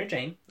like Mary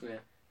Jane. Yeah.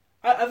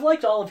 I've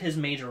liked all of his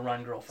major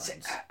run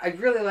girlfriends. See, I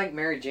really like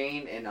Mary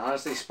Jane, and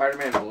honestly,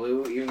 Spider-Man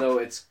Blue, even though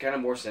it's kind of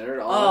more centered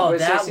on Gwen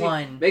Stacy,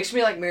 one makes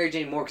me like Mary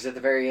Jane more because at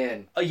the very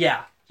end,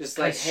 yeah, just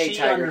like, hey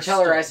Tiger,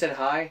 tell her I said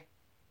hi.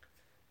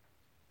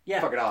 Yeah,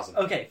 fucking awesome.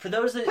 Okay, for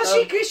those that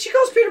she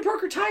calls Peter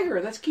Parker Tiger,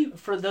 and that's cute.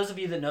 For those of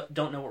you that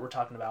don't know what we're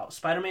talking about,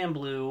 Spider-Man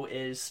Blue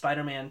is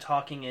Spider-Man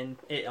talking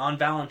on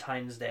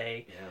Valentine's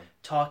Day,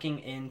 talking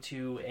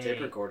into a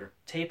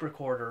tape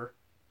recorder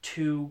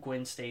to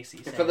Gwen Stacy.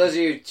 For those of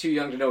you too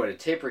young to know what a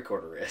tape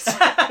recorder is,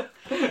 a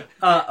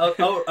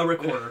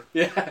recorder,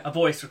 a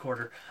voice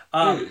recorder,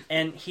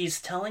 and he's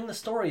telling the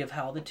story of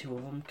how the two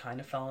of them kind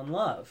of fell in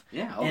love.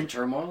 Yeah, all the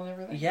turmoil and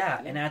everything.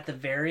 Yeah, and at the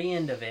very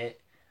end of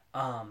it,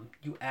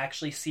 you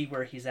actually see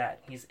where he's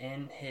at. He's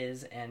in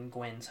his and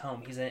Gwen's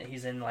home.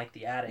 He's in like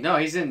the attic. No,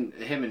 he's in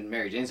him and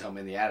Mary Jane's home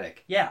in the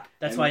attic. Yeah,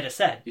 that's what I just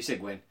said. You said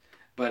Gwen,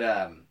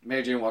 but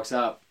Mary Jane walks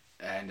up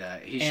and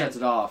he shuts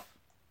it off.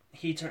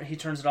 He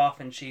turns it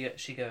off and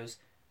she goes,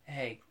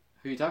 "Hey,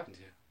 who are you talking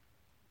to?"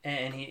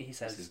 And he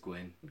says, "This is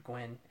Gwen."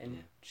 Gwen,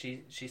 and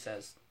she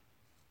says,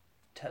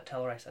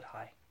 "Tell her I said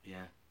hi."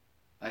 Yeah,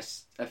 I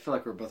feel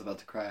like we're both about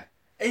to cry.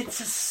 It's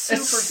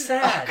super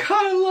sad. Oh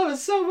God, I love it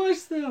so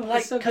much though.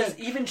 Like, because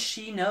even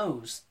she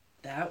knows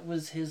that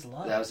was his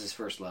love. That was his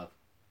first love.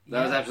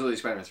 That was absolutely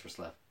Spider-Man's first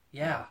love.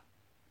 Yeah.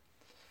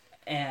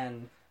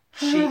 And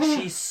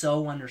she's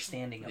so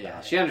understanding about it.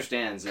 Yeah, she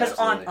understands. Because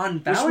on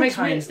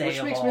Valentine's Day,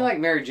 which makes me like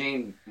Mary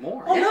Jane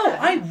more. Oh no,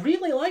 I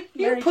really like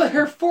Mary Jane. You put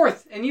her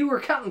fourth, and you were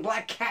counting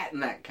Black Cat in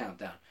that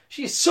countdown.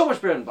 She is so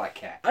much better than Black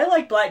Cat. I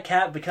like Black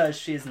Cat because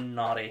she's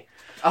naughty.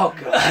 Oh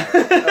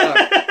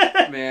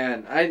God,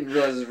 man! I didn't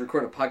realize I was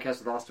recording a podcast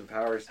with Austin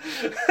Powers.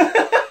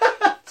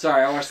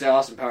 Sorry, I watched the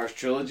Austin Powers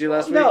trilogy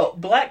last week. No,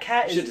 Black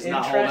Cat is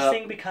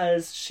interesting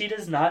because she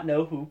does not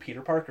know who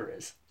Peter Parker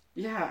is.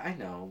 Yeah, I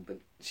know, but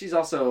she's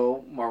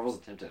also Marvel's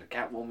attempt at a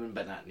Catwoman,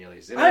 but not nearly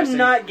as interesting. I'm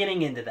not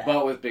getting into that.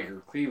 But with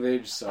bigger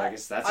cleavage, so I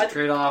guess that's a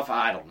trade-off.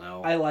 I don't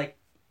know. I like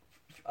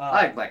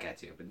Black Cat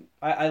too, but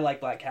I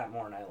like Black Cat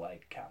more than I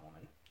like Catwoman.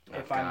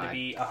 If I'm to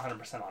be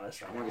 100%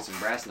 honest right now. I want to get some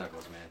brass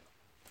knuckles, man.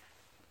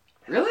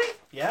 Really?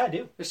 Yeah, I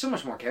do. There's so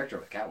much more character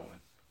with Catwoman.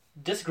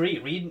 Disagree.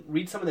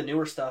 Read some of the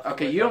newer stuff.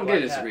 Okay, you don't get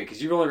to disagree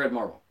because you've only read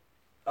Marvel.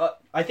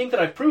 I think that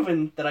I've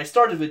proven that I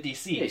started with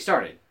DC. Yeah, you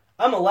started.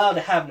 I'm allowed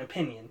to have an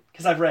opinion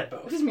because I've read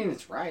both. It doesn't mean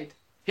it's right.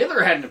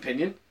 Hitler had an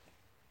opinion.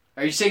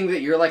 Are you saying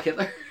that you're like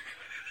Hitler?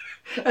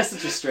 That's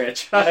such a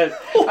stretch.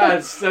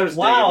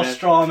 Wow,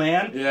 straw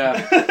man.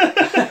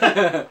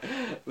 Yeah.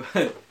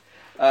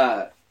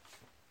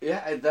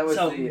 Yeah, that was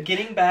so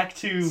getting back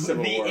to the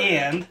War.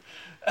 end.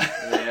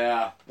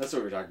 Yeah, that's what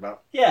we were talking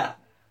about. Yeah.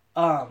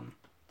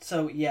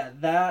 So yeah,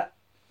 that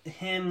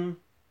him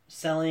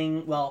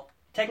selling, well,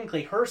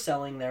 technically her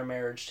selling their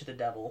marriage to the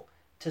devil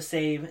to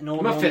save an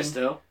old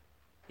Mephisto. woman.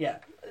 Yeah,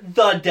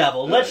 the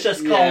devil. Let's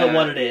just call it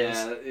what it is.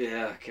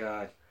 Yeah,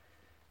 God.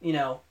 You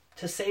know,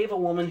 to save a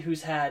woman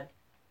who's had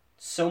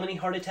so many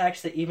heart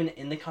attacks that even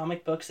in the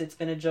comic books it's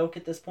been a joke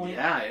at this point.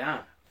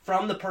 Yeah.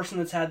 From the person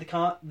that's had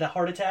the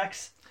heart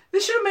attacks. They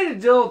should have made a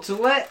deal to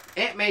let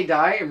Aunt May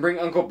die and bring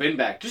Uncle Ben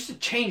back, just to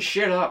change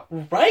shit up.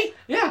 Right?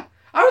 Yeah.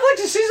 I would like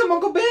to see some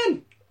Uncle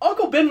Ben.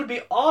 Uncle Ben would be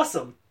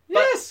awesome.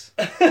 Yes.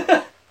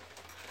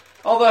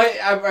 Although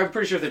I'm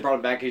pretty sure if they brought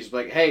him back, he's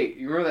like, "Hey,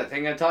 you remember that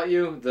thing I taught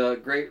you? The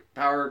great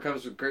power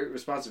comes with great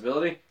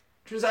responsibility."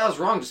 Turns out I was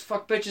wrong. Just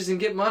fuck bitches and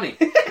get money.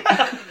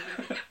 I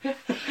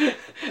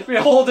mean,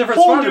 a whole different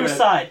whole new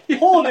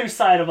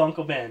side of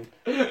Uncle Ben.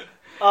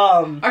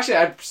 Actually,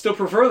 I'd still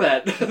prefer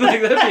that.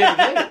 Like,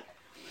 that'd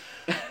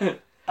be a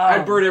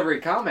I'd burn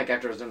every comic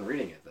after I was done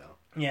reading it, though.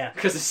 Yeah,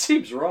 because it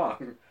seems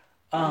wrong.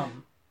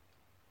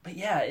 But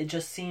yeah, it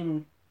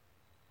seemed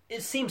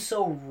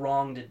so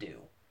wrong to do.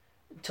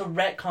 To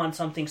retcon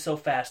something so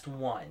fast,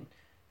 one.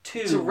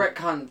 Two... To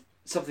retcon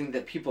something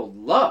that people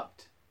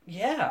loved.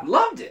 Yeah.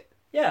 Loved it.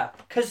 Yeah,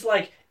 because,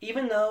 like,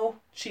 even though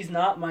she's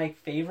not my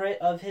favorite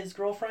of his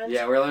girlfriends...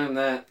 Yeah, we're learning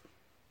that.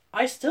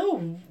 I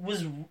still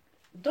was... Don't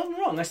get me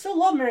wrong, I still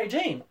love Mary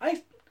Jane.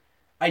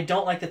 I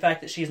don't like the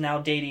fact that she's now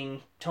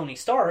dating Tony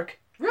Stark.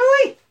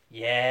 Really?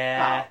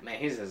 Yeah. Oh, man,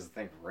 he says a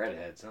thing for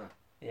redheads, huh?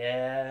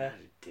 Yeah. What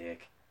a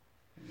dick.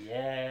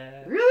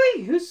 Yeah.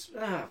 Really? Who's...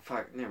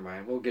 fuck. Never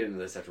mind. We'll get into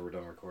this after we're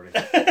done recording.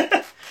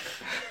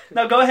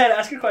 No, go ahead.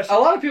 Ask your question. A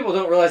lot of people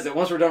don't realize that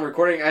once we're done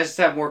recording, I just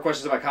have more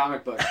questions about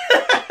comic books.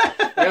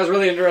 Like, I was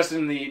really interested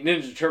in the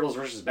Ninja Turtles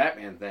versus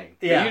Batman thing.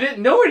 Yeah. But you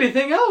didn't know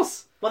anything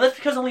else. Well, that's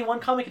because only one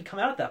comic had come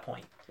out at that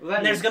point. Well,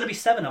 and there's going to be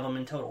 7 of them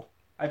in total,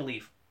 I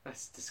believe.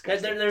 That's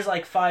disgusting. There's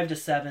like 5 to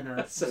 7 or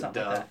that's so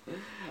something dumb. like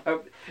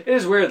that. It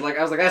is weird. Like,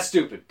 I was like, that's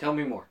stupid. Tell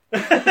me more.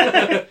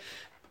 But...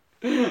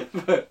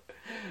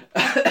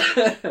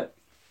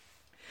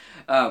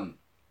 oh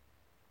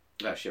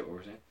shit, what were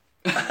we saying?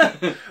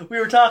 We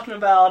were talking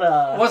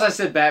about once I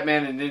said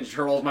Batman and Ninja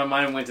Turtles, my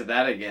mind went to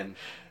that again.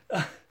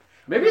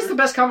 Maybe it's the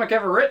best comic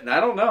ever written. I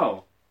don't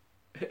know.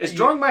 It's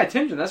drawing my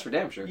attention, that's for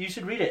damn sure. You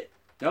should read it.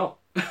 No.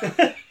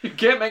 You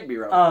can't make me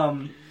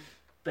wrong.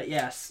 But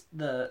yes,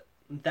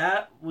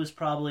 that was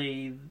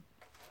probably...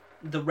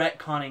 The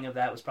retconning of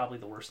that was probably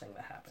the worst thing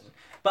that happened.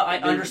 But I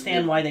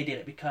understand why they did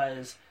it,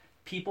 because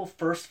people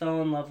first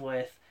fell in love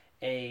with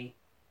a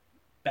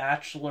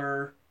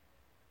bachelor,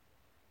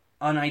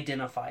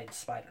 unidentified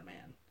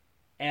Spider-Man.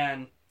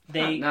 And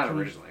they... Not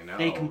originally, no.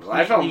 They completely...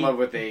 I fell in love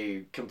with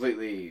a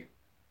completely...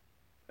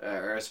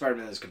 or a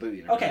Spider-Man that's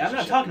completely... Okay, I'm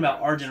not talking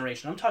about our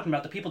generation. I'm talking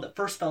about the people that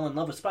first fell in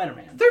love with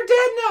Spider-Man. They're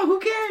dead now. Who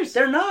cares?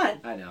 They're not.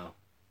 I know.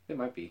 They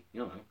might be.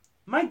 You don't know.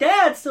 My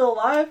dad's still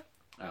alive.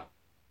 Oh.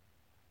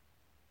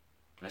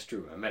 That's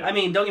true. I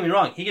mean, don't get me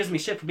wrong. He gives me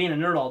shit for being a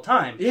nerd all the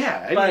time.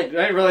 Yeah, I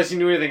didn't realize he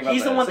knew anything about that.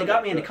 He's the one that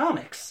got me into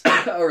comics.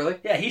 Oh, really?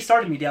 Yeah, he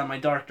started me down my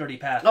dark, dirty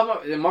path.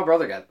 No, my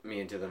brother got me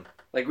into them.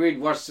 Like, we'd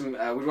watch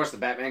the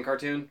Batman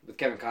cartoon with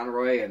Kevin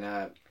Conroy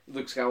and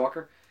Luke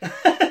Skywalker.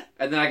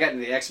 And then I got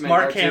into the X-Men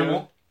Mark cartoon.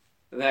 Hamill.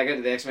 And then I got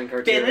into the X-Men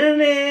cartoon.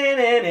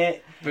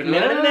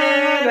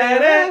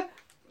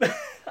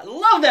 I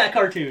love that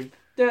cartoon.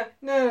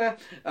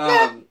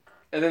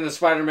 And then the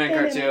Spider-Man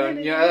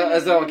cartoon,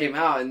 as that all came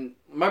out. And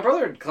my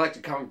brother had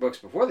collected comic books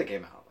before they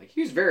came out. Like,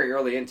 he was very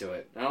early into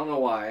it. I don't know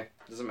why.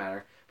 Doesn't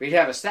matter. But he'd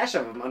have a stash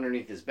of them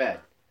underneath his bed.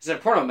 Instead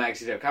of porno mags,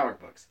 he'd have comic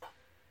books.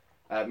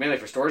 Mainly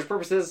for storage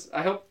purposes,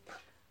 I hope.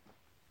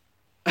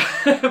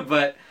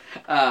 But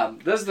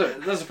those are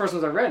the first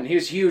ones I read. And he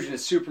was huge into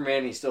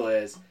Superman. He still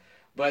is.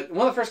 But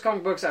one of the first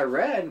comic books I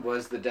read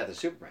was The Death of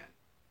Superman.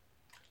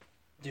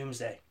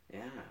 Doomsday.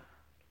 Yeah.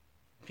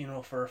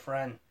 Funeral for a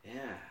Friend.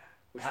 Yeah.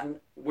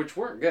 Which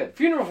weren't good.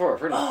 Funeral for a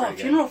Friend was pretty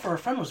good. Funeral for a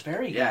Friend was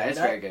very good. Yeah, it's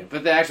very good.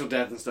 But the actual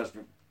death and stuff's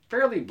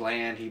fairly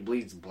bland. He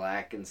bleeds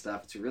black and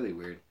stuff. It's really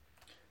weird.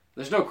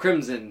 There's no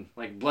crimson,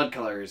 like, blood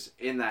colors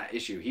in that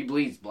issue. He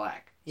bleeds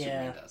black. Yeah.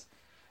 Superman does.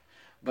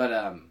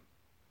 But,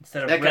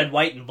 instead of red,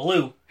 white, and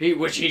blue.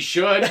 Which he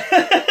should.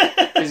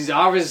 Because he's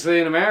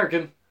obviously an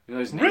American. You know,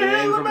 he's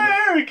Real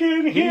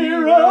American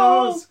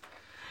heroes!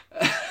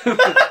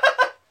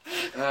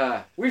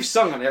 We've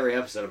sung on every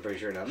episode, I'm pretty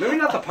sure now. Maybe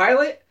not the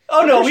pilot.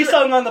 Oh, no, we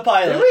sung on the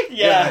pilot. Did we?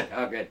 Yeah.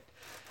 Oh, good.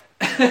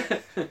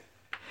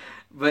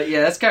 But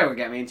yeah, that's kind of what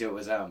got me into it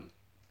was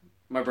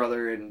my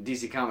brother in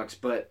DC Comics.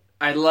 But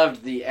I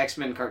loved the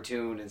X-Men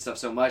cartoon and stuff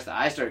so much that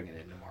I started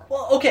getting into Marvel.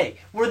 Well, okay,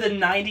 were the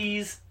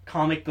 90s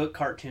comic book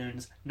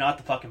cartoons not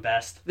the fucking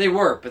best? They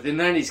were, but the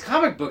 90s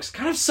comic books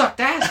kind of sucked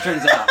ass,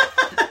 turns out.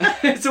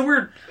 It's a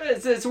weird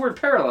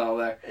parallel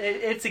there.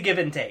 It's a give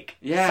and take.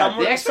 Yeah,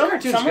 the X-Men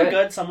cartoons some were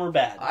good, some were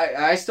bad.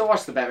 I still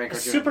watch the Batman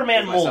cartoon.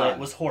 Superman mullet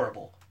was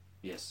horrible.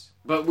 Yes.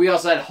 But we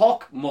also had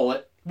Hulk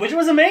mullet. Which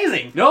was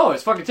amazing. No,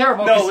 it's fucking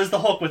terrible. No, it was the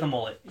Hulk with a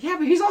mullet. Yeah,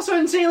 but he's also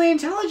insanely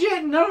intelligent,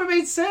 and none of it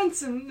made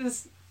sense, and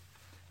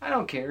I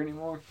don't care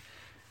anymore.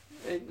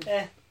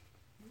 Yeah.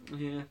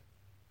 You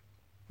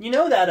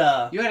know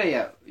that, You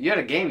had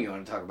a game you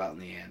want to talk about in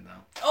the end, though.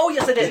 Oh,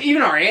 yes, I did.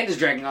 Even our end is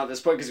dragging on at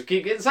this point because we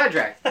keep getting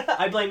sidetracked.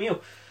 I blame you.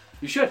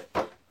 You should.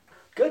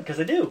 Good, because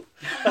I do.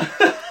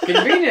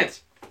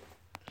 Convenient.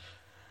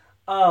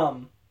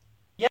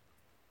 Yeah.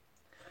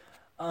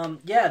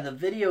 Yeah, the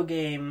video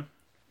game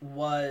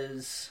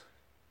was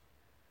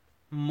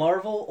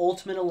Marvel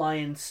Ultimate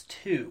Alliance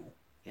 2.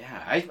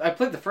 Yeah, I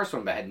played the first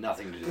one, but it had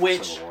nothing to do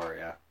with Civil War,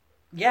 yeah.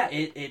 Yeah,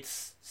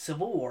 it's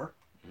Civil War.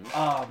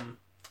 Mm-hmm.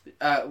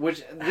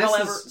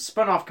 However, is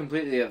spun off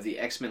completely of the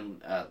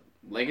X-Men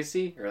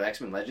Legacy, or the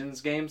X-Men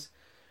Legends games,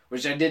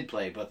 which I did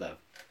play both of.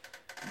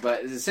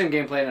 But it's the same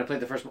gameplay, and I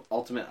played the first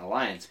Ultimate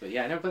Alliance. But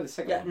yeah, I never played the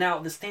second one. Now,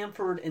 the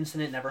Stanford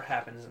incident never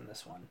happens in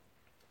this one.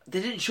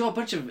 They didn't show a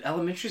bunch of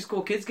elementary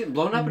school kids getting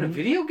blown up in a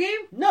video game?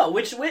 No,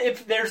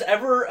 if there's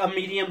ever a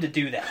medium to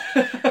do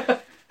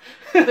that.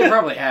 They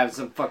probably have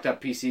some fucked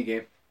up PC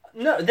game.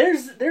 No,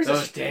 there's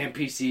those damn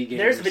PC games.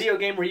 There's a video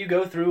game where you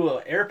go through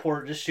an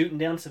airport just shooting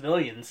down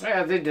civilians.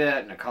 Yeah, they did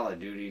that in a Call of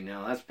Duty.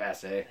 No, that's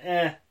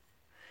passe.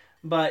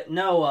 But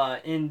no,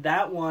 in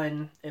that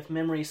one, if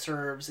memory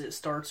serves, it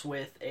starts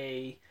with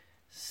a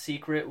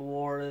secret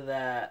war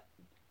that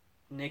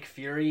Nick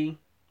Fury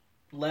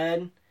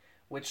led,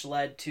 which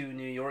led to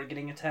New York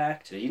getting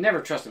attacked. So you never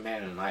trust a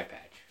man in an eye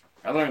patch.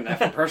 I learned that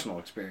from personal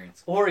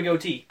experience. Or a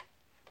goatee.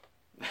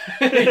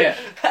 Yeah,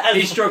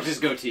 he stroked his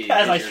goatee.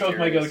 As I stroked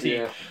my goatee.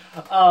 Yeah.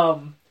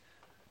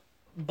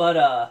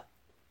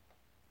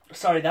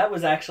 Sorry, that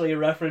was actually a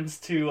reference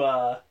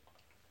to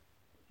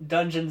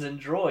Dungeons and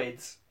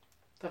Droids.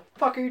 The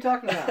fuck are you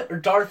talking about? Or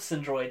Darths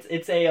and Droids.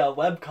 It's a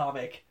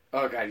webcomic.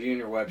 Oh god, you and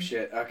your web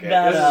shit. Okay,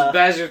 that, this is as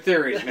bad as your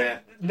theories, man.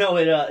 No,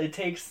 it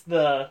takes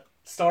the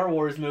Star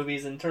Wars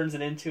movies and turns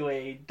it into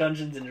a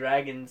Dungeons and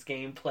Dragons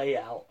game play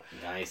out.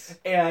 Nice.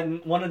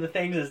 And one of the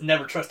things is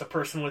never trust a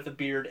person with a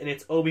beard, and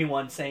it's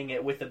Obi-Wan saying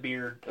it with a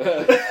beard.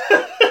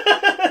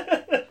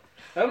 I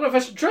don't know if I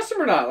should trust him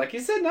or not. Like he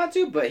said not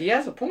to, but he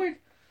has a point.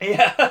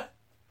 Yeah.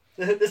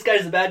 This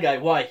guy's the bad guy.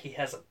 Why? He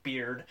has a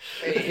beard.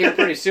 Here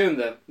pretty soon,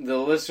 the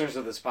listeners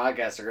of this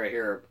podcast are going to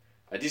hear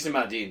a decent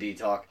amount of D&D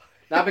talk.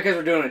 Not because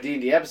we're doing a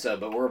D&D episode,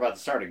 but we're about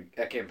to start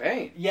a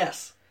campaign.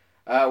 Yes.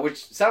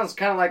 Which sounds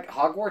kind of like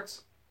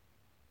Hogwarts.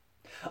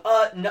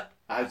 No.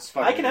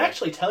 I can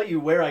actually tell you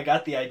where I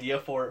got the idea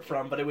for it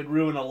from, but it would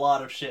ruin a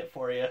lot of shit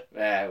for you.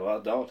 Yeah,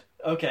 well, don't.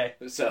 Okay.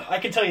 So I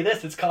can tell you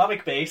this, it's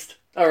comic-based.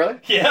 Oh, really?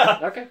 Yeah.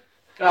 Okay.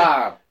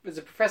 Is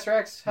it Professor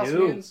X? House of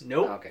Mutants?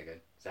 Nope. Oh, okay, good.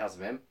 Is it House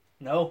of M?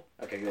 No.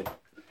 Okay, good.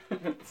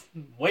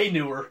 Way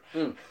newer.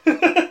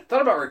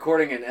 Thought about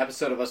recording an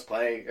episode of us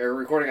playing, or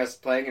recording us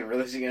playing and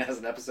releasing it as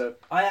an episode.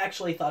 I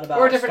actually thought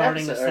about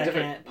starting a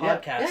second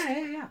podcast.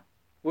 Yeah.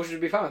 Which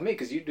would be fine with me,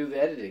 because you do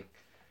the editing.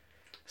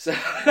 So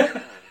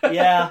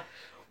yeah.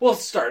 We'll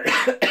start a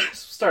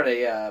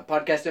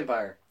podcast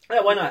empire.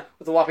 Yeah, why not?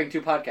 With a whopping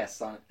 2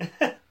 podcasts on it.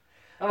 I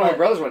don't know what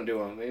brothers want to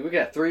do on me. We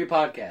got 3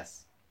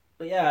 podcasts.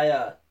 But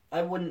yeah,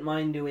 I wouldn't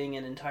mind doing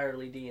an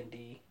entirely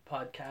D&D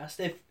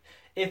podcast.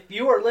 If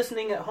you are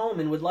listening at home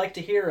and would like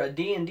to hear a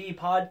D&D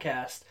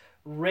podcast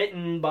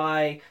written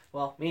by,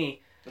 well,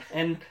 me,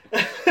 and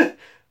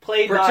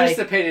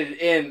participated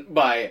in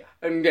by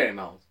Danny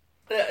Mounds.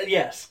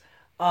 Yes.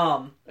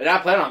 And I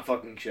plan on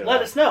fucking shit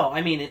Let us know.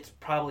 I mean, it's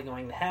probably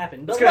going to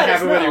happen. But it's going to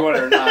happen whether you want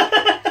it or not.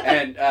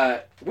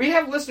 And we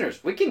have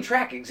listeners. We can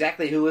track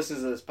exactly who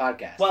listens to this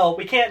podcast. Well,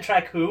 we can't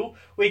track who.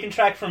 We can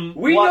track from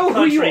we what know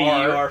country who you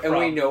are from. And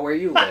we know where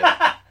you live.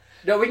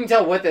 No, we can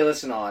tell what they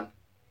listen on.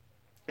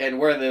 And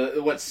what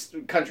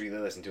country they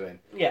listen to in.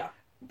 Yeah.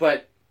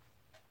 But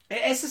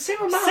it's the same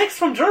amount. 6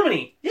 from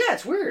Germany. Yeah,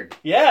 it's weird.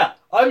 Yeah.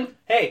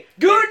 Hey.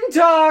 Guten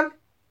Tag!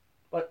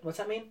 What's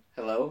that mean?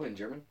 Hello in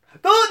German.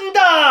 Guten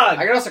Tag!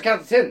 I can also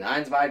count to 10.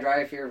 1, 2,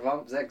 3, 4,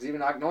 5, 6,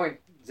 7, 8, 9,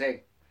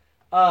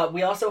 10.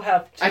 We also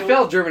have 2... I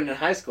failed German in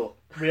high school.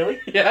 Really?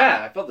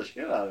 Yeah, I failed the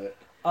shit out of it.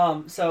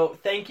 So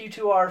thank you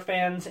to our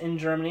fans in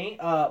Germany.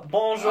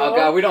 Bonjour. Oh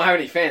god, we don't have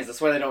any fans.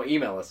 That's why they don't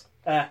email us.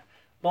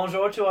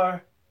 Bonjour to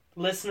our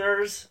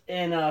listeners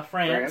in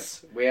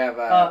France. We have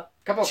a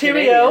couple of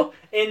Cheerio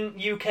in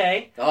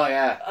UK. Oh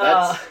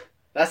yeah,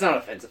 that's not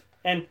offensive.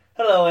 And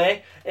hello,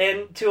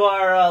 and to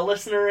our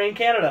listener in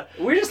Canada.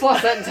 We just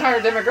lost that entire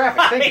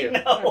demographic. Thank you.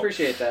 I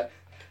appreciate that.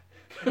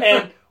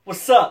 And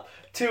what's up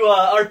to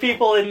our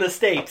people in the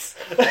States?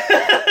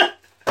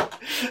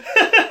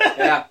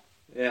 Yeah,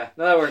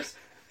 no, that works.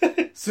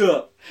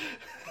 Sup.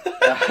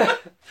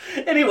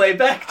 Anyway,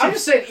 back to... I'm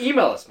just saying,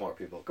 email us more,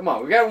 people. Come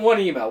on, we got 1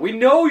 email. We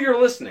know you're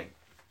listening.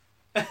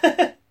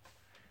 And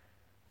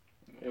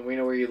we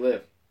know where you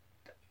live.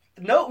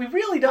 No, we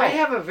really don't. I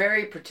have a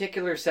very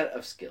particular set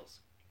of skills.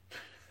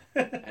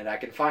 And I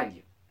can find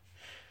you.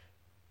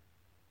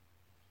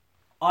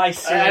 I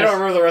don't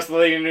remember the rest of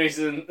the Liam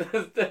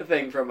Neeson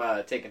thing from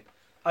Taken.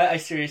 I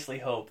seriously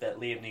hope that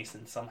Liam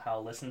Neeson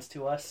somehow listens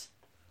to us.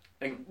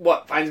 And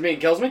what, finds me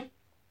and kills me?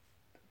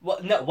 Well,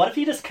 no, what if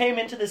he just came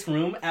into this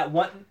room at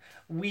one...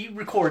 We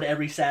record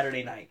every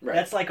Saturday night. Right.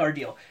 That's like our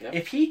deal. Yep.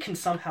 If he can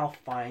somehow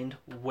find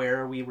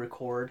where we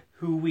record,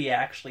 who we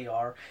actually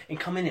are, and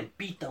come in and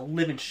beat the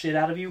living shit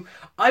out of you,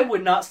 I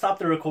would not stop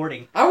the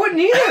recording. I wouldn't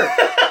either.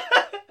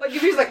 Like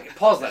if he's like,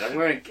 pause that.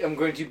 I'm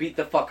going to beat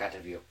the fuck out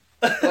of you.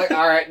 Like,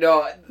 all right,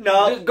 no,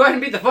 go ahead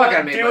and beat the fuck out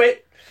of me. Do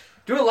it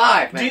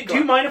live, man. Do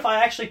you mind if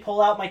I actually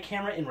pull out my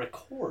camera and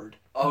record?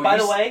 Oh, by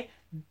the way,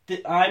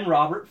 I'm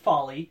Robert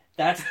Foley.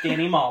 That's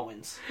Danny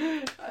Mawins.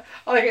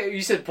 Like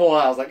you said, pull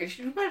out. I was like, do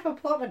you mind if I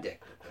pull out my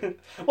dick?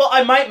 Well,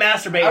 I might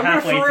masterbate halfway through. I'm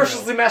going to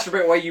ferociously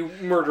masturbate while you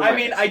murder. I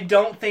mean, I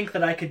don't think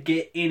that I could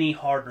get any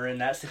harder in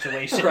that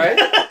situation. Right?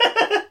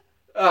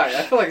 All right,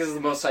 I feel like this is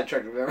the most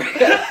sidetracked we've ever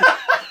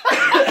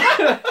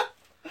had.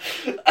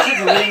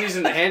 Liam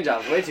using the hand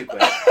jobs way too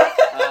quick.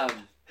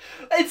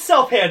 It's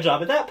self-hand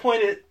job. At that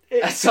point,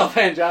 A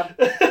self-hand job?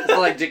 Is it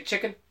like Dick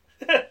Chicken?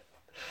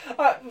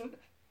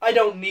 I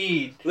don't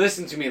need...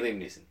 Listen to me,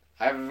 Liam Neeson.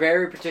 I have a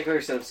very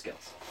particular set of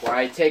skills where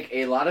I take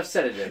a lot of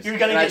sedatives You're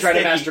gonna and I get try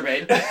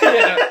sticky. to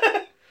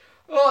masturbate.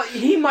 Well,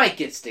 he might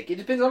get sticky. It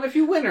depends on if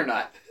you win or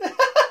not.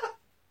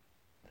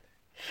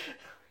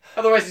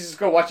 Otherwise, he's just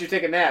going to watch you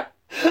take a nap.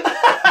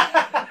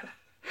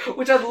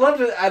 Which I'd love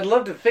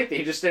to think that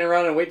he'd just stand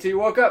around and wait till you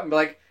woke up and be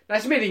like,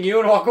 nice meeting you,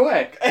 and walk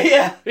away.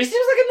 Yeah. He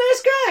seems like a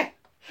nice guy.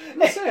 I'm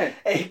just saying.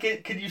 Hey,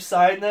 could you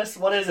sign this?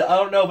 What is it? I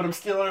don't know, but I'm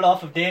stealing it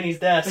off of Danny's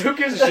desk. Who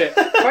gives a shit?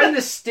 Find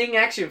the Sting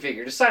action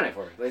figure. Just sign it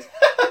for me, please.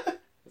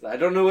 I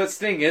don't know what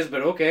Sting is,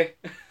 but okay.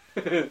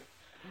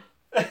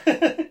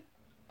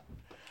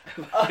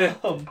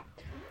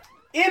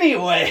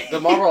 Anyway. The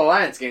Marvel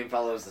Alliance game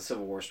follows the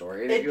Civil War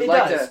story. If you'd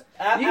like to,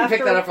 you can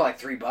pick that up for like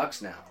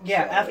 $3 now.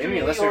 Yeah, so after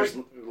any listeners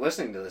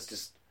listening to this,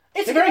 just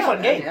it's a very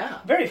fun game. Yeah,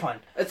 very fun.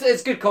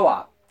 It's good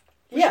co-op.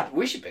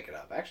 We should pick it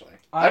up. Actually,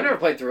 I've never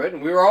played through it,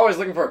 and we were always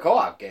looking for a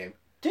co-op game.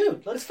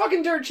 Dude, it's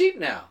fucking dirt cheap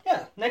now.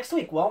 Yeah, next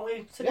week. Why don't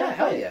we sit down? Yeah,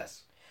 hell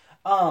yes.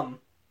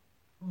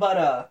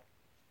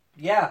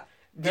 Yeah.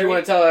 Do you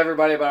want to tell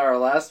everybody about our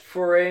last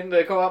foray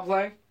into co-op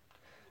playing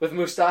with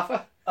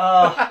Mustafa?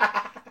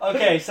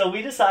 Okay, so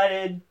we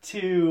decided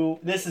to...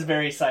 This is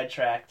very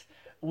sidetracked.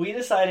 We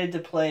decided to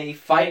play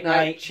Fight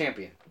Night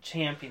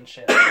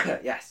Championship.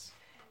 Yes.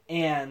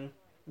 And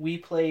we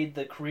played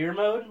the career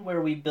mode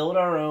where we build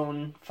our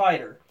own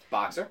fighter.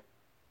 Boxer?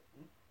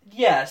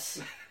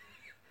 Yes.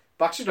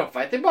 Boxers don't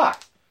fight, they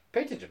box.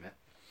 Pay attention, man.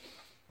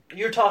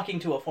 You're talking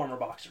to a former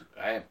boxer.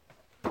 I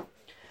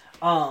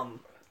am.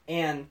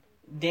 And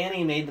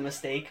Danny made the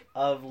mistake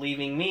of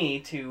leaving me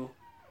to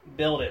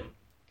build him.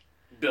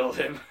 Build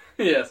him.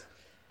 Yes.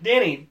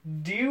 Danny,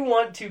 do you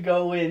want to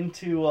go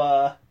into,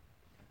 I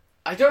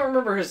don't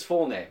remember his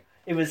full name.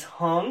 It was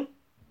Hung?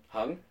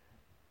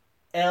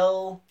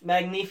 El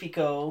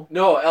Magnifico.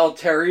 No, El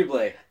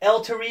Terrible.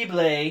 El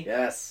Terrible.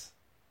 Yes.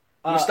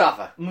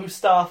 Mustafa.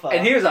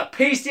 And he was a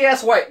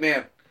pasty-ass white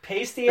man.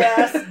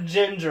 Pasty-ass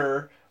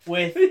ginger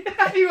with...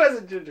 He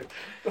wasn't ginger.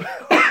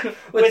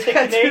 with a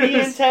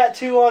Canadian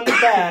tattoo on the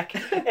back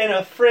and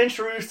a French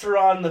rooster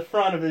on the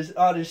front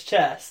of his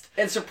chest.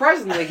 And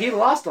surprisingly, he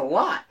lost a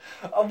lot.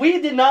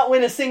 We did not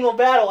win a single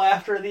battle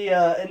after the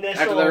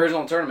initial... After the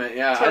original tournament,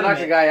 yeah. I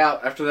knocked the guy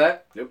out after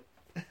that. Nope.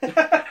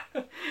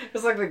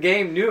 It's like the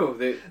game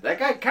knew that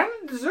guy kind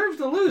of deserves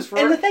to lose.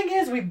 And the thing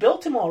is, we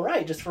built him all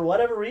right, just for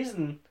whatever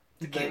reason.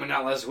 The game would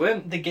not let us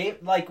win. The game,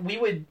 like, we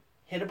would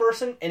hit a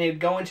person and it would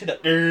go into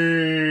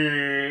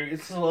the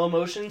slow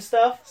motion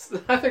stuff.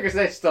 I think it's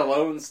that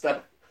Stallone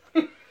stuff.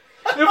 If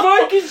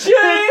I can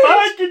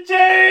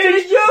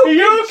change,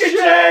 you can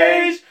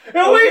change,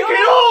 and we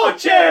can all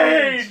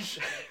change.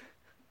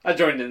 I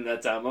joined in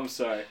that time. I'm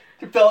sorry.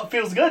 It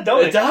feels good,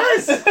 don't it? It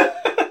does.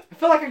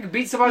 I feel like I could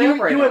beat somebody up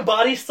right now. You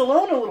embody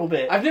Stallone a little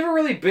bit. I've never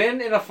really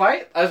been in a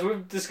fight, as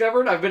we've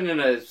discovered. I've been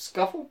in a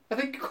scuffle, I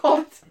think you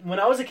call it.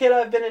 When I was a kid,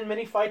 I've been in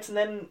mini fights, and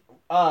then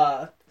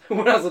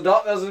when I was an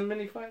adult, I was in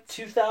mini fights.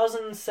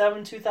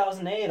 2007,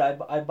 2008,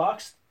 I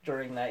boxed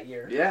during that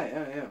year.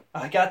 Yeah.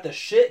 I got the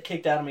shit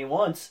kicked out of me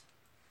once.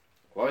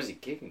 Why was he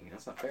kicking?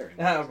 That's not fair.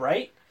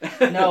 Right?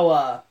 No,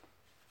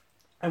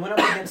 I went up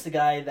against a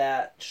guy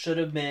that should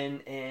have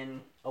been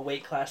in a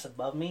weight class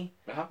above me,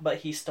 but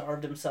he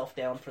starved himself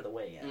down for the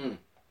weigh-in.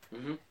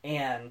 Mm-hmm.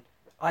 And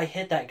I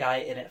hit that guy,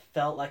 and it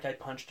felt like I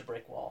punched a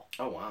brick wall.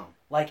 Oh, wow.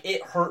 Like,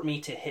 it hurt me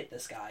to hit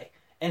this guy.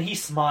 And he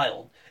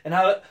smiled. And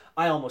I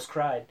almost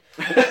cried.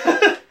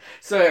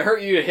 So it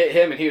hurt you to hit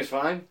him, and he was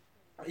fine?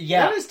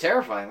 Yeah. That is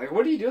terrifying. Like,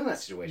 what do you do in that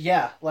situation?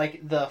 Yeah,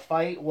 like, the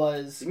fight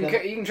was... You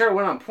can try to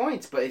win on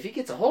points, but if he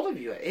gets a hold of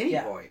you at any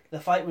point...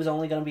 The fight was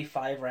only going to be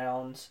 5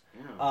 rounds.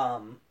 Yeah.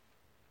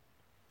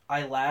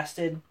 I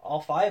lasted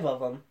all 5 of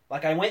them.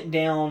 Like, I went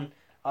down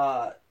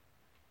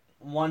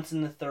once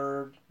in the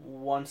 3rd,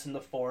 once in the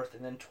 4th,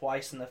 and then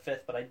twice in the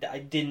 5th, but I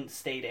didn't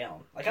stay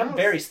down. Like, I'm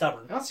very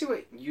stubborn. I don't see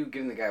what you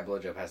giving the guy a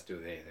blowjob has to do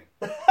with anything.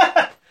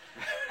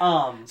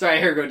 Sorry, I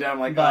hear it go down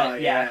like, but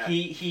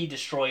he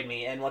destroyed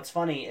me. And what's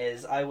funny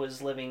is I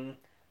was living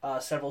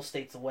several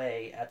states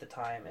away at the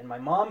time, and my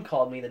mom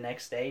called me the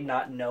next day,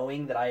 not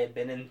knowing that I had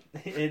been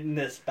in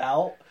this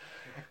bout,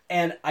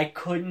 and I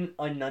couldn't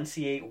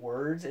enunciate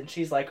words. And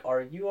she's like,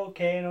 "Are you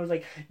okay?" And I was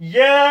like,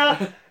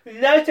 "Yeah,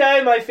 that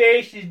time my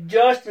face is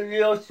just a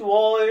little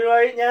swollen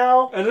right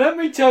now." And let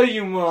me tell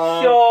you,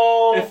 Mom,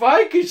 so if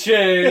I could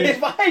change,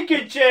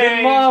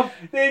 then Mom,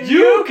 then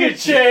you could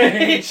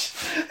change.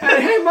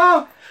 And hey,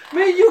 Mom,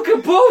 man, you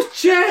can both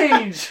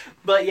change.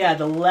 But yeah,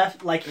 the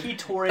left, like, he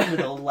tore into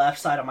the left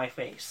side of my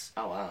face.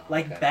 Oh, wow.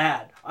 Like,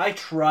 bad. I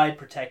tried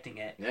protecting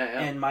it. Yeah.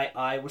 And my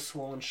eye was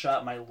swollen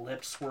shut. My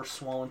lips were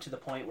swollen to the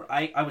point where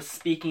I was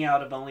speaking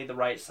out of only the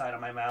right side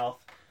of my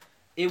mouth.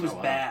 It was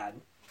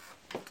bad.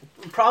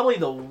 Probably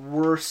the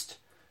worst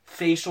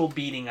facial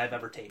beating I've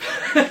ever taken.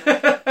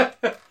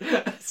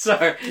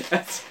 Sorry.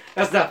 That's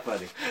not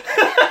funny.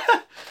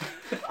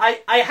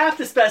 I have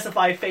to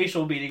specify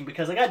facial beating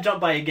because I got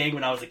jumped by a gang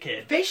when I was a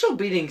kid. Facial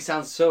beating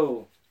sounds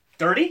so...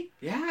 Dirty?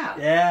 Yeah.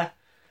 Yeah.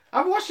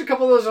 I've watched a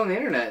couple of those on the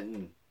internet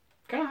and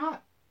kind of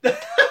hot.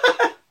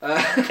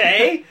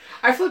 Okay.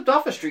 I flipped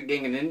off a street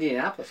gang in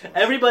Indianapolis once.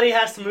 Everybody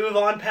has to move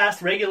on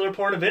past regular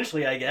porn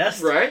eventually, I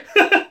guess. Right?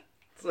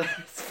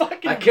 It's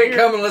fucking I can't weird.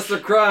 come unless they're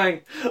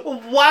crying.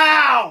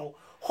 Wow!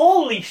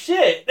 Holy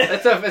shit!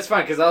 It's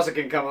fine, because I also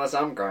can't come unless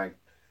I'm crying.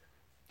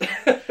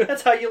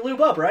 That's how you lube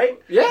up, right?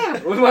 Yeah,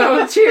 with my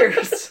own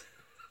tears.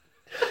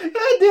 God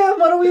damn,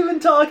 what are we even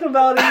talking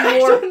about I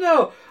anymore? don't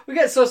know. We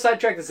got so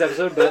sidetracked this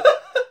episode, but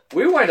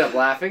we wind up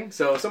laughing,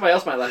 so somebody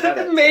else might laugh at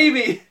it.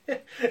 Maybe.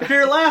 If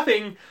you're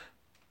laughing,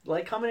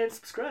 like, comment, and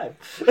subscribe.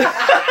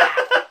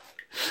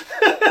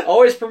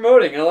 Always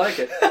promoting, I like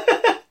it.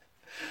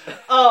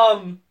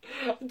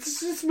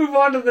 Just move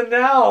on to the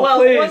now, well,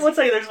 please. one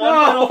second. There's one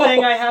final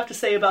thing I have to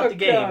say about the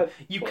game. God.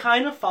 You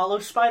kind of follow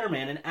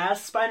Spider-Man, and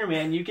as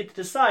Spider-Man, you get to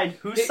decide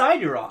whose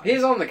side you're on.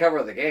 He's on the cover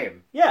of the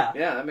game. Yeah.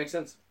 Yeah, that makes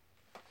sense.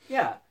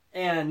 Yeah.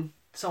 And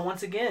so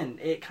once again,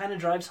 it kind of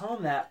drives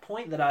home that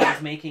point that I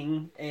was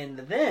making in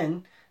the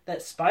then,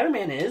 that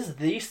Spider-Man is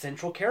the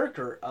central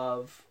character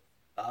of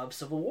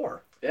Civil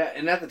War. Yeah,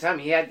 and at the time,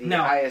 he had the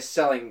Now- highest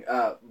selling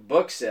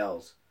book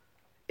sales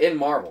in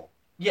Marvel.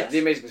 Yes. The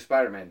Amazing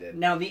Spider-Man did.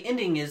 Now, the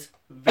ending is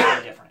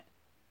very different.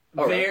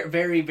 Oh, very, really?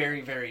 very,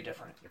 very, very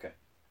different. Okay.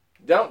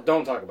 Don't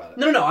talk about it.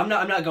 No, I'm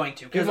not going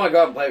to. People might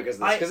go out and play because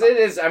of this. Because it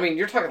is, I mean,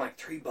 you're talking like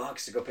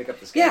 $3 to go pick up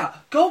this game. Yeah,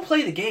 go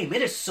play the game.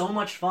 It is so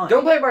much fun.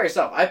 Don't play it by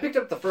yourself. I picked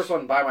up the first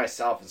one by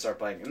myself and started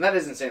playing, and that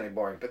is insanely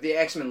boring. But the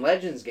X-Men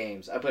Legends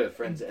games, I played with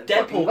friends and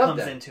fucking Deadpool loved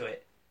comes them. into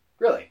it.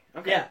 Really?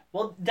 Okay. Yeah.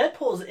 Well,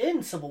 Deadpool's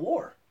in Civil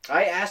War.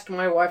 I asked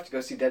my wife to go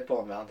see Deadpool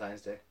on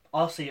Valentine's Day.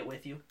 I'll see it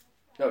with you.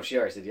 No, she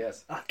already said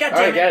yes. God I damn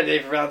already it. got a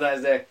date for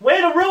Valentine's Day. Way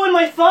to ruin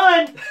my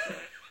fun!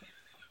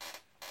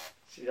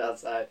 She's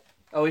outside.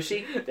 Oh, is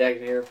she? Yeah, I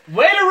can hear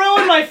Way to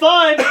ruin my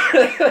fun!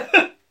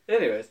 her.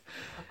 Anyways.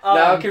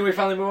 Now, can we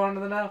finally move on to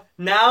the now?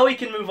 Now we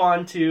can move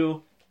on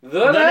to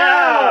The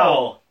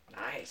now!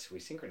 Nice. We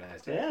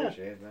synchronized. I Yeah.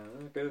 appreciate it,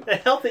 man. Good.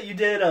 It helped that you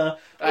did a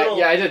little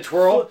Yeah, I did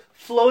twirl.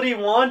 floaty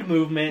wand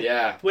movement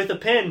Yeah. with a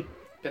pin.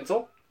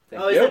 Pencil.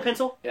 Thank Oh, is you. that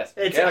pencil? Yes.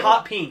 It's Mechanical.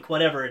 hot pink,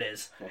 whatever it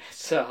is.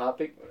 It's a hot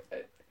pink.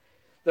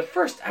 I'm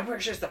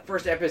pretty sure it's the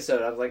first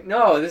episode. I was like,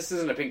 no, this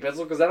isn't a pink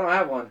pencil because I don't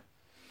have one.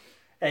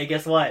 Hey,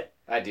 guess what?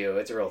 I do.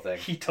 It's a real thing.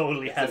 He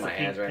totally It's has in a my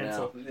pink hands right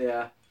pencil.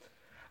 now.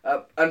 Yeah.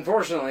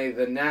 Unfortunately,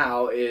 the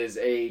now is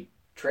a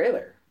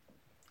trailer.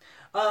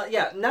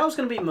 Yeah, now it's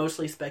going to be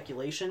mostly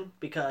speculation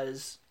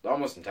because,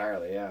 Almost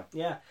entirely, yeah.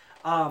 yeah.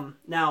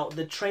 Now,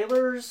 the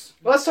trailers...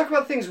 Well, let's talk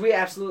about things we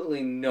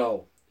absolutely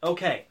know.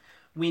 Okay,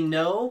 we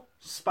know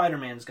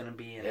Spider-Man's going to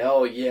be in it.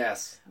 Oh,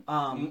 yes.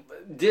 Um,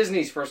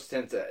 Disney's first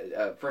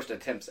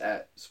attempts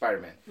at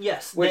Spider-Man.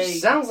 yes, Which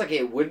sounds like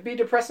it would be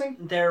depressing.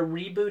 they're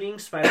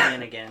rebooting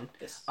Spider-Man again.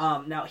 Yes.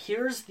 Now,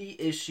 here's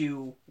the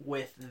issue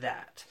with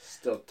that.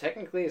 Still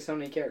technically a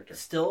Sony character.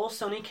 Still a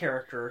Sony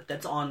character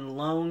that's on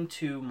loan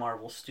to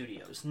Marvel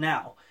Studios.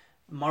 Now,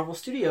 Marvel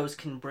Studios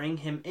can bring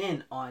him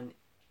in on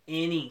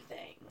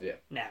anything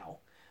now.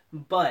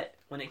 But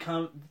when it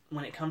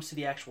comes to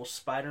the actual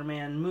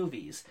Spider-Man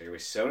movies, It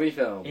was Sony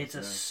Films. it's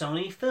a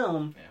Sony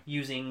film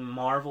using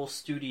Marvel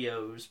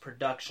Studios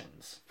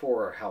productions.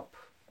 For help.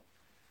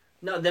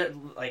 No, they're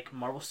like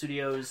Marvel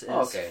Studios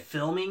is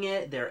filming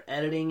it, they're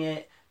editing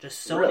it.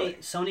 Just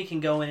Sony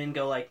can go in and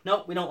go like,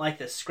 nope, we don't like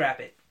this, scrap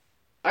it.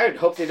 I would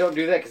hope they don't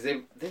do that because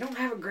they don't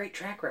have a great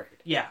track record.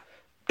 Yeah.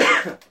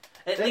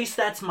 At least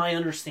that's my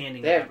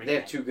understanding They of have, everything. they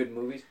have two good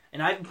movies.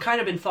 And I've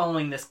kind of been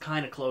following this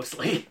kind of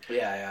closely.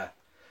 Yeah.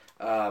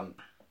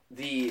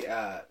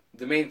 The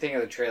main thing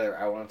of the trailer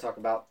I want to talk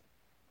about,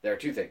 there are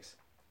two things.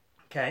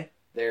 Okay.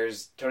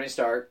 There's Tony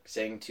Stark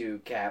saying to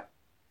Cap,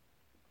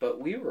 "But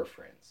we were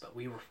friends." But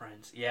we were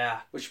friends.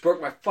 Yeah. Which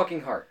broke my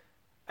fucking heart.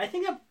 I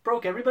think that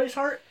broke everybody's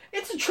heart.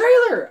 It's a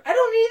trailer! I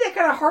don't need that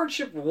kind of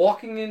hardship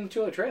walking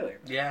into a trailer.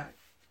 Yeah.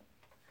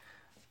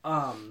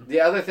 The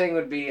other thing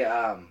would be,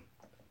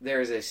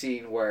 there's a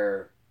scene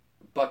where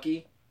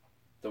Bucky,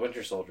 the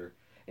Winter Soldier,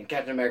 and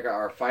Captain America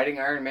are fighting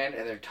Iron Man,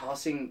 and they're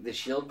tossing the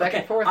shield back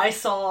and forth. I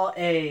saw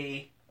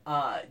a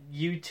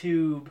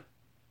YouTube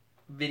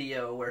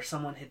video where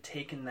someone had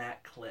taken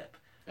that clip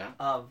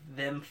of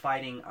them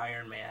fighting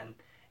Iron Man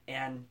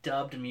and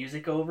dubbed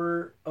music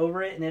over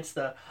it, and it's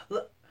the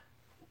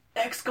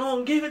X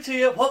gonna give it to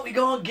you. What we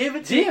gonna give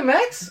it to you?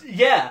 DMX?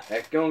 Yeah.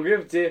 X gonna give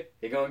it to you.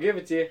 He gonna give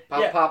it to you.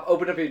 Pop, pop,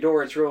 open up your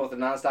door. It's real with a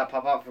non-stop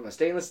pop-pop from a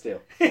stainless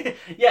steel.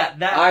 Yeah,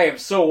 that... I am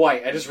so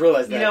white. I just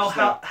realized that. You know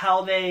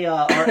how they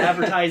are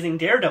advertising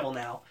Daredevil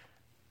now.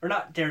 Or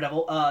not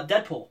Daredevil,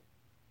 Deadpool.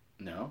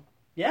 No.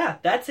 Yeah,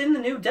 that's in the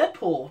new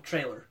Deadpool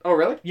trailer. Oh,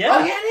 really? Yeah.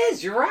 Oh, yeah, it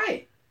is. You're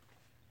right.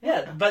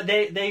 Yeah, but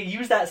they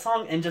used that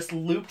song and just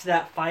looped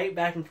that fight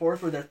back and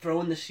forth where they're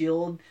throwing the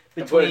shield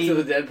And put it between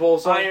to the Deadpool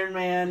song? Iron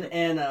Man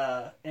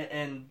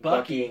and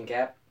Bucky. and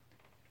Cap.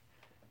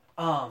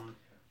 Um,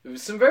 There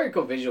was some very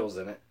cool visuals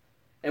in it.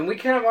 And we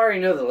kind of already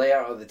know the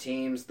layout of the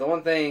teams. The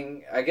one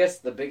thing, I guess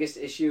the biggest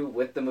issue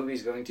with the movie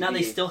is going to be... Now,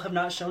 they still have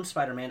not shown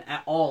Spider-Man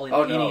at all in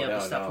any of the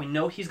stuff. We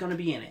know he's going to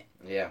be in it.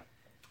 Yeah.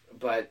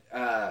 But,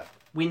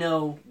 we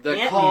know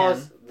the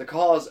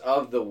cause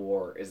of the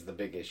war is the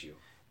big issue.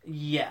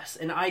 Yes,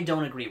 and I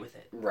don't agree with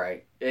it.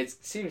 Right. It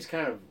seems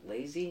kind of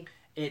lazy.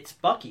 It's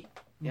Bucky.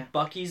 Yeah.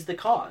 Bucky's the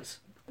cause.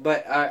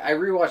 But I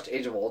rewatched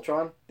Age of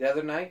Ultron the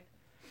other night,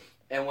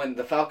 and when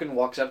the Falcon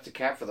walks up to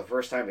Cap for the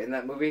first time in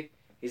that movie,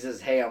 he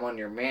says, "Hey, I'm on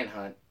your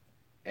manhunt,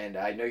 and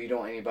I know you don't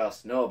want anybody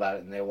else to know about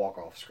it," and they walk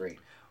off screen.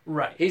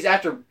 Right. He's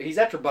after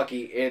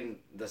Bucky in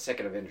the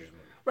second Avengers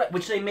movie. Right,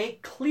 which they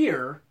make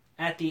clear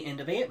at the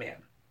end of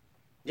Ant-Man.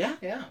 Yeah,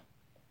 yeah.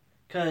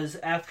 Because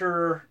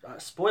after,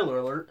 spoiler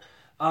alert,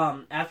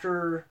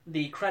 after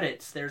the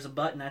credits, there's a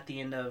button at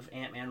the end of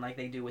Ant-Man, like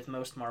they do with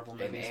most Marvel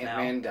movies and now.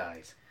 Ant-Man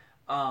dies.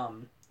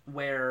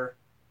 Where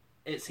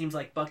it seems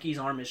like Bucky's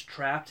arm is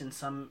trapped in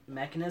some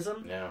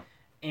mechanism. Yeah.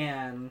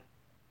 And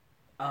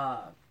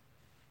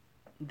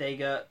they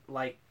got,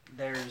 like,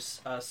 there's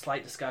a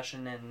slight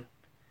discussion, and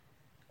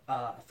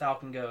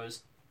Falcon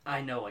goes, "I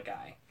know a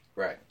guy."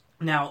 Right.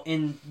 Now,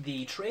 in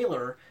the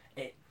trailer,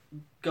 it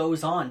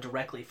goes on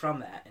directly from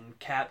that, and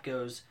Cap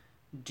goes,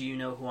 "Do you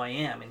know who I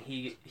am?" And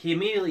he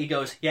immediately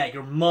goes, "Yeah,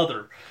 your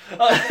mother."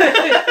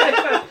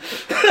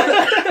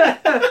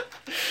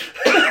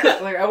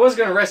 Like, I was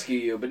gonna rescue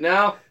you, but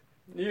now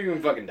you're gonna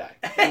fucking die.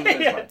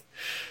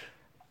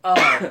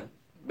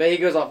 But he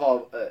goes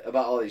off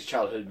about all these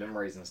childhood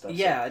memories and stuff.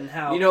 Yeah, so. and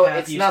how Cap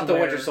it's not the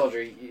Winter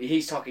Soldier.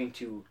 He's talking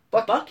to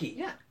Bucky.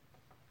 Yeah.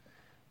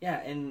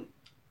 Yeah, and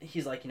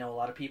he's like, a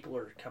lot of people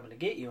are coming to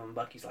get you, and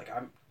Bucky's like,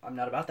 I'm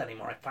not about that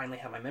anymore. I finally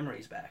have my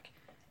memories back.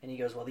 And he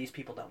goes, well, these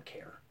people don't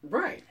care.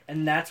 Right.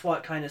 And that's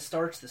what kind of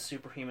starts the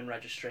superhuman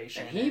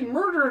registration. And he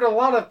murdered a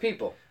lot of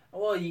people.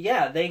 Well,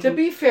 yeah, To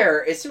be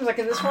fair, it seems like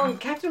in this one,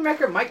 Captain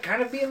America might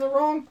kind of be in the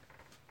wrong.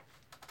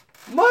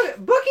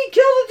 Bucky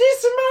killed a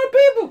decent amount of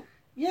people.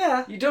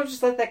 Yeah. You don't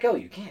just let that go.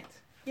 You can't.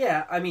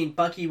 Yeah, I mean,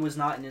 Bucky was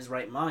not in his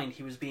right mind.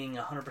 He was being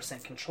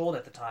 100% controlled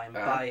at the time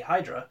by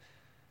Hydra.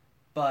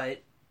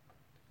 But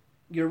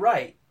you're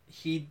right.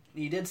 He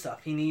did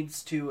stuff. He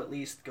needs to at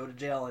least go to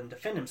jail and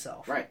defend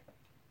himself. Right.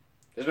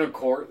 There's no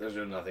court. There's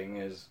no nothing.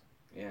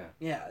 Yeah.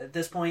 Yeah, at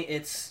this point,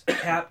 it's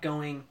Cap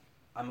going,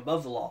 I'm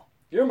above the law.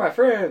 You're my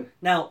friend.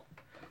 Now,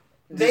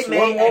 they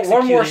may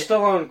one more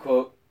Stallone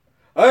quote.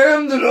 I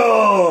am the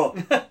law.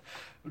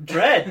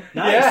 Dread.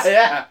 Nice.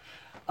 Yeah.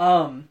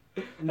 They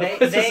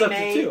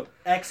may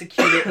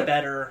execute it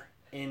better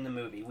in the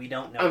movie. We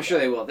don't know. I'm sure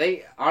they will.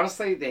 They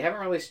haven't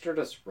really stirred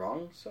us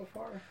wrong so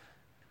far.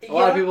 A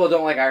lot of people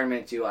don't like Iron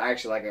Man 2. I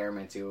actually like Iron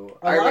Man 2.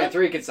 Iron Man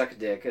 3 can suck a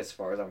dick as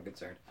far as I'm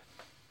concerned.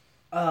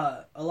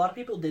 A lot of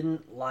people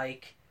didn't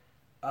like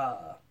a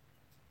lot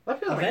of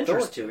people don't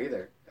Avengers like Thor 2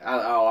 either.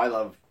 I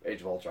love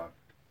Age of Ultron.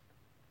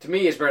 To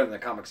me, it's better than the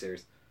comic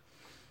series.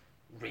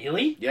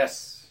 Really?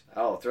 Yes.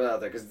 I'll throw that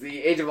out there, because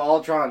the Age of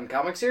Ultron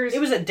comic series...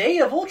 It was a Day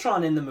of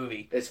Ultron in the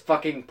movie. It's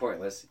fucking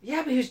pointless.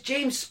 Yeah, but he was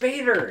James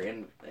Spader,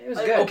 and it was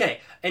good. Okay,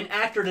 an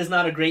actor does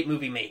not a great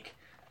movie make.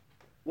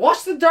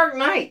 Watch The Dark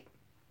Knight!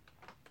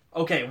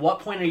 Okay, what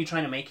point are you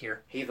trying to make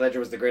here? Heath Ledger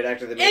was the great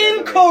actor that made that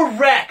movie.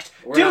 Incorrect!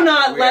 Do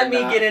not let me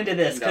get into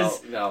this,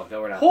 because... No,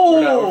 we're not.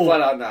 We're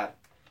flat out not.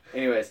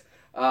 Anyways,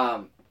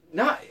 I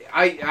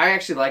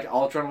actually liked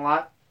Ultron a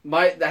lot.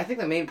 I think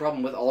the main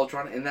problem with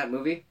Ultron in that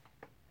movie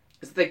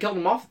is that they killed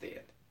him off at the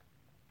end.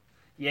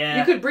 Yeah.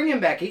 You could bring him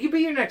back. He could be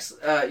your next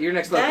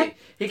Loki.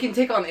 He can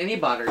take on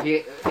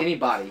anybody.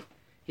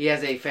 He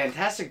has a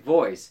fantastic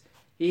voice.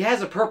 He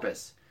has a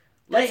purpose.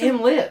 Let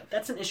him live.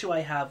 That's an issue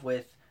I have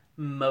with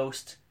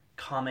most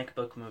comic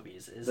book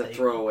movies. Is the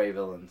throwaway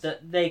villains.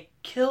 They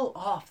kill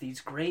off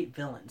these great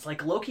villains.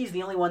 Like, Loki's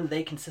the only one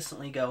they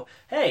consistently go,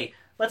 hey,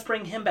 let's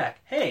bring him back.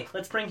 Hey,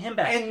 let's bring him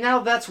back. And now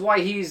that's why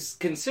he's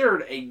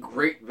considered a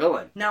great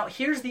villain. Now,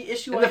 here's the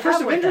issue in the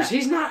first Avengers,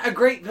 he's not a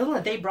great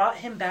villain. They brought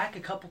him back a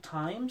couple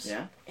times,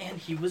 and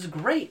he was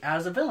great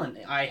as a villain.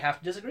 I have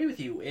to disagree with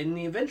you. In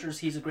the Avengers,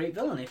 he's a great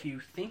villain. If you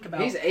think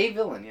about... He's a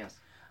villain, yes.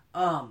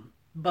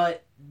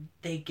 But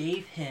they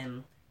gave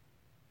him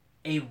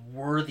a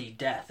worthy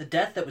death. A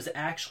death that was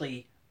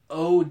actually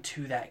owed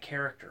to that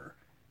character.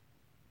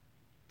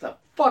 The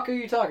fuck are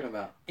you talking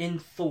about? In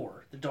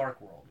Thor, The Dark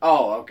World.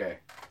 Oh, okay.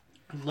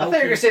 Loki, I thought you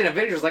were going to say in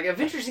Avengers. Like,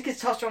 Avengers, he gets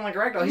tossed around like a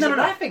ragdoll. He's a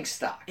laughing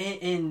stock.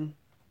 In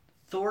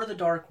Thor, The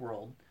Dark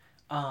World,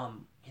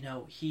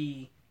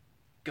 he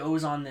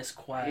goes on this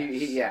quest.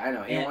 I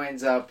know. He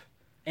winds up...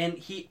 And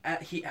he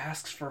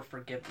asks for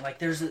forgiveness. Like,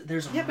 there's a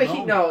moment.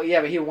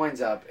 But he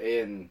winds up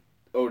in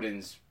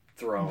Odin's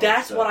throne.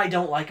 That's what I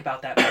don't like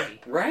about that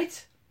movie.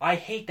 Right? I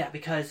hate that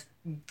because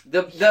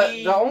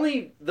the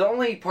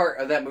only part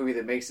of that movie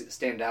that makes it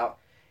stand out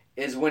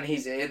is when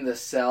he's in the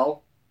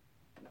cell.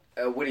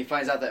 When he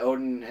finds out that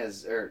Odin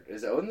has... Or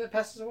is it Odin that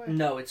passes away?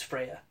 No, it's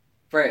Freya.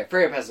 Freya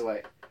passes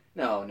away.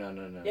 No.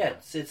 Yeah,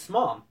 it's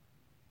Mom.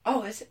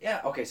 Oh, is it?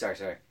 Yeah. Okay,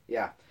 sorry.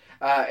 Yeah.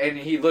 And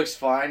he looks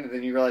fine, and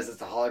then you realize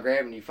it's a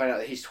hologram, and you find out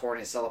that he's torn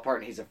his cell apart,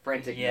 and he's a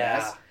frantic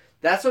mess.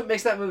 That's what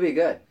makes that movie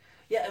good.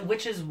 Yeah,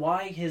 which is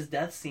why his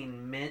death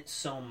scene meant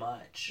so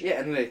much. Yeah,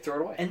 and then they throw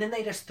it away. And then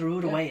they just threw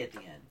it away at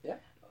the end. Yeah.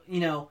 You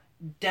know,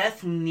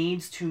 death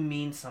needs to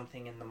mean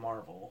something in the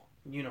Marvel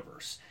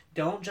universe.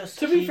 Don't just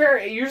To be fair,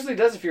 it usually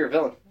does if you're a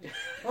villain.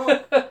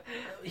 Well,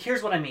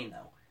 here's what I mean,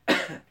 though.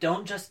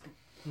 Don't just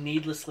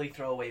needlessly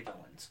throw away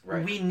villains.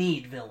 Right. We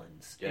need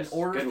villains. Yes, In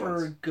order good for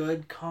ones.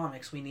 good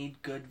comics, we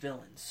need good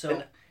villains.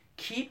 So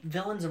keep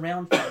villains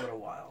around for a little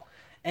while.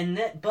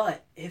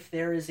 But if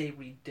there is a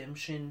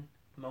redemption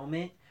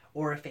moment,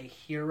 or if a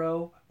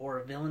hero or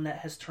a villain that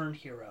has turned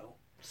hero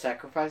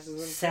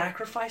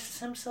sacrifices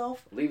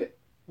himself, leave it.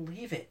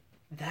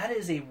 That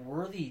is a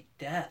worthy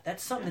death.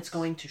 That's something that's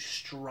going to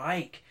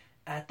strike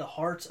at the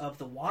hearts of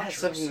the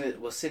watchers. That's something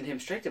that will send him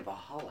straight to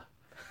Valhalla.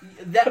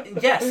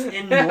 Yes,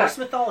 in Norse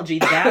mythology,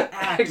 that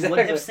act would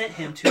have sent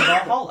him to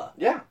Valhalla.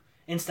 Yeah.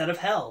 Instead of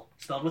hell,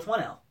 spelled with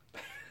one L.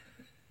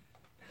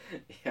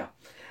 Yeah.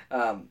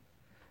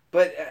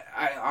 But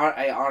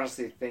I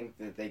honestly think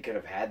that they could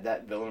have had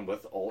that villain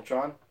with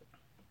Ultron.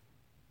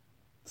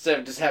 Instead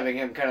of just having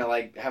him kind of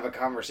like have a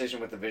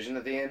conversation with the Vision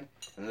at the end,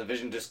 and the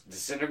Vision just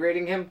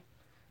disintegrating him.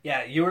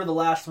 Yeah, you were the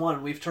last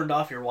one. We've turned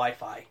off your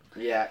Wi-Fi.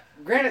 Yeah.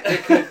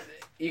 Granted,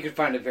 you could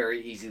find a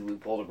very easy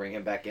loophole to bring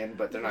him back in,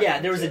 but they're not.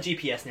 Yeah, there was a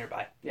GPS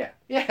nearby. Yeah.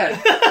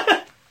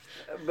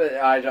 But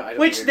I don't.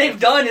 Which they've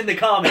done in the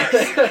comics.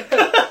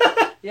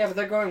 Yeah, but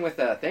they're going with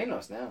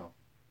Thanos now.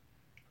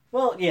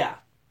 Well, yeah.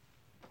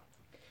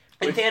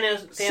 And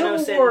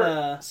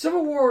Thanos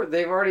Civil War.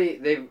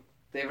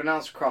 They've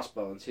announced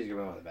Crossbones. He's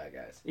gonna be one of the bad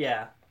guys.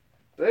 Yeah.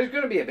 But there's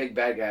gonna be a big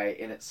bad guy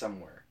in it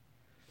somewhere.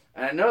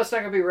 And I know it's not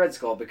gonna be Red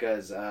Skull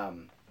because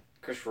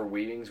Christopher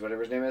Weavings,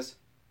 whatever his name is,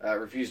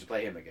 refused to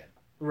play him again.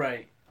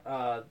 Right.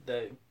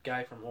 The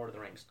guy from Lord of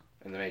the Rings.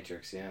 In The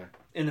Matrix, yeah.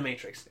 In The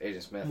Matrix.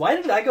 Agent Smith. Why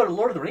did I go to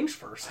Lord of the Rings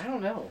first? I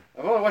don't know.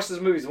 I've only watched those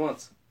movies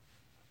once.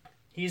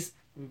 He's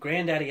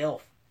Granddaddy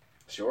Elf.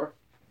 Sure.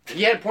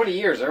 He had pointy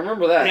ears. I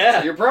remember that. Yeah.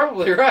 So you're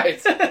probably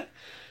right.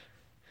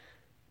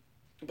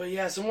 But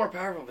yeah, some more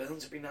powerful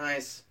villains would be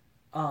nice.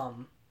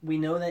 We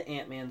know that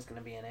Ant-Man's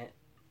going to be in it.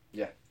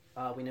 Yeah.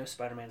 We know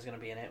Spider-Man's going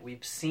to be in it.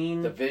 We've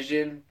seen... The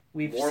Vision.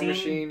 War seen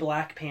Machine.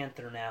 Black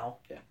Panther now.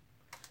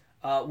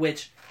 Yeah.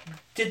 Which...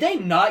 Did they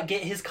not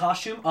get his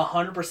costume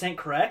 100%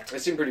 correct?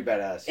 It seemed pretty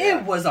badass. Yeah.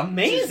 It was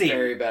amazing. It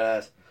very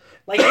badass.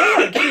 Like, they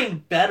are getting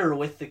better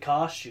with the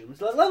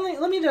costumes.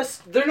 Let me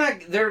just...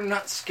 They're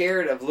not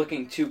scared of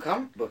looking too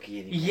comic booky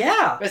anymore.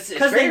 Yeah. It's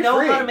Because they know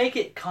freeing. how to make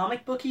it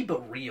comic booky,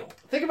 but real.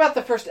 Think about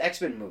the first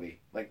X-Men movie.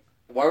 Like,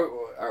 why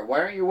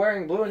aren't you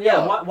wearing blue and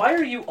yellow? Yeah, why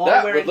are you all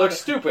that wearing... would look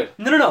stupid.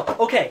 No.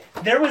 Okay,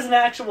 there was an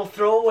actual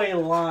throwaway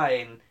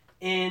line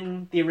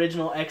in the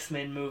original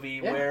X-Men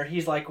movie where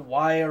he's like,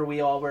 why are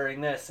we all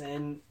wearing this?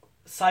 And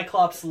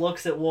Cyclops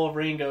looks at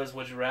Wolverine and goes,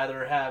 would you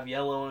rather have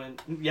yellow and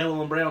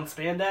brown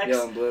spandex?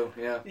 Yellow and blue,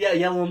 yeah. Yeah,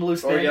 yellow and blue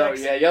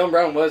spandex. Yellow and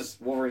brown was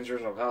Wolverine's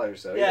original color,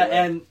 so... Yeah,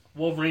 and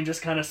Wolverine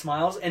just kind of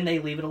smiles, and they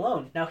leave it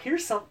alone. Now,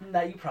 here's something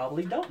that you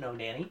probably don't know,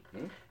 Danny.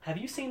 Have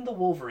you seen The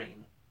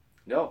Wolverine?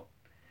 No.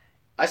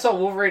 I saw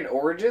Wolverine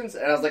Origins,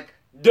 and I was like,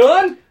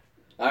 done?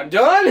 I'm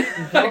done?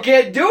 I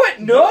can't do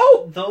it?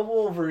 No? The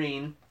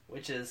Wolverine,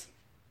 which is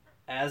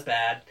as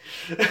bad.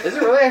 Is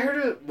it really? I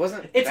heard it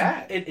wasn't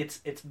bad.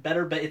 It's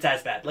better, but it's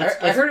as bad.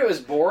 I heard it was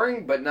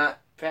boring, but not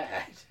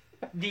bad.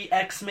 The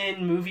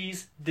X-Men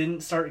movies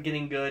didn't start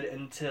getting good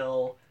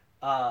until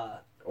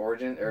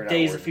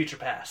Days of Future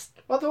Past.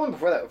 Well, the one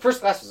before that. First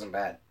Class wasn't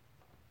bad.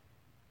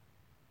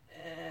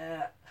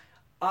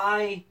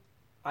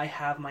 I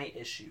have my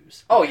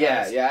issues. Oh,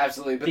 yeah,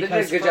 absolutely. But they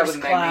did a good job with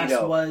Magneto. First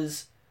Class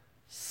was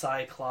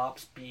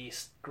Cyclops,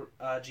 Beast,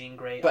 Jean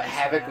Grey. But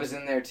Havoc was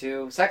in there,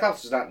 too.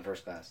 Cyclops was not in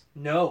First Class.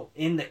 No,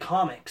 in the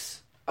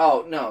comics.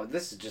 Oh, no,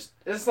 this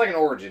is like an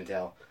origin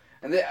tale.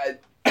 And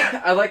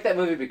I like that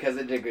movie because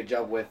they did a good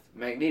job with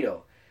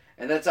Magneto.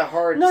 And that's a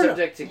hard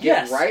subject to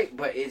get right,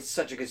 but it's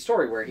such a good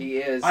story where he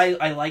is...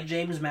 I like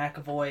James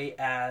McAvoy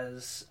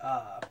as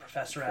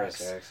Professor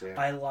X. Yeah.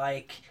 I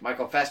like...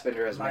 Michael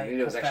Fassbender as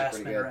Magneto is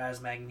actually pretty good.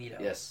 as Magneto.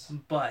 Yes.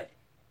 But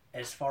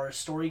as far as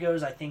story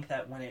goes, I think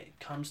that when it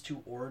comes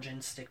to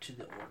origins, stick to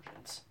the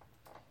origins.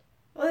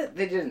 Well,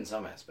 they did in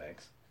some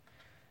aspects.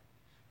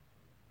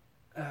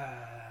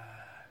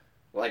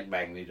 Like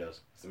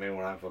Magneto's. It's the main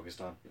one I'm focused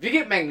on. If you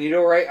get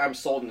Magneto right, I'm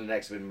sold in the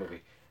next X-Men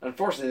movie.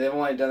 Unfortunately, they've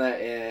only done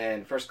that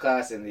in First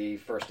Class in the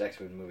first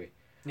X-Men movie.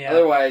 Yeah.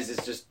 Otherwise,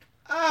 it's just,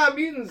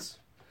 mutants.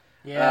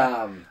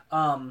 Yeah.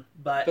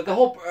 But the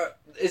whole...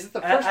 is it the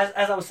first...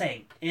 As I was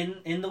saying,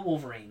 in the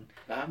Wolverine,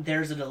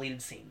 there's a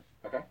deleted scene.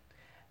 Okay.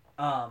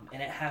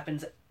 And it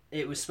happens...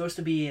 It was supposed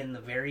to be in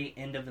the very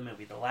end of the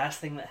movie. The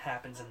last thing that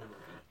happens in the movie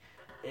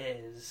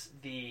is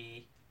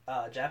the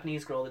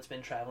Japanese girl that's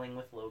been traveling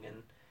with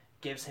Logan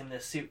gives him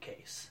this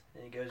suitcase.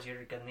 And he goes,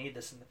 you're going to need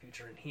this in the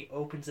future. And he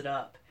opens it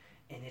up,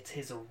 and it's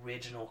his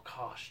original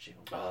costume.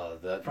 Oh,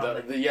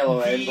 the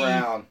yellow and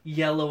brown.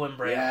 Yellow and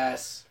brown.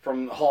 Yes.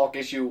 From Hulk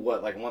issue,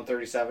 what, like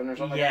 137 or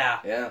something? Yeah.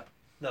 Yeah.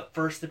 The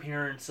first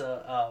appearance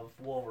of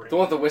Wolverine. The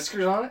one with the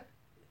whiskers on it?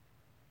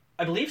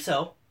 I believe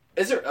so.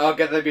 Is there? Oh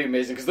god, that'd be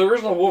amazing because the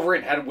original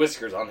Wolverine had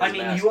whiskers on his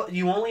mask.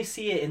 you only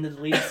see it in the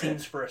deleted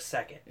scenes for a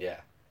second. Yeah.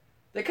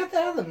 They cut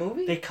that out of the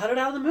movie? They cut it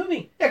out of the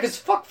movie. Yeah, because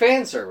fuck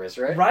fan service,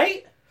 right?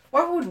 Right?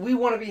 Why would we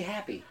want to be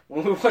happy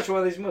when we watch one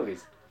of these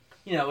movies?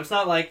 You know, it's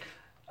not like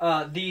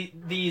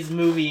these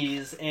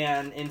movies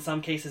and, in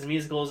some cases,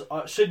 musicals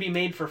should be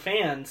made for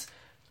fans.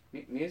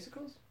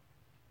 Musicals?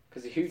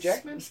 Because of Hugh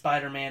Jackman?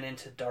 Spider-Man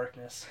Into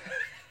Darkness.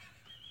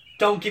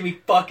 Don't get me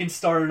fucking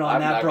started on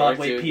that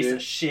Broadway piece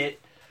of shit.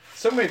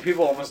 So many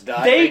people almost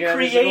died. They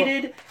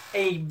created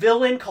a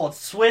villain called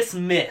Swiss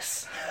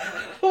Miss.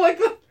 like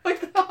the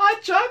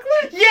hot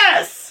chocolate?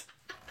 Yes!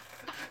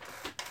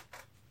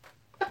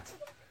 That's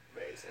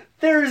amazing.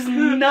 There's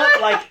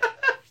not, like,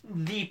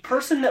 the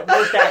person that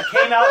wrote that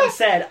came out and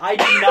said, I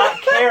do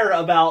not care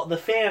about the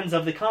fans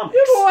of the comics.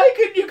 Yeah, but why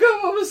couldn't you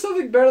come up with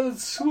something better than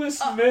Swiss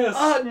Miss?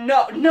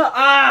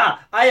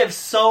 I have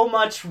so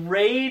much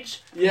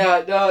rage.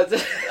 Yeah, no,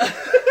 it's...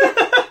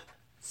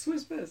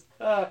 Swiss Miss.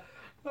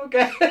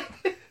 Okay.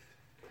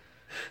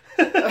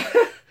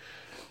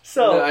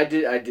 So no, I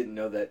didn't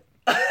know that.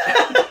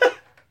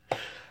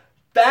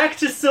 Back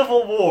to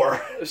Civil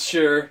War.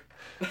 Sure.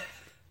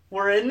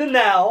 We're in the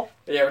now.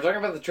 Yeah, we're talking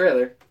about the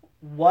trailer.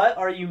 What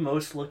are you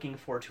most looking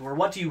forward to, or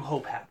what do you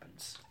hope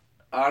happens?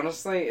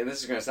 Honestly, and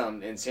this is going to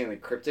sound insanely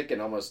cryptic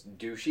and almost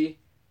douchey,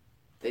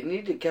 they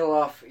need to kill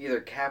off either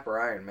Cap or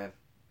Iron Man.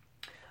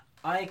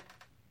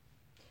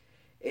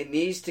 It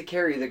needs to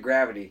carry the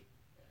gravity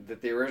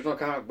that the original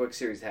comic book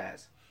series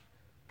has.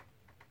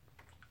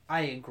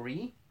 I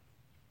agree.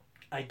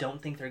 I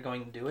don't think they're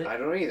going to do it. I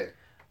don't either.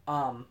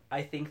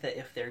 I think that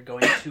if they're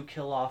going to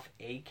kill off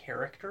a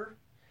character,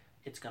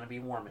 it's going to be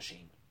War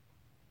Machine.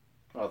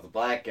 Oh, the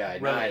black guy.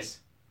 Rhodey. Nice.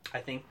 I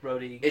think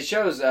Rhodey... It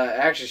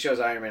actually shows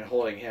Iron Man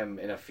holding him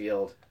in a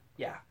field.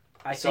 Yeah.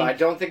 I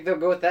don't think they'll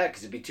go with that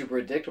because it'd be too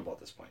predictable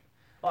at this point.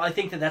 Well, I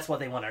think that's what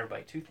they want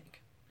everybody to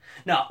think.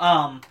 No,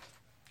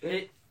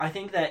 I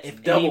think that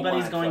if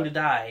anybody's going to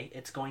die,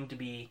 it's going to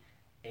be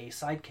a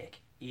sidekick.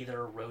 Either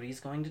Rhodey's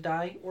going to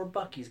die or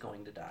Bucky's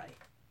going to die.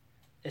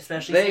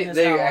 Especially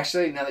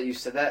actually, now that you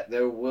said that,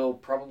 they will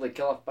probably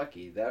kill off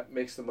Bucky. That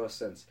makes the most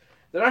sense.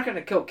 They're not going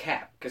to kill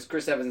Cap because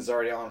Chris Evans is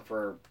already on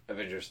for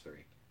Avengers 3.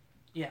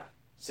 Yeah.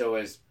 So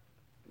is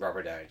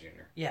Robert Downey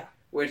Jr. Yeah.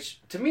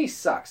 Which to me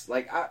sucks.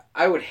 Like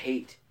I would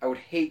hate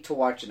to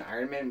watch an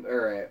Iron Man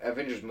or an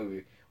Avengers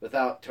movie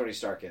without Tony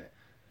Stark in it.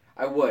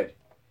 I would.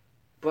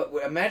 But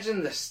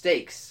imagine the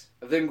stakes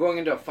of them going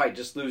into a fight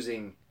just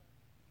losing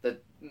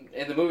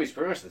in the movie's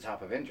pretty much the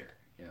top Avenger,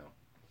 you know.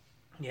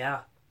 Yeah.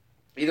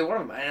 Either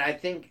one of them.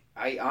 And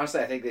I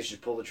honestly think they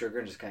should pull the trigger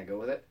and just kind of go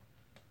with it.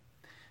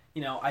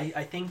 You know,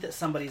 I think that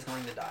somebody's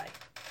going to die.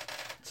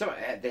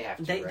 They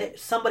have to, right?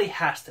 Somebody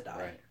has to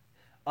die.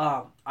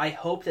 Right. I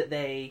hope that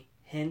they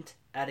hint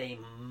at a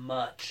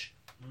much,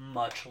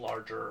 much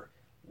larger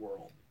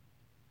world.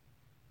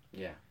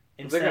 Yeah.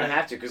 They're going to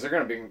have to because they're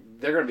going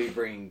to be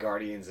bringing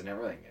Guardians and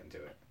everything into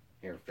it.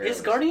 Is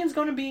Guardians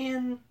going to be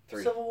in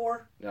 3. Civil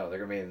War? No,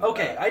 they're going to be in...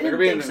 Okay, I didn't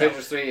think so. They're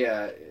going to be in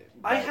Avengers 3...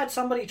 I had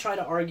somebody try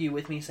to argue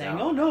with me saying,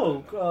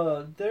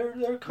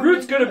 they're coming.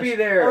 Groot's going to be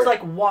there. I was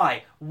like,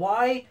 why?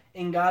 Why,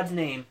 in God's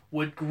name,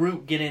 would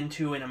Groot get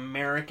into an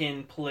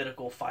American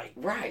political fight?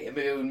 Right. I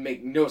mean, it would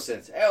make no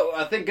sense.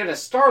 Oh, thank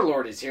goodness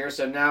Star-Lord is here,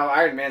 so now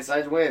Iron Man's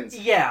side wins.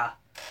 Yeah,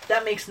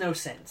 that makes no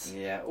sense.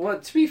 Yeah. Well,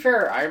 to be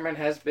fair, Iron Man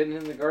has been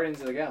in the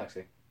Guardians of the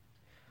Galaxy.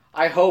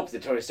 I hope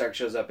that Tony Stark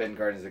shows up in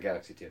Guardians of the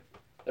Galaxy too.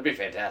 That'd be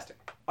fantastic.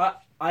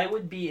 I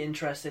would be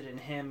interested in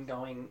him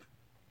going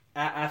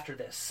after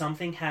this,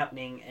 something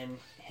happening, and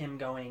him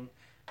going,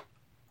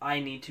 I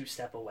need to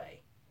step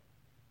away.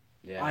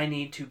 Yeah. I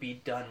need to be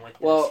done with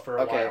this for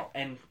a while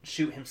and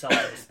shoot himself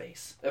into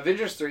space.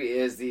 Avengers 3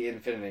 is the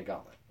Infinity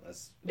Gauntlet.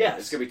 Yes.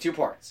 It's going to be 2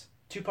 parts.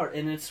 2 parts.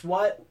 And it's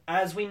what,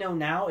 as we know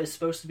now, is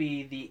supposed to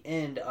be the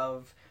end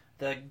of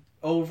the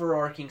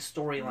overarching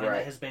storyline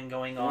that has been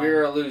going on.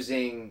 We're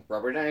losing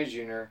Robert Downey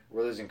Jr.,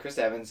 we're losing Chris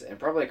Evans, and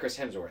probably Chris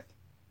Hemsworth.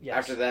 Yes.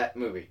 After that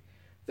movie.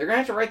 They're going to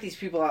have to write these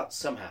people out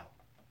somehow.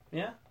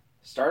 Yeah.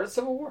 Start a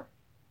Civil War.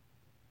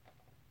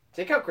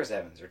 Take out Chris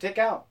Evans, or take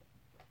out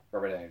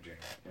Robert Downey Jr.,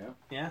 you know?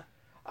 Yeah.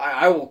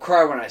 I will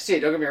cry when I see it,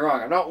 don't get me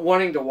wrong. I'm not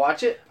wanting to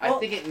watch it. Well, I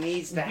think it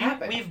needs to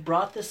happen. We've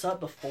brought this up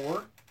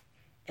before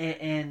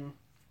in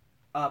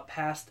a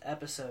past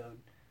episode.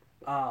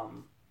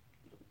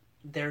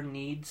 There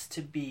needs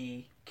to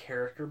be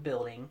character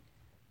building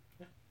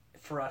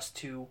for us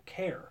to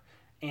care.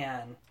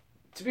 And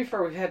to be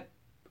fair, we've had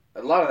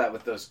a lot of that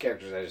with those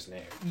characters I just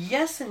named.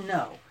 Yes and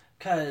no,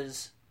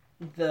 because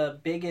the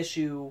big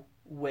issue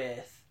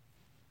with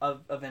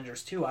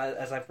Avengers 2,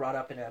 as I've brought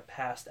up in a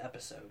past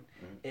episode,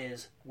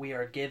 is we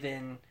are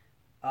given...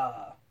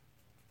 Don't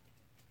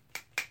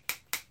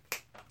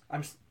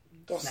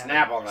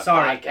snap on the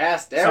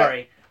podcast, damn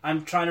Sorry,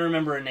 I'm trying to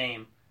remember a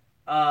name.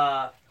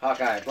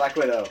 Hawkeye, Black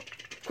Widow,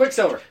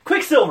 Quicksilver.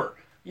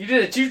 You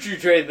did a choo-choo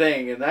train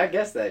thing, and I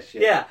guessed that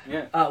shit.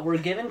 Yeah. We're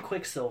given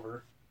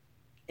Quicksilver.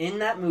 In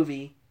that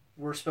movie,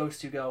 we're supposed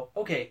to go,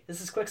 okay,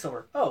 this is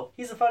Quicksilver. Oh,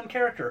 he's a fun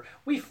character.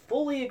 We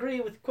fully agree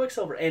with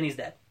Quicksilver, and he's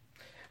dead.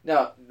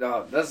 No,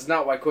 that's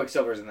not why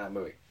Quicksilver's in that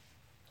movie.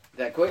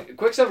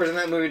 Quicksilver's in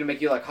that movie to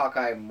make you like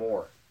Hawkeye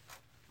more.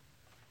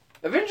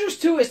 Avengers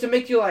 2 is to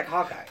make you like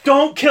Hawkeye.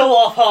 Don't kill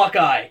off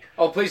Hawkeye!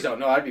 Oh, please don't.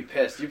 No, I'd be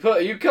pissed. You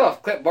kill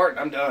off Clint Barton,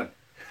 I'm done.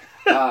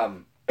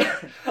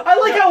 I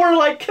like how we're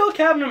like, kill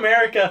Captain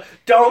America,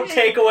 don't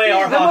take away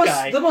our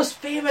Hawkeye. The most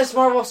famous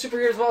Marvel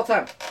superheroes of all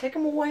time. Take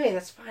him away,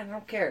 that's fine, I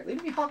don't care.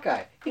 Leave me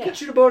Hawkeye. He can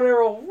shoot a bow and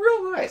arrow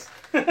real nice.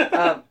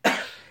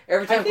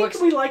 Every time I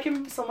think we like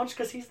him so much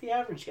because he's the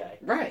average guy.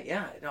 Right,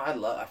 yeah. No, I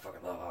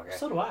fucking love Hawkeye.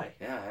 So do I.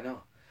 Yeah, I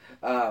know.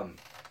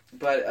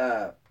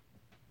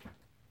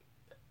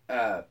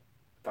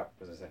 Fuck,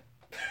 what was I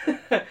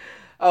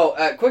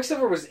saying?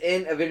 Quicksilver was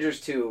in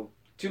Avengers 2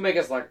 to make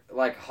us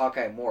like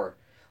Hawkeye more.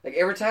 Like,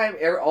 every time,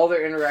 all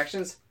their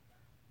interactions,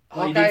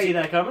 Hawkeye... You didn't see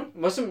that coming?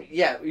 Most of them,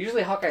 yeah,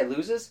 usually Hawkeye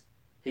loses,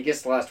 he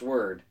gets the last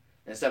word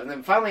and stuff, and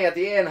then finally at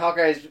the end,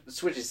 Hawkeye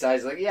switches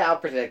sides, like, yeah, I'll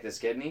protect this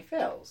kid, and he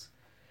fails.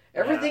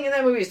 Everything in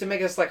that movie is to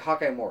make us like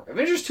Hawkeye more.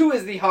 Avengers 2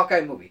 is the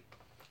Hawkeye movie.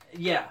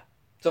 Yeah.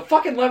 So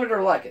fucking love it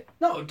or like it.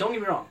 No, don't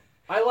get me wrong.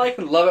 I like...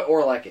 Love it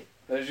or like it.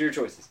 Those are your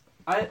choices.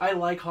 I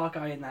like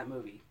Hawkeye in that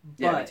movie.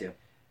 Yeah, me too.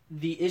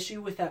 The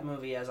issue with that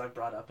movie, as I've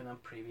brought up in a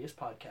previous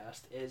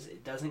podcast, is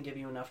it doesn't give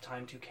you enough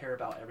time to care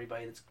about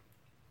everybody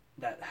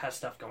that has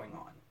stuff going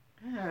on.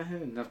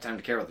 Enough time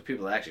to care about the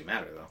people that actually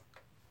matter, though.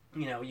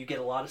 You know, you get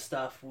a lot of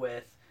stuff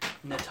with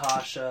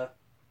Natasha.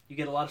 You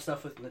get a lot of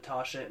stuff with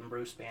Natasha and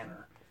Bruce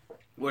Banner.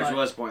 Which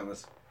was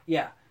pointless.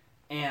 Yeah.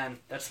 And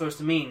that's supposed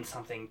to mean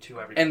something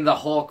to everybody. And the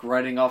Hulk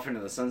riding off into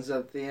the sunset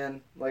at the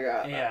end. Like,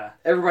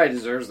 everybody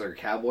deserves their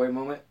cowboy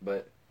moment,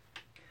 but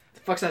the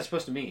fuck's that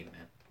supposed to mean,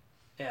 man?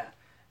 Yeah.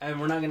 And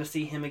we're not going to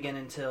see him again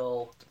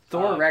until...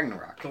 Thor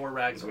Ragnarok. Thor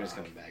Ragnarok. That's when he's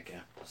coming back,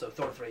 yeah. So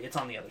Thor 3. It's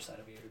on the other side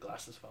of you. Your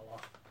glasses fell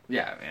off.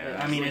 Yeah,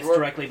 man. I mean, it's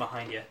directly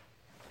behind you.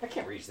 I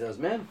can't reach those,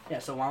 man. Yeah,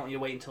 so why don't you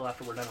wait until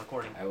after we're done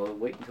recording? I will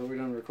wait until we're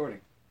done recording.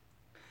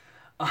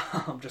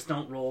 Just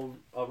don't roll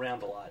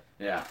around a lot.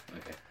 Yeah,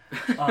 okay.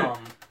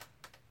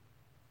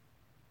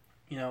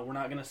 You know, we're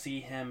not going to see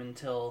him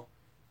until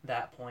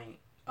that point.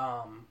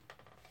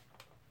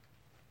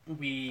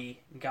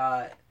 We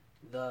got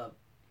the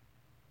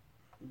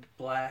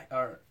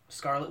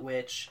Scarlet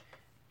Witch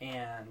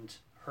and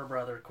her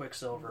brother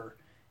Quicksilver,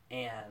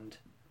 and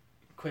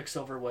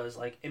Quicksilver was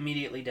like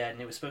immediately dead,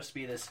 and it was supposed to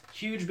be this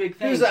huge big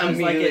thing. He was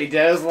immediately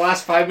dead. It was the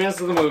last 5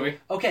 minutes of the movie.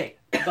 Okay,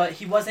 but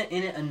he wasn't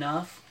in it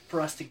enough for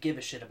us to give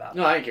a shit about.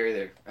 No, I didn't care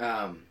either.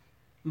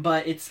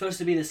 But it's supposed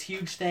to be this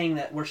huge thing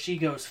where she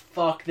goes,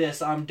 "Fuck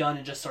this, I'm done,"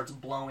 and just starts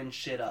blowing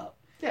shit up.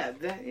 Yeah,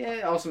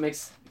 it also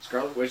makes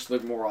Scarlet Witch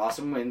look more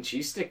awesome when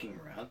she's sticking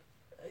around.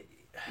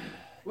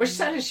 Which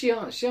side is she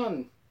on? Is she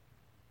on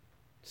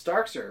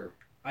Stark's or?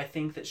 I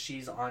think that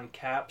she's on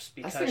Cap's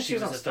because she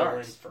was on a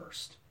Stark's villain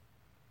first.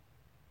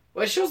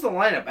 Well, it shows the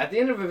lineup. At the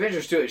end of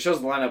Avengers 2, it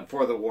shows the lineup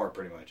for the war,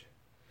 pretty much.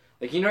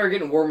 Like, you're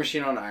getting War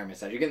Machine on Iron Man's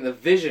side. You're getting the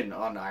Vision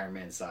on Iron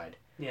Man's side.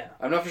 Yeah.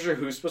 I'm not for sure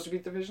who's supposed to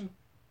beat the Vision.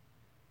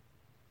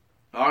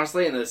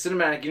 Honestly, in the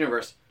cinematic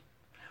universe,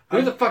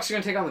 who the fuck's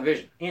going to take on the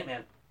Vision?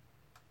 Ant-Man.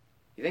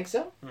 You think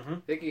so? Mm-hmm.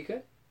 Think you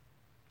could?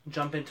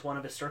 Jump into one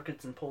of his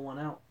circuits and pull one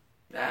out.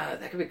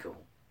 That could be cool.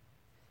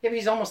 Yeah, but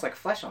he's almost like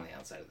flesh on the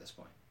outside at this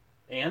point.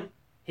 And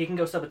he can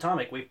go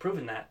subatomic. We've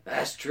proven that.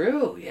 That's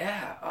true,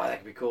 yeah. Oh, that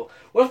could be cool.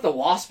 What if the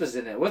Wasp is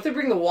in it? What if they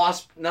bring the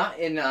Wasp, not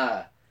in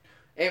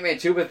Ant-Man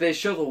 2, but they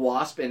show the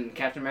Wasp in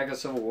Captain America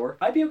Civil War?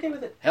 I'd be okay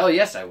with it. Hell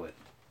yes, I would.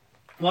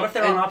 What if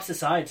they're on opposite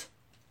sides?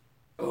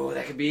 Oh,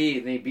 that could be,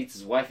 and then he beats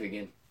his wife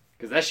again.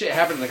 Because that shit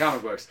happened in the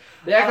comic books.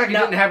 They act like it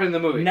didn't happen in the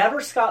movie.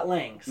 Never Scott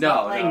Lang.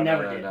 Scott Lang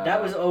never did.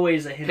 That was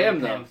always a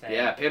Pym thing.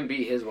 Yeah, Pym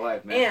beat his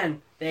wife, man.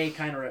 And they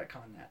kind of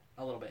retconned that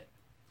a little bit.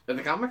 In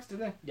the comics, did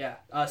they? Yeah.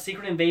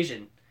 Secret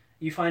Invasion.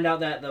 You find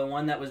out that the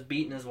one that was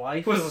beating his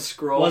wife... Was a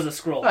Skrull. Was a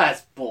Skrull.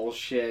 That's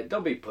bullshit.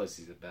 Don't be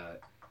pussies about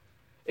it.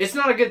 It's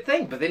not a good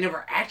thing, but they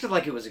never acted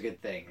like it was a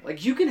good thing.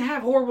 Like, you can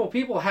have horrible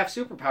people have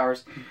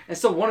superpowers and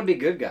still want to be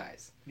good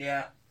guys.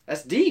 Yeah.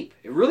 That's deep.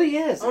 It really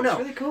is. Oh, no. It's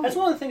really cool. That's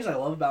one of the things I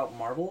love about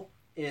Marvel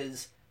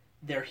is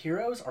their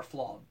heroes are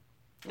flawed.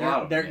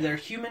 They're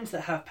humans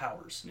that have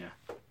powers.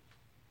 Yeah.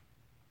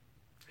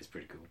 It's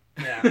pretty cool.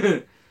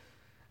 Yeah.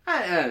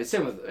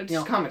 Same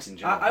with comics in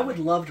general. I would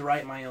love to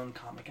write my own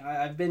comic.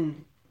 I've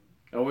been...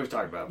 Oh, we've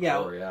talked about it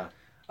before, yeah.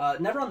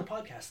 Never on the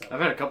podcast, though.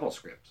 I've had a couple of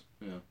scripts.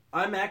 Yeah.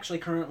 I'm actually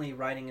currently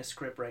writing a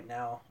script right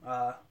now.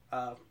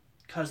 A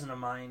cousin of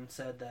mine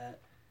said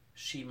that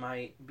she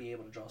might be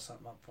able to draw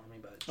something up for me,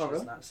 but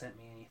she's not sent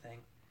me anything.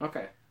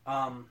 Okay.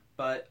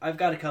 But I've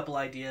got a couple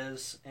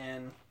ideas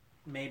and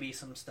maybe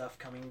some stuff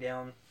coming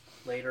down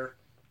later.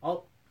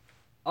 I'll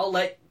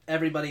let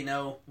everybody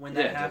know when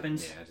that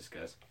happens. Yeah, just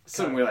guys. It's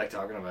something we like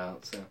talking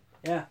about, so.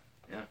 Yeah.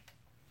 Yeah.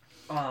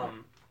 Alright,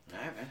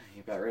 man.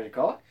 You about ready to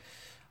call it?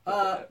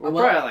 We're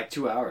well, probably at like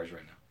 2 hours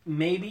right now.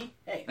 Maybe.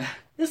 Hey,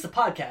 this is a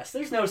podcast.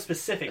 There's no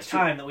specific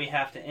time that we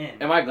have to end.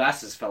 And my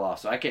glasses fell off,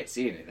 so I can't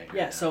see anything right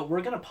now. So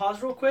we're going to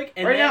pause real quick.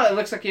 And now it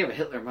looks like you have a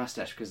Hitler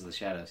mustache because of the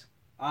shadows.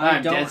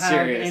 I don't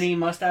have any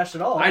mustache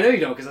at all. I know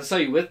you don't, because I saw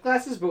you with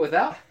glasses, but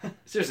without.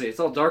 Seriously, it's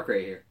all dark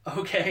right here.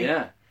 Okay.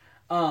 Yeah.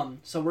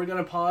 So we're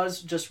gonna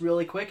pause just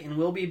really quick, and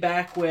we'll be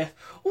back with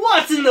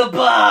What's in the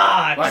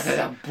Box? What's in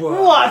the box?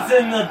 What's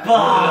in the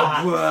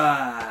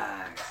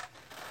box?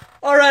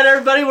 All right,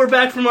 everybody, we're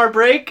back from our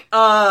break.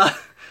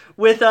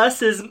 With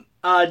us is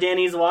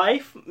Danny's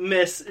wife,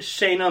 Miss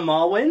Shayna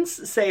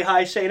Malwins. Say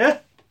hi,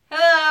 Shayna.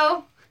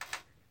 Hello.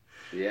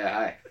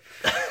 Yeah,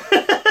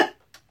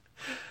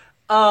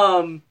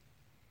 hi.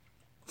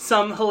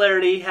 Some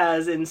hilarity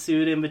has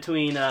ensued in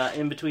between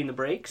the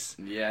breaks.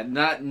 Yeah,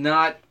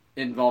 not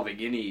involving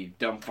any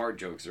dumb fart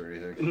jokes or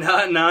anything.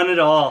 None at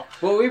all.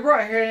 Well, we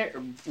brought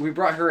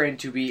her in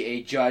to be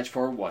a judge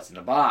for What's in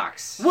the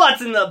Box.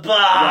 What's in the box?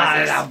 What's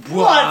in the box?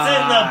 What's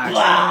in the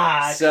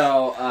box?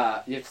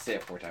 So, you have to say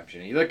it 4 times,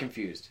 Shayna. You look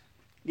confused.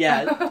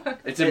 Yeah.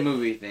 It's a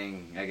movie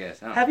thing, I guess.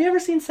 Have you ever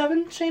seen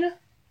Seven, Shayna?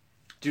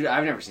 Dude,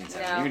 I've never seen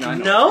Seven. No. Even though I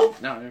know No?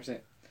 it. No, I've never seen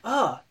it.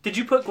 Did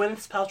you put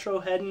Gwyneth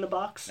Paltrow head in the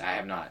box? I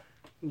have not.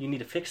 You need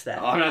to fix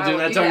that. Oh, I'm not doing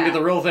that. Tell me to do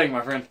the real thing,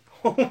 my friend.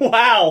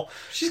 Wow.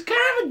 She's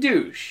kind of a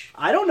douche.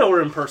 I don't know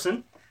her in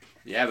person.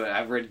 Yeah, but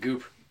I've read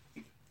Goop.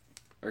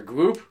 Or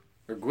Gloop?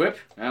 Or Gwip?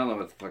 I don't know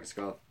what the fuck it's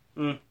called.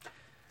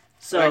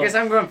 So I guess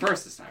I'm going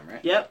first this time,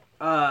 right? Yep.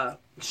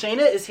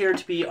 Shayna is here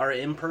to be our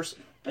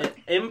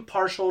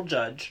impartial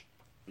judge.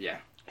 Yeah.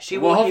 She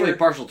well, will hopefully hear...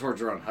 partial towards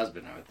her own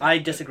husband, I would think. I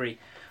disagree.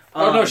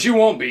 Oh, no, she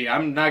won't be.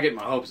 I'm not getting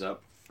my hopes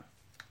up.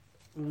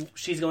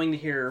 She's going to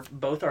hear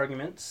both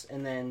arguments,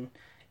 and then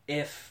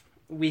if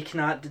we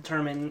cannot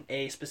determine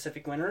a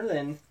specific winner,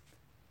 then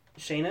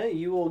Shayna,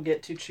 you will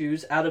get to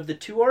choose out of the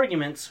 2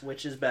 arguments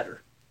which is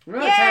better.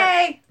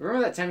 Remember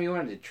that time you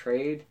wanted to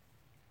trade?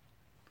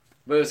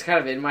 But it was kind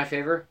of in my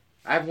favor?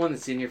 I have one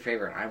that's in your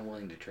favor, and I'm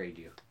willing to trade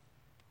you.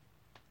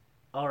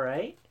 All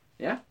right.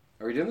 Yeah?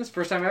 Are we doing this?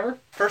 First time ever?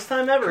 First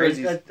time ever.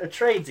 Crazies. A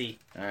tradesy.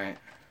 All right.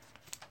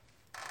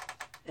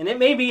 And it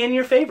may be in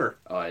your favor.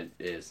 Oh, it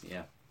is,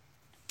 yeah.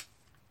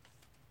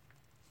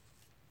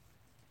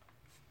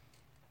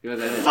 You know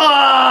what that is?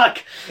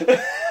 Fuck!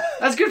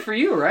 That's good for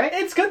you, right?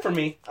 It's good for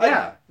me.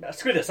 Yeah.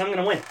 Screw this. I'm going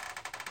to win.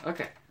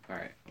 Okay. All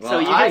right. So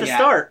you get to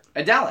start.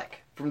 A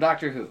Dalek from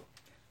Doctor Who.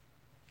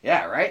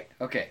 Yeah, right?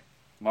 Okay.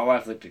 My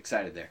wife looked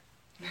excited there.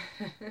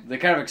 The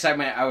kind of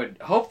excitement I would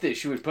hope that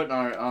she would put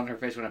on her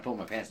face when I pulled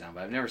my pants down,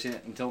 but I've never seen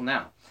it until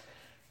now.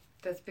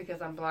 That's because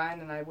I'm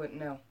blind and I wouldn't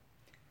know.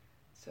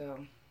 So.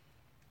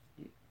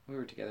 We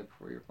were together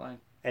before you were blind.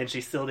 And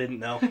she still didn't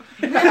know.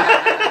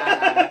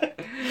 I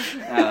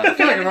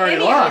feel like I've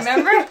already lost.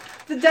 Remember?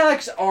 The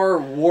Daleks are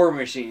war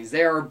machines.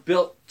 They are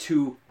built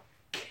to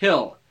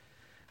kill.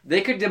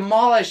 They could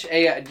demolish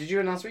a... did you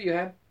announce what you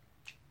had?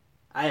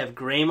 I have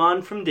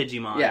Greymon from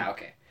Digimon. Yeah,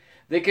 okay.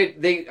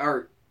 They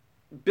are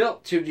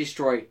built to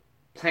destroy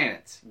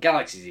planets,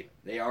 galaxies even.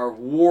 They are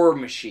war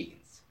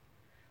machines.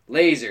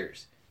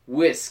 Lasers,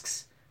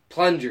 whisks,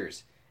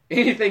 plungers,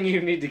 anything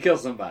you need to kill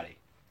somebody.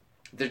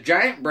 They're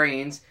giant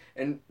brains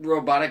and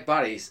robotic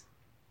bodies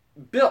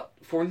built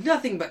for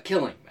nothing but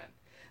killing, man.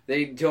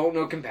 They don't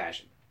know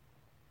compassion.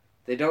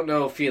 They don't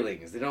know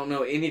feelings. They don't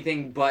know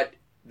anything but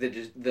the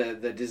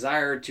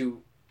desire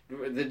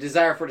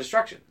for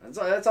destruction.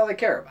 That's all they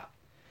care about.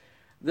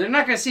 They're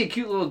not going to see a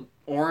cute little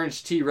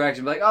orange T-Rex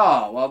and be like,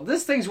 oh, well,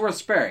 this thing's worth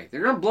sparing.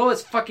 They're going to blow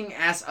its fucking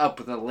ass up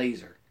with a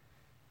laser.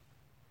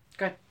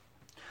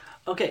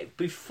 Okay,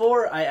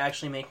 before I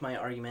actually make my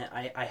argument,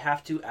 I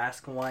have to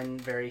ask one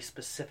very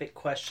specific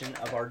question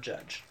of our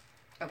judge.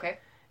 Okay.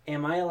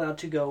 Am I allowed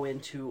to go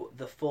into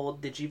the full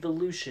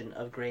Digivolution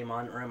of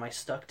Greymon, or am I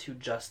stuck to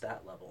just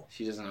that level?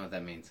 She doesn't know what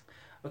that means.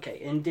 Okay,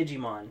 in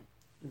Digimon,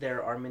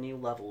 there are many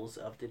levels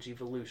of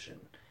Digivolution.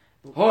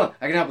 Hold on,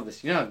 I can help with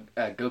this. You know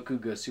how Goku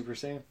goes Super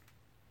Saiyan?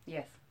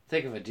 Yes.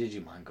 Think of a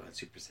Digimon going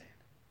Super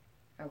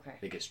Saiyan. Okay.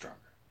 They get stronger.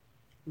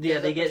 Yeah,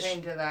 they get...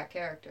 pertain to that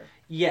character.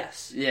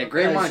 Yes. Yeah,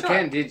 Greymon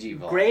can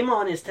Digivolve.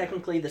 Greymon is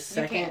technically the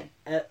second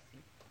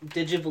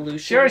Digivolution.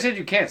 She already said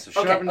you can, so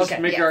shut up and just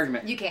make your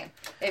argument. You can.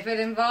 If it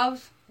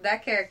involves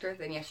that character,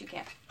 then yes, you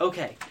can.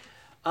 Okay.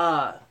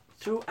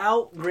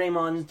 Throughout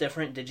Greymon's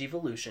different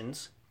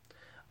Digivolutions,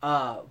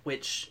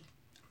 which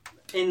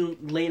in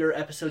later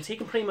episodes he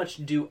can pretty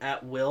much do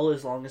at will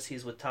as long as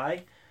he's with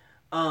Tai.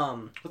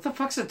 What the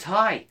fuck's a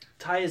tie?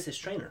 Tai is his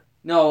trainer.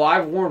 No,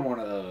 I've worn one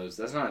of those.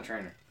 That's not a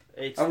trainer.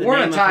 It's I've the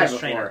worn name a tie of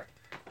his before. trainer.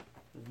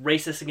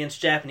 Racist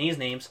against Japanese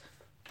names.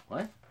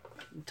 What?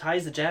 Tai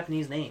is a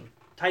Japanese name.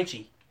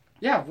 Taichi.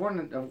 Yeah, I've worn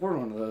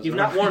one of those. You've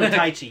not worn a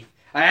Taichi.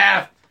 I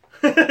have.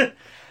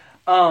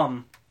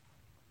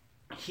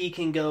 He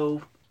can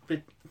go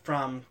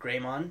from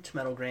Greymon to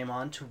Metal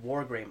Greymon to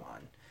War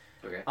Greymon.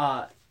 Okay.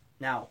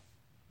 Now,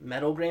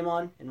 Metal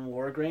Greymon and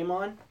War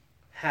Greymon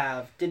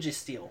have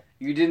Digisteel.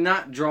 You did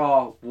not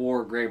draw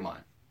War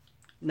Greymon.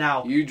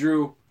 Now, You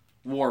drew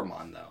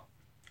Warmon, though.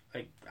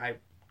 I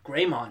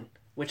Greymon,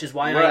 which is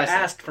why What I I said?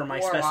 asked for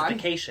my Warmon.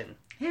 specification.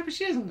 Yeah, but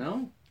she doesn't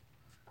know.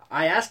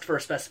 I asked for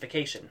a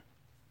specification.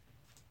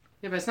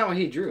 Yeah, but that's not what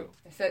he drew.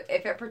 So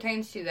if it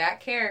pertains to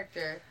that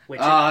character, Which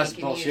That's you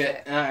can use bullshit.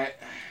 it. Alright.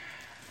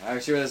 I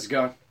see where this is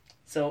going.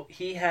 So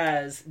he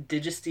has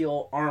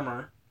Digisteel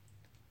armor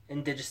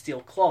and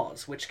Digisteel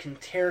claws, which can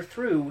tear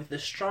through the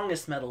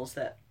strongest metals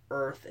that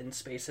Earth and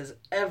space has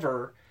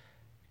ever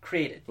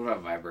created. What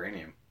about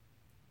vibranium?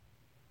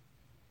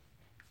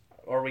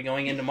 Or are we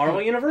going into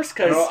Marvel Universe?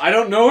 Because I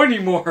don't know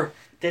anymore.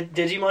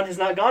 Digimon has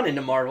not gone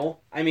into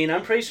Marvel. I mean,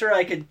 I'm pretty sure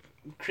I could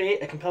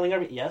create a compelling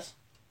argument. Yes?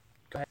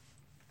 Go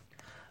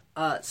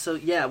ahead. So,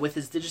 yeah, with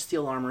his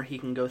Digisteel armor, he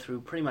can go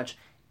through pretty much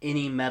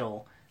any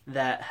metal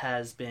that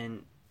has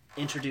been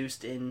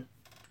introduced in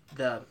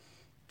the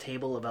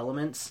table of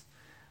elements.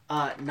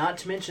 Not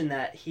to mention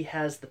that he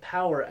has the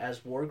power as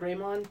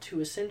Wargreymon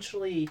to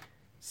essentially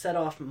set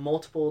off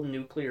multiple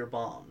nuclear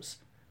bombs.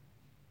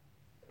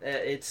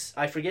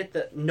 I forget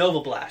the Nova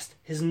Blast.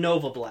 His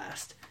Nova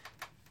Blast.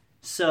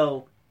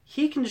 So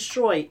he can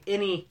destroy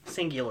any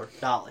singular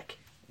Dalek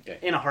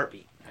in a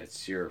heartbeat.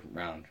 That's your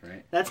round,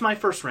 right? That's my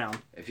first round.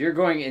 If you're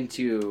going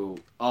into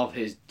all of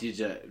his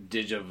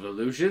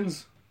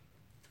Digivolutions,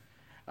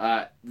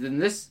 then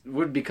this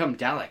would become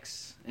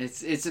Daleks.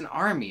 It's an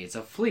army. It's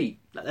a fleet.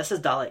 This is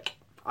Dalek.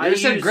 You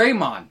said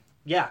Greymon.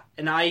 Yeah,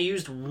 and I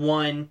used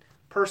one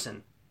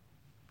person.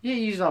 Yeah,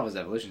 you used all of his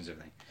evolutions and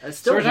everything.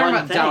 Still so we're talking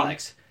about thing.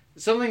 Daleks.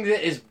 Something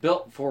that is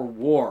built for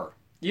war.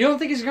 You don't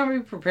think he's going to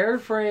be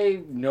prepared for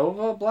a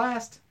Nova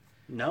Blast?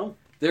 No.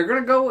 They're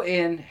going to go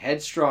in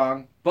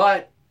headstrong,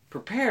 but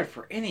prepared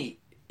for anything.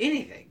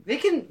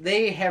 They've beaten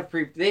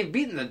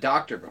the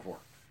Doctor before.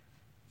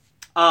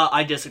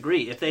 I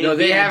disagree. If they beat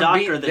the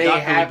Doctor, the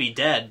Doctor would be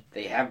dead.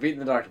 They have beaten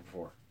the Doctor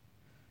before.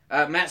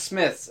 Matt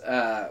Smith's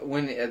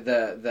when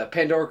the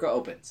Pandorica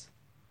opens.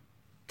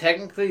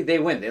 Technically, they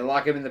win. They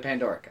lock him in the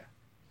Pandorica.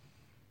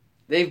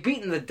 They've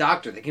beaten the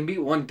Doctor. They can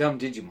beat one dumb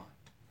Digimon.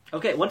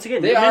 Okay, once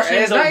again,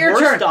 it's not your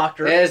turn.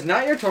 Doctor. It is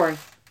not your turn.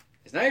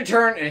 It's not your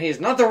turn, and he is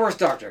not the worst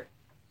Doctor.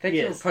 Thank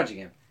you for punching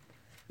him.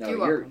 No,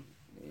 you're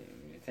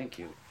thank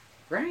you.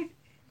 Right?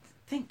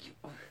 Thank you.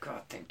 Oh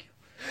God, thank you.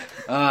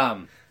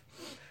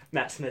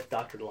 Matt Smith,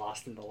 Dr.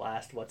 Lost in the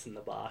last What's in the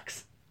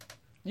Box.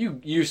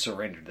 You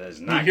surrendered. That is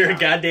not. You're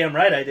goddamn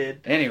right. I did.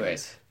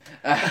 Anyways,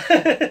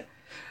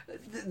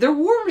 they're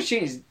war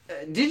machines.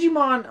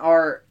 Digimon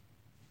are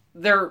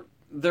they're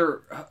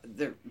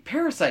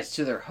parasites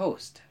to their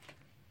host.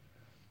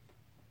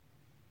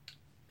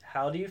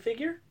 How do you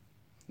figure?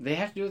 They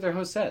have to do what their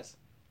host says.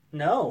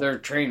 No. Their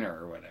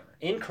trainer or whatever.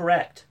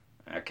 Incorrect.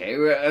 Okay,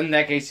 in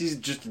that case, he's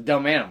just a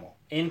dumb animal.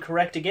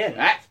 Incorrect again.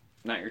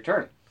 Not your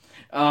turn.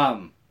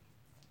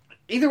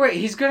 Either way,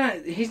 he's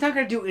not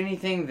gonna do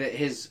anything that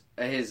his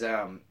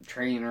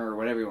trainer or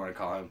whatever you want to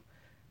call him,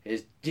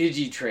 his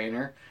Digi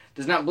trainer,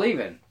 does not believe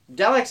in.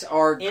 Daleks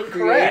are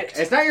incorrect.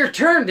 It's not your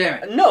turn,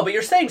 damn it. No, but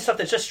you're saying stuff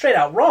that's just straight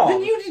out wrong.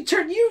 Then you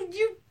defend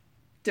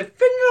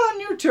it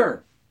on your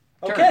turn.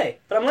 Okay,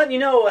 but I'm letting you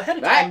know ahead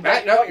of time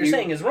that what you're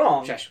saying is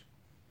wrong. Shush.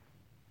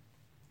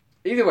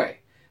 Either way,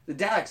 the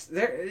Daleks,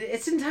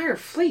 it's an entire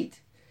fleet.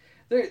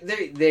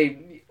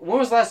 They. When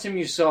was the last time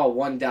you saw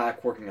one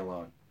Dalek working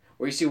alone?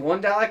 Where you see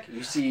one Dalek,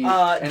 you see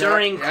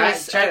during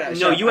Chris.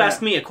 You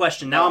asked me a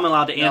question. Now I'm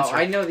allowed to answer. No,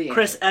 I know the answer.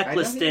 Chris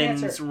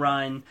Eccleston's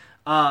run.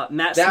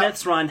 Matt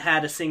Smith's run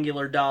had a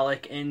singular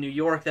Dalek in New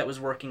York that was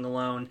working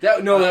alone.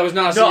 That was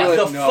not a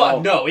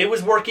singular. No, it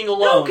was working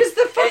alone. No, because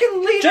the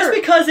fucking leader. Just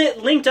because it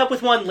linked up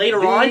with one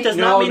later on does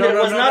not mean that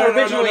it was not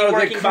originally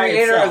working by itself. The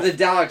creator of the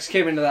Daleks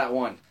came into that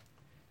one.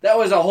 That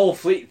was a whole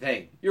fleet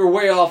thing. You're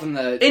way off in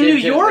the... In New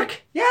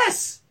York?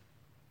 Yes!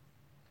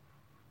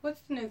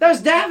 What's the new... That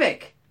was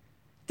Davik.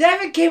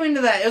 Davik came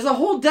into that. It was a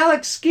whole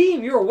Dalek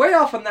scheme. You were way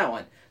off on that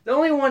one. The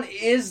only one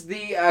is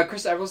the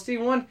Chris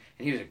Eccleston one,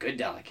 and he was a good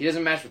Dalek. He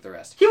doesn't match with the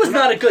rest. He was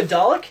not a good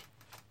Dalek.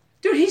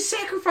 Dude, he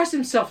sacrificed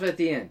himself at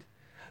the end.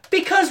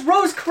 Because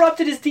Rose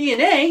corrupted his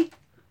DNA.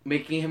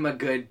 Making him a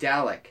good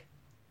Dalek.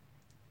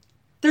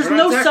 There's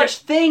no such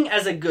thing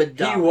as a good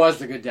Dalek. He was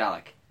the good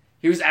Dalek.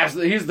 He was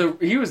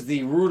absolutely... He was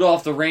the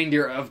Rudolph the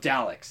reindeer of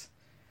Daleks.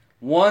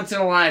 Once in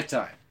a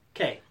lifetime.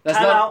 Okay,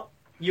 time out.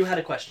 You had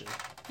a question.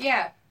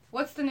 Yeah.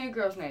 What's the new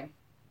girl's name?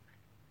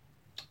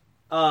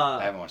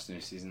 I haven't watched the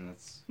new season.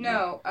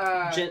 Jenna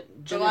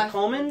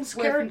Coleman's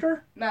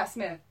character? Matt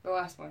Smith, the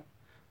last one.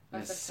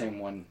 That's the same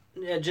one.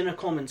 Yeah, Jenna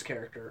Coleman's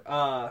character.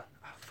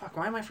 Fuck,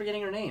 why am I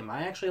forgetting her name?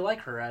 I actually like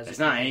her as... It's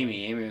not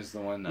Amy. Amy was the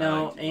one...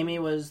 No, Amy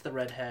was the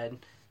redhead.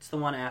 It's the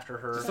one after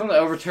her. It's the one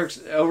that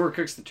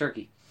overcooks the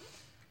turkey.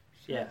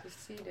 Yeah.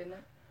 C, didn't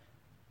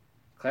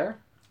it?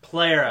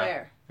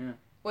 Clara. Yeah.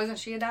 Wasn't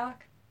she a Dalek?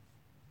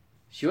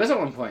 She was at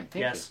one point.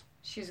 Yes.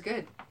 She's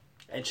good.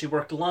 And she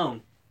worked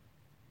alone.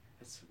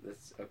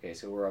 That's okay.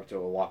 So we're up to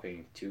a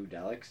whopping 2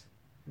 Daleks.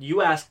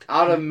 You asked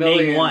out of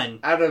millions. Name one.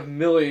 Out of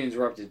millions,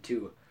 we're up to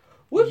 2.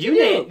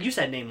 You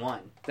said name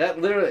one. That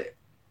literally.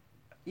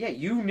 Yeah,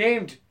 you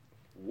named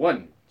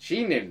one.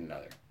 She named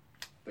another,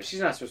 but she's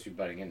not supposed to be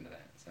butting into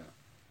that. So.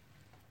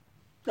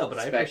 No, but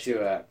I expect you.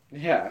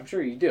 Yeah, I'm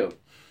sure you do.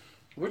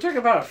 We're talking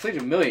about a fleet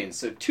of millions,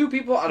 so 2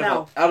 people out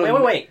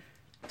of. Wait.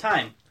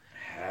 Time.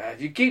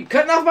 You keep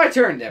cutting off my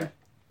turn, damn it.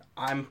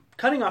 I'm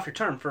cutting off your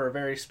term for a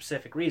very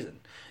specific reason.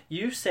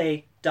 You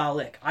say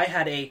Dalek. I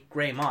had a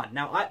Greymon.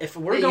 Now, if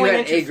we're going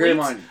into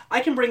fleets,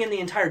 I can bring in the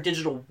entire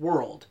digital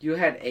world. You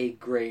had a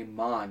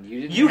Greymon.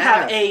 You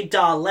have a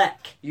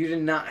Dalek. You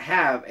did not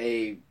have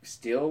a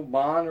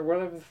Steelmon or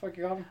whatever the fuck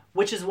you call them.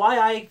 Which is why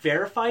I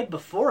verified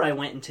before I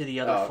went into the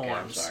other forms.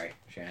 I'm sorry.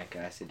 Shannon,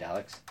 can I say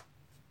Daleks?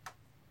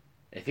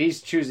 If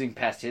he's choosing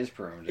past his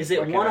perimeter... Is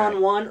it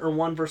one-on-one or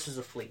one versus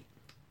a fleet?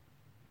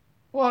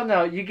 Well,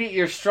 no, you get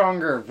your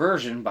stronger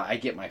version, but I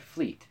get my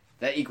fleet.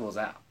 That equals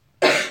out.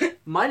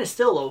 Mine is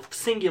still a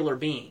singular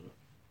being.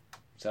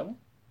 So?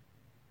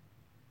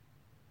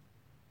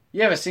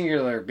 You have a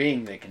singular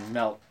being that can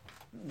melt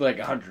like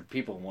 100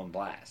 people in one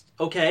blast.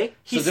 Okay,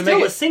 he's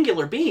still a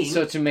singular being.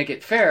 So to make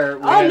it fair...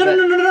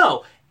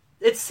 No.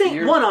 It's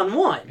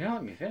one-on-one. You're not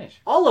letting me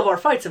finish. All of our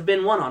fights have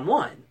been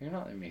one-on-one. You're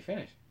not letting me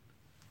finish.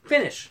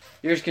 Finish.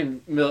 Yours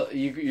can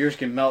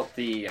melt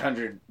the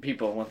 100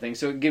 people in one thing,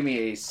 so give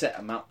me a set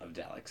amount of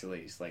Daleks, at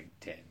least, like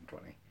 10,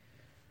 20.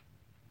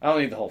 I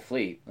don't need the whole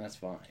fleet. That's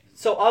fine.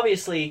 So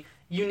obviously,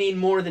 you need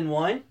more than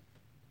one.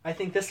 I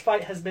think this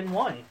fight has been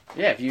won.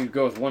 Yeah, if you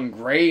go with one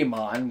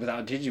Greymon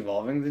without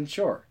digivolving, then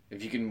sure.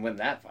 If you can win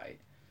that fight.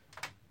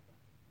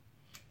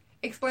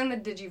 Explain the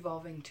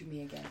digivolving to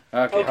me again.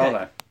 Okay, hold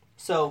on.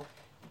 So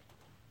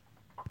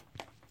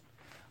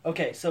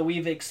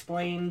we've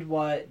explained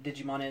what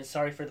Digimon is.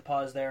 Sorry for the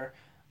pause there.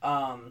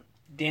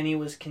 Danny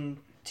was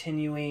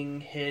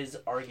continuing his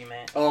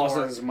argument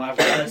so this is my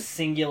fault. A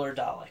singular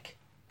Dalek.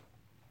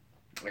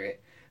 Okay.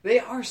 They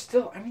are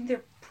still,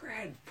 they're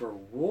bred for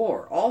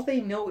war. All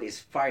they know is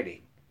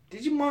fighting.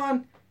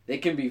 Digimon, they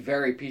can be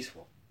very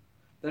peaceful.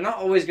 They're not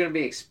always going to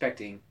be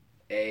expecting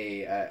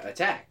a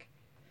attack.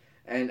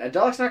 And a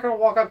Dalek's not going to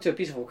walk up to a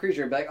peaceful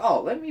creature and be like,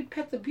 oh, let me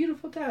pet the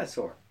beautiful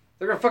dinosaur.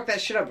 They're going to fuck that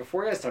shit up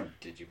before he has time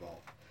to digivolve.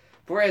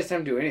 Before he has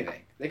time to do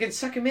anything. They can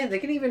suck him in. They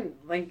can even,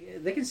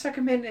 they can suck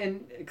him in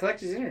and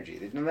collect his energy.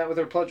 They've done that with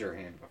their pleasure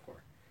hand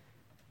before.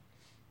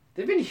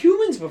 They've been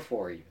humans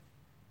before, even.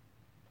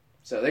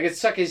 So they could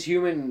suck his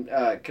human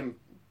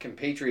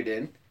compatriot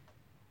in,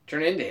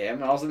 turn into him,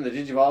 and all of a sudden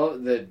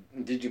the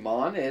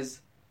Digimon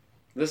is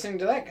listening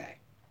to that guy.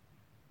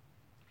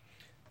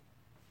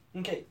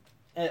 Okay.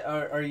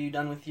 Are you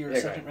done with your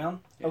second round?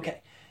 Yeah.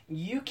 Okay.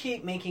 You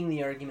keep making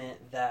the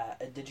argument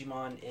that a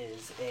Digimon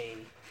is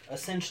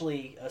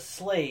essentially a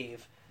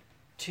slave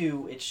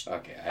to its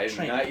Okay, I did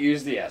trainer. not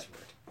use the S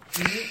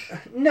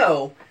word.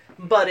 No,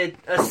 but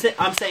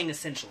I'm saying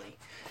essentially.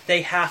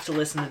 They have to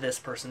listen to this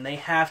person. They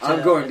have to.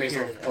 I'm going based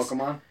on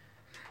Pokemon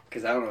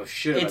because I don't know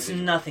shit about It's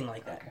Digimon. nothing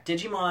like that. Okay.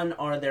 Digimon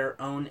are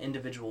their own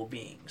individual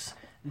beings.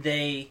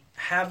 They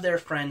have their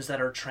friends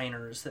that are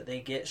trainers that they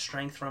get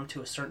strength from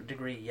to a certain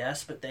degree,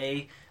 yes, but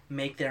they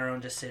make their own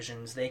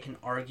decisions. They can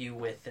argue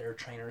with their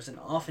trainers and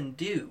often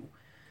do.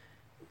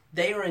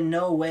 They are in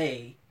no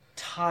way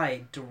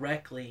tied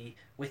directly,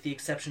 with the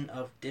exception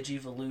of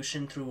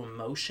Digivolution through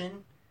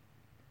emotion,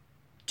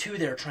 to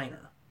their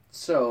trainer.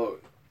 So,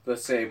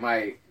 let's say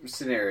my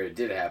scenario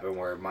did happen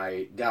where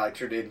my Dalek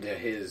turned into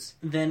his...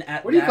 Then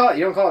at what do you call it?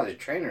 You don't call it a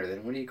trainer,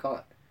 then. What do you call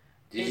it?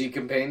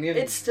 Digi-companion?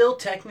 It's still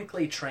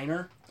technically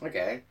trainer.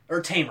 Okay. Or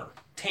tamer.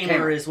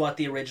 Tamer is what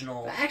the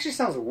original... That actually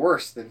sounds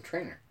worse than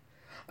trainer.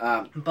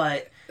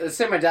 But... Let's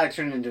say my Dalek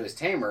turned into his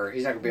tamer.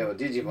 He's not going to be able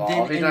to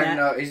digivolve. He's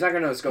not going to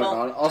know what's going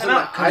on. Also,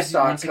 the eye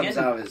stalk comes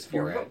out of his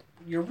forehead.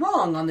 You're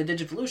wrong on the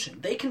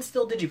Digivolution. They can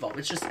still digivolve.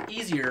 It's just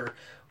easier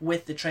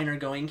with the trainer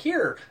going,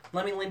 here,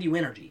 let me lend you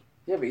energy.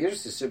 Yeah, but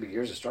yours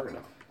is strong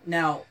enough.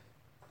 Now,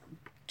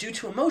 due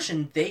to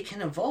emotion, they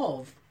can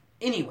evolve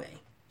anyway.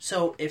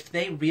 So if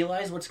they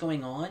realize what's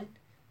going on,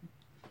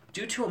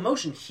 due to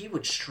emotion, he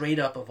would straight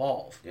up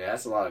evolve. Yeah,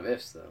 that's a lot of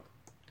ifs, though.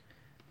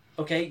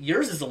 Okay,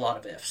 yours is a lot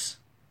of ifs.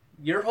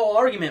 Your whole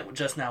argument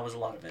just now was a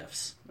lot of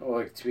ifs.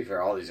 Well, to be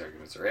fair, all these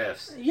arguments are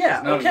ifs.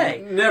 Yeah,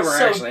 okay. Never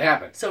actually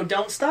happened. So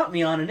don't stop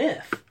me on an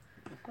if.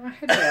 I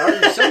had to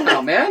argue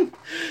somehow, man.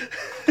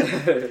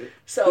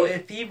 So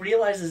if he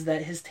realizes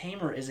that his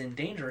tamer is in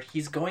danger,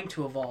 he's going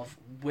to evolve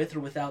with or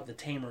without the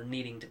tamer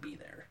needing to be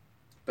there.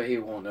 But he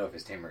won't know if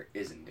his tamer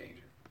is in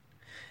danger.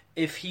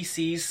 If he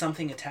sees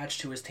something attached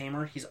to his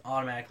tamer, he's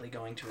automatically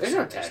going to... There's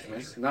no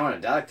attachments. Not when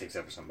a Dalek takes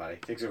over somebody.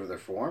 Takes over their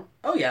form.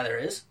 Oh, yeah, there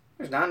is.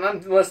 There's not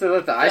unless they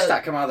let the eye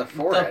stalk come out of their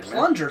forehead, The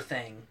plunger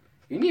thing.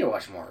 You need to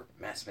watch more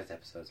Matt Smith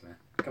episodes, man.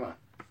 Come on.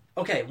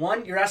 Okay,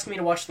 one, you're asking me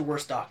to watch The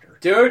Worst Doctor.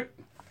 Dude!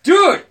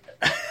 Dude!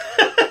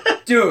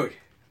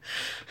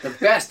 The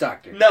best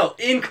Doctor. No,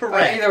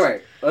 incorrect. Either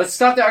way, let's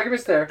stop the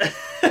arguments there.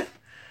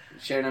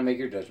 Shannon, make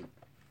your judgment.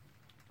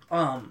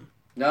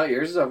 No,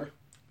 yours is over.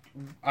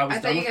 I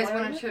thought you guys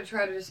wanted to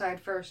try to decide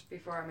first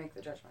before I make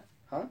the judgment.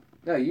 Huh?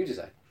 No, you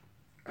decide.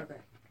 Okay.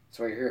 That's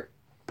why you're here.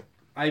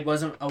 I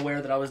wasn't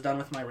aware that I was done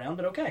with my round,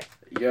 but okay.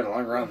 You had a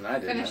longer round than I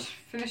did.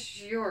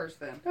 Finish yours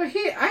then. No,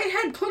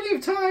 I had plenty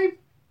of time.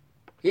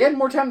 He had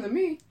more time than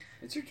me.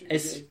 It's your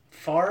As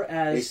far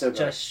as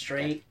just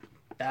straight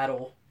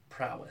battle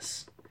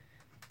prowess,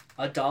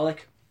 a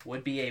Dalek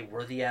would be a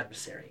worthy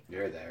adversary.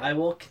 You're there. I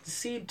will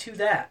concede to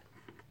that.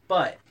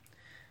 But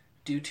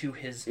due to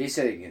his... He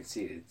said he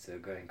conceded, so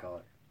go ahead and call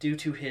it. Due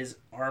to his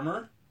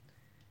armor?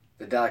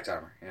 The Daleks'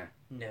 armor, yeah.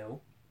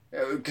 No.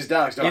 Because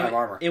Daleks don't have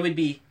armor. It would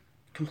be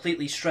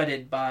completely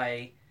shredded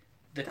by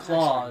the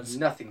claws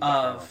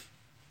of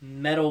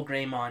Metal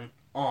Greymon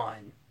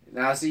on.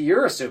 Now, see,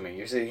 you're assuming.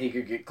 You're saying he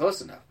could get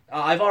close enough.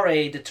 I've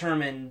already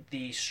determined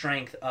the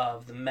strength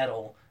of the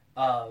metal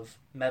of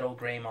Metal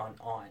Greymon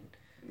on.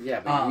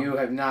 Yeah, but you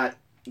have not...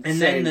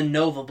 And then the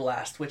Nova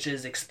Blast, which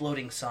is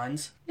exploding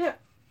suns. Yeah.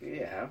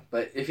 Yeah,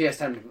 but if he has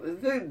time to...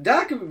 The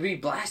Dalek could be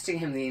blasting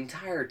him the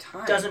entire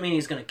time. Doesn't mean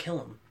he's going to kill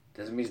him.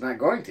 Doesn't mean he's not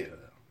going to, though.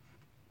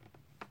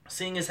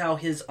 Seeing as how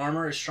his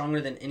armor is stronger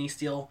than any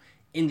steel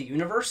in the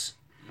universe,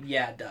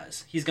 yeah, it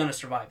does. He's going to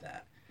survive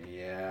that.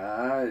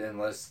 Yeah,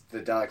 unless the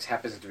Daleks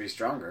happens to be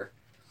stronger.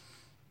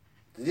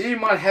 The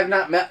Digimon have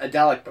not met a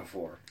Dalek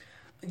before.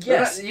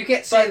 Yes. You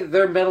can't say that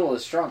their metal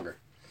is stronger.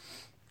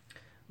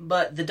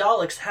 But the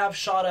Daleks have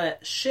shot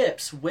at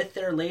ships with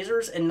their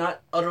lasers and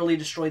not utterly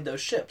destroyed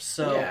those ships.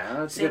 So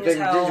yeah, it's a good thing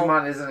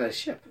Digimon isn't a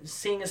ship.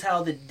 Seeing as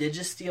how the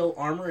Digisteel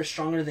armor is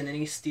stronger than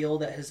any steel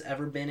that has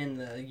ever been in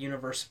the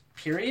universe,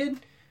 period,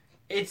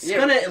 it's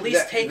going to at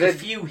least take a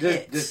few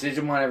hits. Does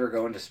Digimon ever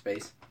go into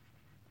space?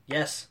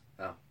 Yes.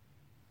 Oh.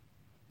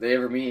 They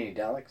ever meet any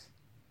Daleks?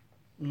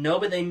 No,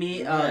 but they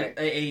meet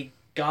a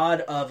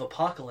god of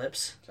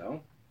apocalypse.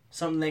 So?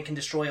 Something that can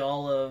destroy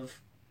all of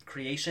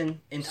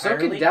creation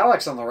entirely. So can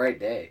Daleks on the right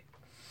day.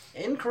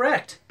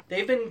 Incorrect.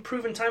 They've been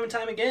proven time and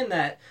time again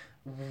that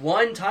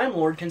one Time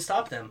Lord can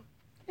stop them.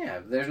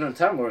 Yeah, there's no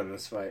Time Lord in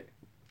this fight.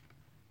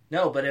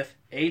 No, but if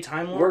a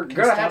Time Lord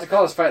We're going to have to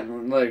call this fight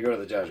and let it go to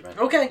the judgment.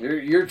 Okay.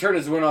 Your turn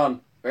has went on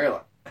very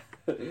long.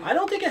 I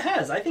don't think it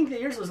has. I think that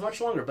yours was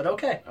much longer, but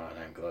okay. Oh,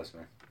 I'm close,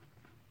 man.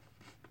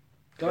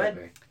 Go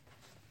ahead.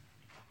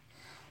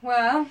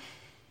 Well,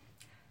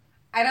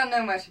 I don't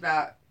know much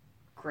about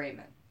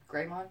Greymon.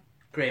 Greymon?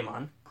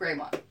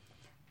 Greymon.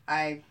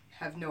 I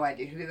have no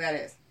idea who that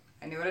is.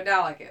 I know what a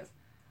Dalek is.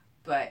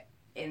 But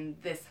in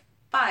this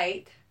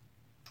fight,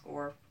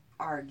 or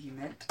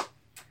argument,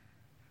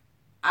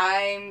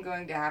 I'm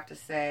going to have to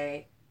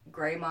say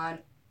Greymon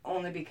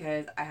only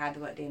because I had to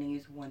let Danny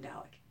use one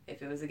Dalek.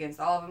 If it was against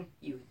all of them,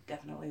 you would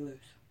definitely lose.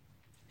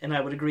 And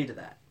I would agree to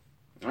that.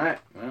 Alright,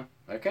 well,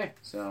 okay,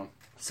 so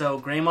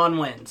Greymon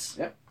wins.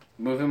 Yep.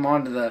 Move him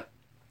on to the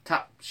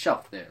top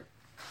shelf there.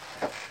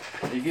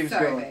 Sorry,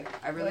 babe.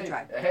 I really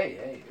tried.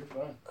 Hey, you're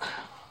fine.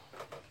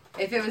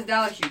 If it was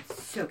Dalek, you'd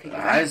so kick it.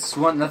 I just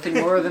want nothing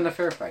more than a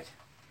fair fight.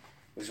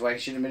 Which is why you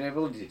shouldn't have been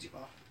able to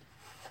Digiball.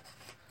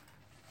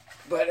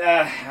 But,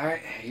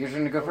 alright, your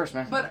turn to go first,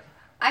 man. But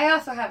I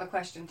also have a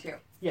question, too.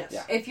 Yes.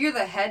 Yeah. If you're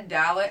the head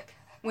Dalek,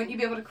 wouldn't you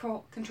be able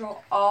to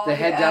control all the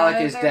head other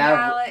Dalek is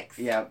Daleks?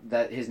 Yeah,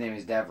 his name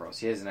is Davros.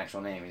 He has an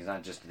actual name. He's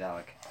not just a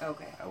Dalek.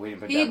 Okay. We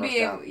didn't put He'd Davros be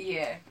able, down.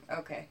 yeah,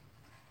 okay.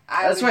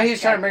 That's why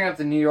he's trying to bring up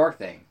the New York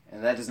thing.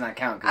 And that does not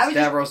count, because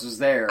Davros was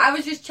there. I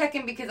was just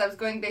checking because I was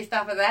going based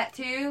off of that,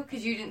 too,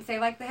 because you didn't say,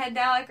 like, the head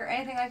Dalek or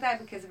anything like that,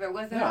 because if it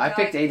wasn't No, a I Dalek,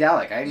 picked a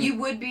Dalek. You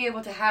would be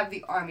able to have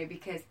the army,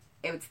 because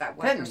it's that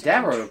one person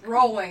Davros,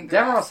 controlling the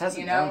Davros rest,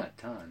 hasn't you know? done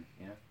a ton,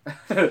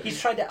 yeah.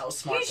 He's tried to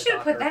outsmart You should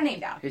have put that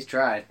name down. He's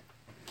tried.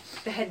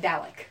 The head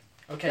Dalek.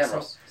 Okay,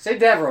 Davros. so... Say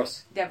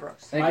Davros.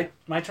 Davros.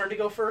 My turn to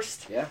go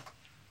first? Yeah.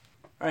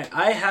 Alright,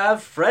 I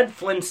have Fred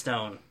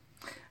Flintstone.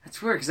 That's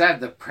weird, because I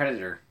have the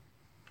Predator.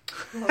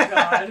 Oh,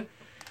 God.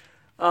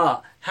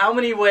 How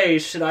many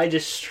ways should I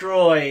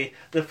destroy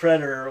the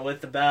Predator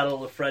with the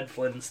Battle of Fred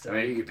Flintstone?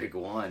 I mean, you could pick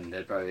one.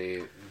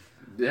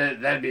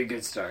 That'd be a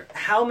good start.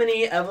 How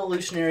many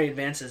evolutionary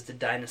advances did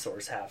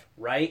dinosaurs have,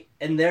 right?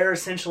 And they're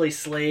essentially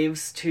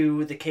slaves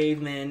to the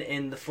cavemen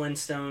in the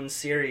Flintstones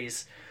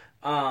series.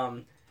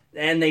 And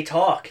they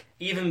talk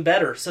even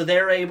better. So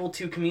they're able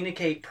to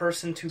communicate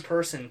person to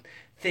person,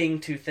 thing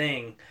to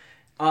thing.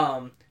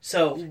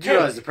 So you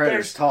realize the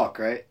Predators talk,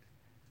 right?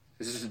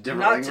 Is this a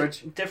different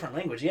language? Different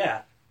language,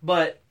 yeah.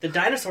 But the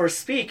dinosaurs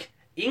speak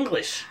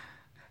English.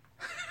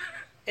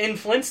 In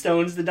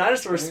Flintstones, the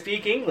dinosaurs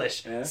speak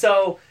English. Yeah.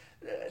 So...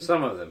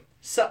 some of them.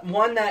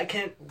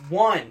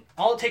 One.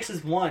 All it takes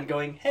is one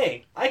going,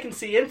 hey, I can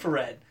see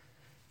infrared.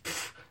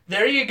 Pfft,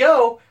 there you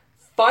go.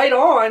 Fight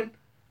on.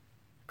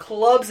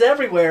 Clubs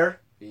everywhere.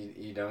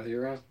 You done with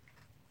your round?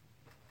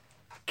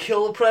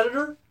 Kill a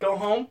predator, go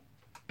home,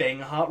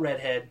 bang a hot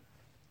redhead.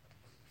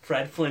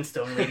 Fred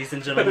Flintstone, ladies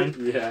and gentlemen.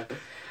 Yeah.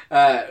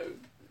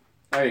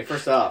 Alright,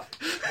 first off,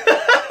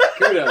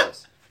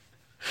 kudos.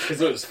 Because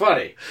it was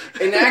funny.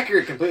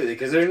 Inaccurate completely,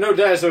 because there's no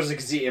dinosaurs that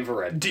can see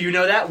infrared. Do you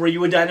know that? Were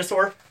you a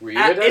dinosaur? Were you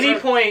At a dinosaur? any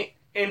point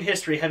in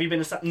history, have you been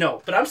a...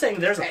 No, but I'm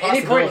saying there's a At possibility.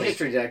 any point in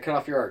history, did I cut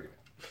off your argument?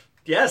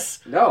 Yes.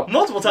 No.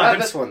 Multiple times.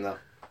 Not this one, though.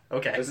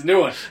 Okay. It's a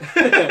new one.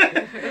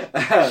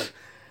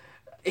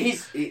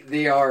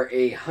 They are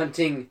a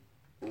hunting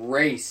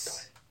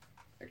race.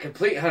 A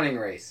complete hunting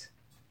race.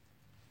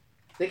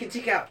 They can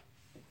take out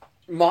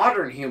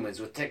modern humans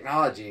with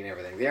technology and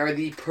everything. They are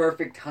the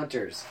perfect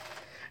hunters.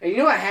 And you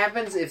know what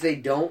happens if they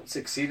don't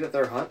succeed at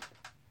their hunt?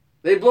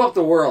 They blow up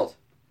the world.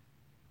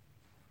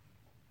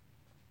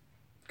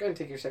 Go ahead and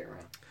take your second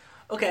round.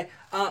 Okay,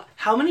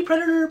 how many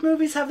Predator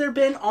movies have there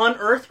been on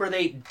Earth where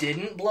they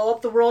didn't blow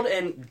up the world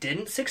and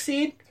didn't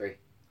succeed? 3.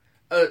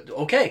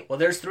 Okay, well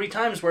there's 3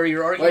 times where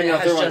your argument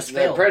has just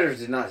failed. The Predators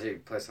did not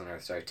take place on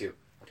Earth, sorry, 2.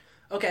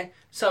 Okay,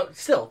 so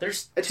still,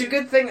 there's... It's a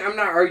good thing I'm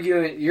not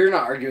arguing... You're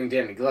not arguing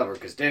Danny Glover,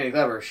 because Danny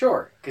Glover,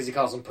 sure, because he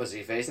calls them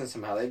Pussyface and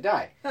somehow they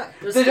die.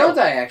 They don't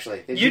die,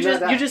 actually. You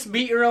just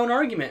beat your own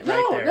argument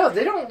right there. No,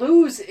 they don't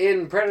lose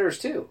in Predators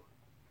 2.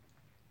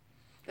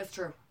 That's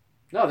true.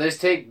 No, they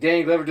just take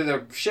Danny Glover to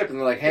their ship and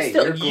they're like, hey,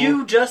 still, you're cool.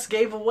 You just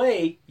gave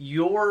away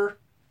your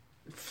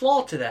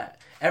flaw to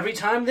that. Every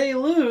time they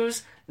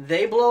lose,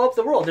 they blow up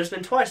the world. There's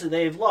been twice that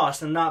they've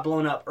lost and not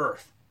blown up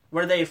Earth,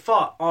 where they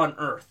fought on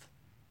Earth.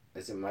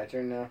 Is it my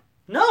turn now?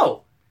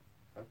 No.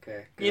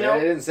 Okay. I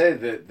didn't say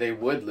that they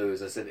would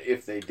lose. I said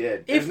if they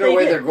did. There's no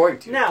way they're going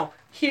to. Now,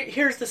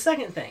 here's the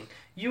second thing.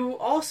 You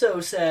also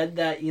said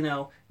that,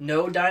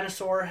 no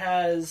dinosaur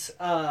has...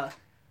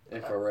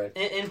 Infrared.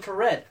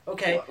 Infrared.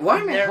 Okay. Why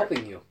am I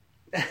helping you?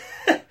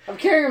 I'm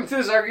carrying him through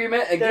his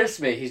argument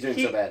against me. He's doing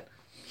so bad.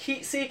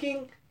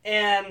 Heat-seeking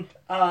and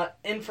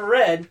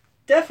infrared,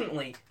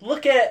 definitely.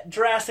 Look at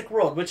Jurassic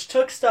World, which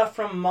took stuff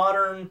from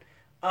modern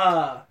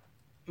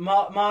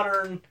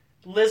modern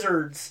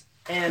lizards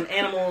and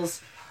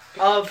animals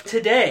of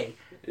today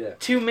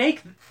to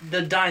make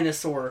the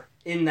dinosaur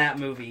in that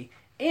movie.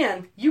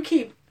 And you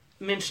keep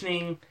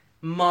mentioning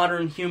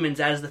modern humans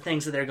as the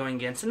things that they're going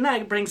against, and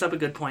that brings up a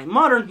good point.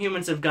 Modern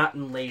humans have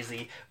gotten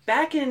lazy.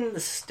 Back in the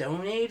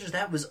Stone Age,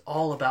 that was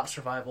all about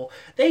survival.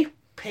 They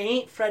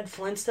paint Fred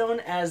Flintstone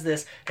as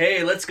this,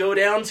 hey, let's go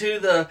down to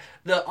the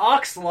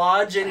Ox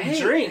Lodge and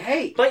drink.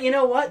 Hey. But you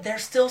know what? They're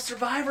still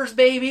survivors,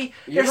 baby.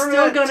 They're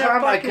still going to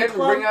fucking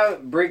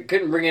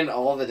couldn't bring in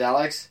all the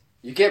Daleks?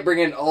 You can't bring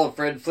in all of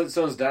Fred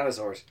Flintstone's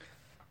dinosaurs.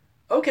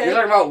 Okay. You're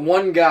talking about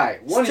one guy,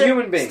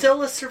 human being.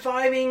 Still a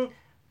surviving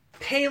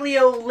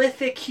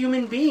Paleolithic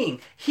human being.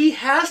 He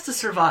has to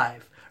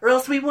survive, or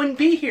else we wouldn't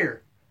be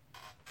here.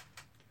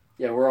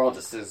 Yeah, we're all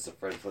descendants of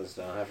Fred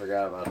Flintstone. I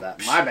forgot about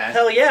that. My bad.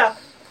 Hell yeah.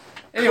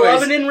 Anyways,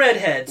 clubbing in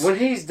redheads. When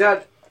he's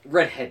done...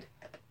 Redhead.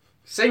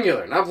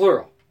 Singular, not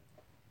plural.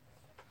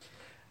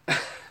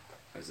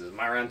 This is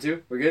my round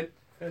 2. We're good?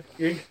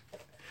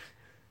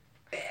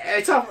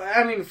 It's all...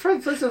 I mean,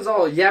 Fred Flintstone's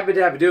all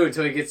yabba-dabba-doo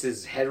until he gets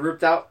his head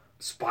ripped out,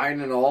 spine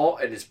and all,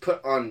 and is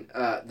put on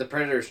the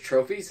Predator's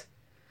trophies.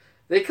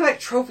 They collect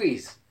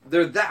trophies.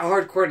 They're that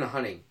hardcore into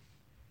hunting.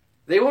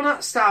 They will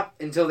not stop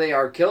until they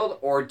are killed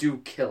or do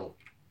kill.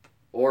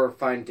 Or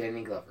find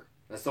Danny Glover.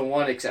 That's the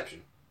one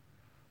exception.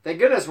 Thank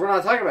goodness we're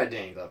not talking about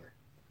Danny Glover.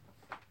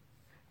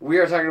 We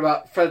are talking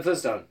about Fred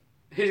Flintstone.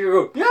 He's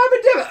going to go,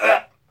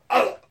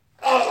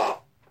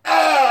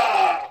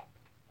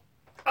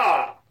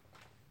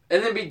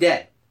 and then be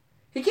dead.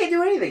 He can't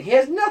do anything. He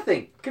has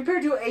nothing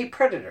compared to a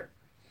predator.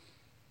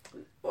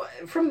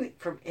 From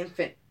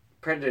infant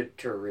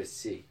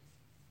predatoracy,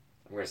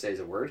 I'm going to say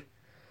is a word.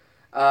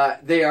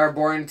 They are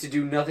born to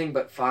do nothing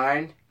but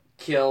find,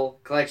 kill,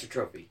 collect a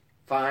trophy.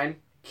 Find,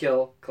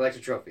 kill, collect a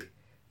trophy.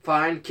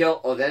 Find,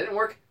 kill. Oh, that didn't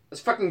work?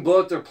 Let's fucking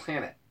blow up their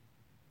planet.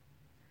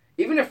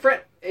 Even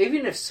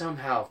if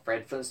somehow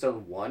Fred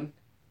Flintstone won,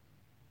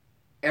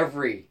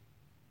 every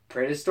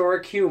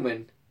prehistoric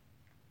human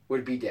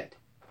would be dead.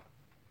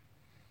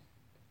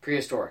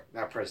 Prehistoric,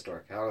 not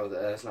prehistoric. I don't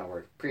know, that's not a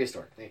word.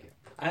 Prehistoric, thank you.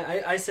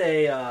 I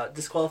say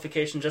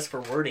disqualification just for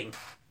wording.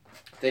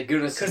 Thank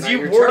goodness. Because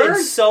you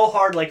worded so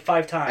hard like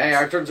 5 times. Hey,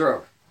 our turns are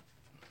over.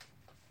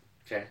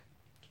 Okay.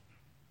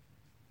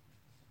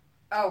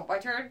 Oh, my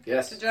turn?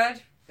 Yes. To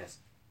judge? Yes.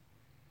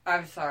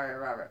 I'm sorry,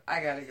 Robert.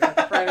 I gotta go with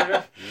the Predator.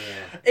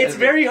 Yeah. It's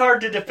very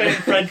hard to defend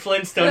Fred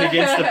Flintstone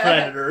against the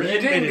Predator. You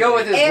didn't go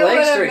with his leg strength. It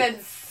would strength. have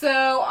been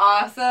so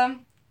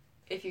awesome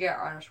if you got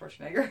Arnold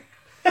Schwarzenegger.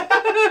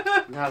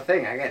 Not a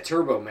thing. I got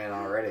Turbo Man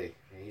already.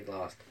 He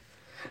lost.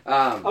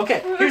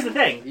 Okay, here's the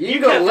thing. You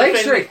go leg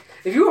strength.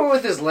 If you went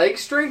with his leg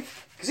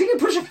strength, because he can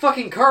push a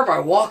fucking car by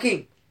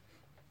walking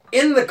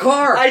in the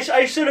car.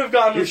 I should have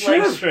gone with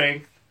leg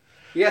strength.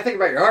 You gotta think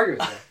about your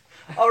argument.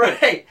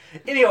 Alright.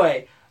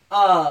 Anyway,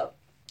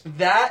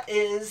 that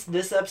is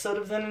this episode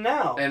of Then and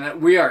Now.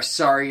 And we are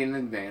sorry in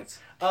advance.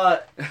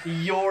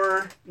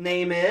 Your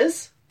name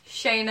is?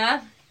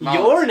 Shayna. Mullins.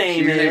 Your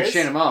name is?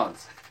 Shayna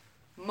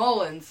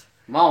Mullins.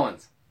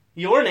 Mullins.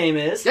 Your name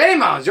is? Danny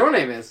Mullins. Your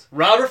name is?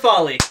 Robert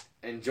Foley.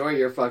 Enjoy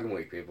your fucking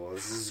week, people.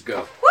 This is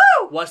go.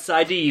 Woo! What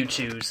side do you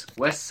choose?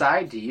 West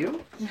side, do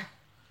you?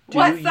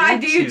 What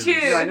side do you choose?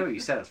 Yeah, I know what you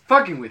said. I was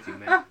fucking with you,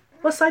 man.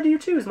 What side do you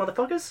choose,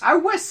 motherfuckers? I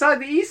west side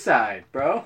the east side, bro.